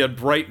 Yeah. He had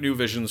bright new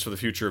visions for the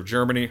future of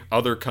Germany.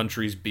 Other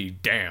countries be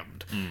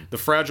damned. The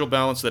fragile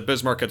balance that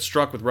Bismarck had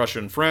struck with Russia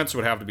and France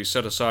would have to be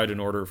set aside in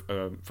order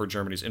for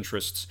Germany's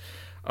interests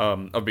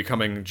of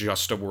becoming not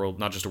just a world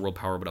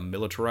power, but a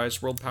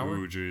militarized world power.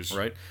 Ooh, jeez.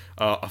 Right?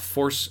 A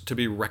force to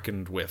be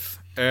reckoned with.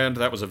 And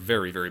that was a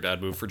very, very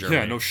bad move for Germany.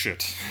 Yeah, no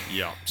shit.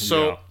 Yeah.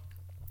 So,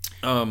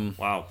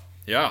 Wow.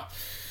 yeah.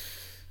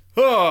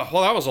 Well,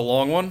 that was a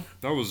long one.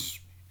 That was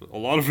a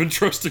lot of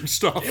interesting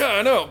stuff. Yeah,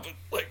 I know.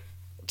 But,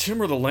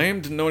 Timur the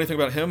Lame, didn't know anything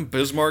about him.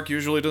 Bismarck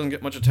usually doesn't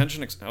get much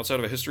attention outside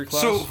of a history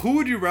class. So, who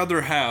would you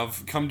rather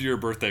have come to your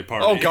birthday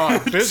party? Oh,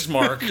 God,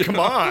 Bismarck, come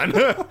on.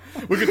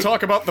 We could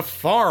talk about the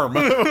farm.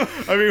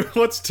 I mean,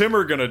 what's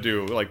Timur gonna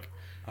do?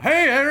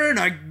 Hey, Aaron,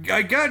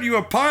 I got you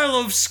a pile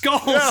of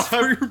skulls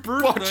for your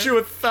birthday. Bought you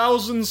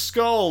 1,000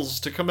 skulls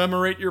to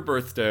commemorate your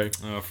birthday.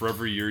 For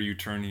every year you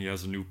turn, he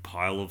has a new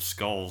pile of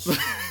skulls.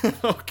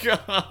 Oh,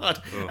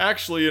 God.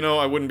 Actually,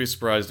 I wouldn't be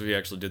surprised if he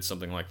actually did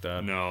something like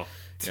that. No.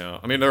 Yeah,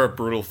 I mean, there are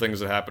brutal things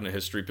that happen in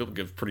history. People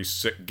give pretty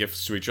sick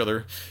gifts to each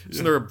other.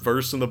 Isn't there a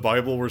verse in the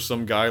Bible where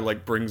some guy,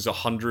 brings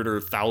 100 or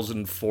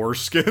 1,000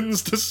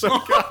 foreskins to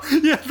some guy?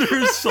 Yeah,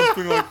 there is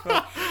something like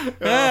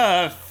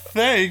that.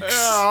 Thanks.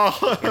 Yeah.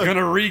 I'm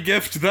gonna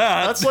re-gift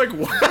that.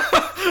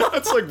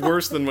 That's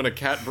worse than when a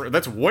cat...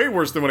 That's way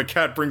worse than when a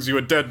cat brings you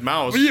a dead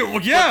mouse. Yeah,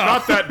 well, yeah. But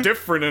not that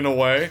different in a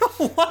way.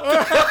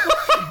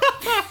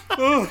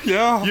 Oh,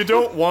 yeah. You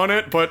don't want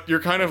it, but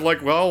you're kind of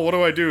like, well, what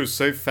do I do?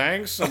 Say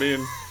thanks? I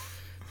mean...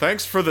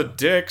 Thanks for the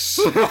dicks.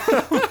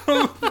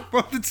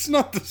 But it's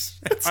not the same.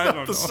 It's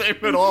not the same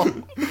at all.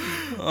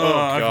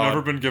 I've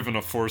never been given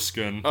a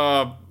foreskin. In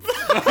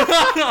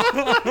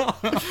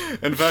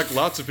fact,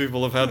 lots of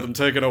people have had them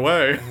taken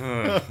away.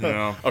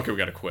 Yeah. Okay, we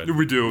gotta quit.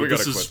 We do. We This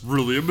gotta is quit.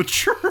 really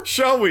immature.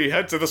 Shall we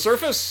head to the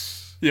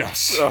surface?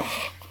 Yes.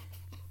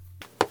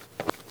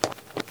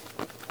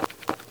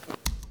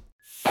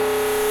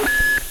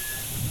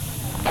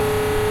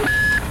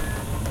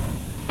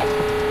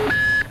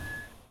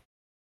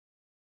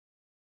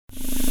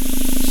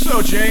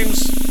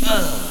 James,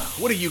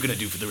 what are you gonna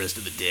do for the rest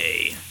of the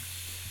day?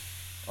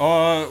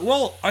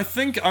 Well, I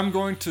think I'm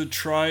going to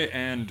try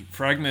and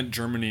fragment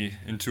Germany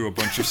into a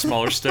bunch of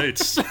smaller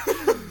states.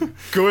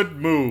 Good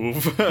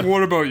move.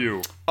 What about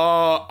you?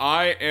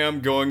 I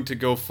am going to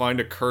go find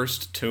a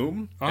cursed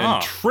tomb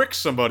and trick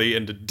somebody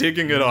into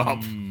digging it up.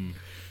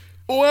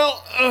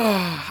 Well,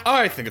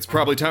 I think it's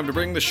probably time to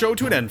bring the show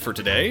to an end for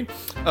today.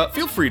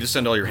 Feel free to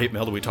send all your hate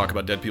mail to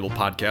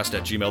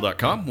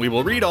wetalkaboutdeadpeoplepodcast@gmail.com. We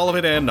will read all of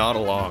it and nod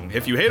along.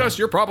 If you hate us,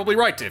 you're probably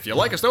right. If you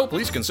like us, though,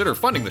 please consider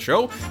funding the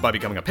show by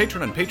becoming a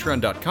patron on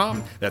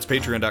patreon.com. That's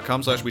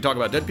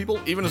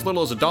patreon.com/wetalkaboutdeadpeople. Even as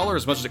little as $1,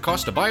 as much as it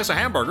costs to buy us a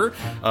hamburger,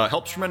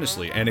 helps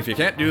tremendously. And if you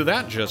can't do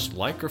that, just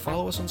like or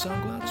follow us on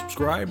SoundCloud,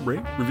 subscribe,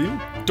 rate, review.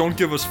 Don't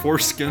give us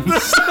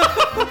foreskins.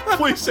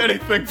 Please,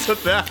 anything to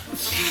that.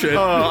 Shit.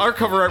 Our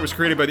cover art was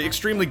created by the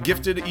extremely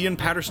gifted Ian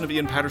Patterson of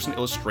Ian Patterson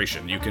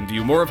Illustration. You can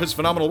view more of his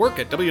phenomenal work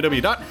at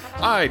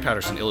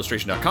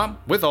www.ipattersonillustration.com.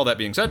 With all that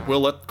being said,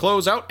 we'll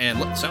close out and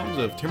let the sounds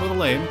of Timber the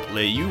Lame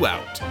play you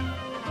out.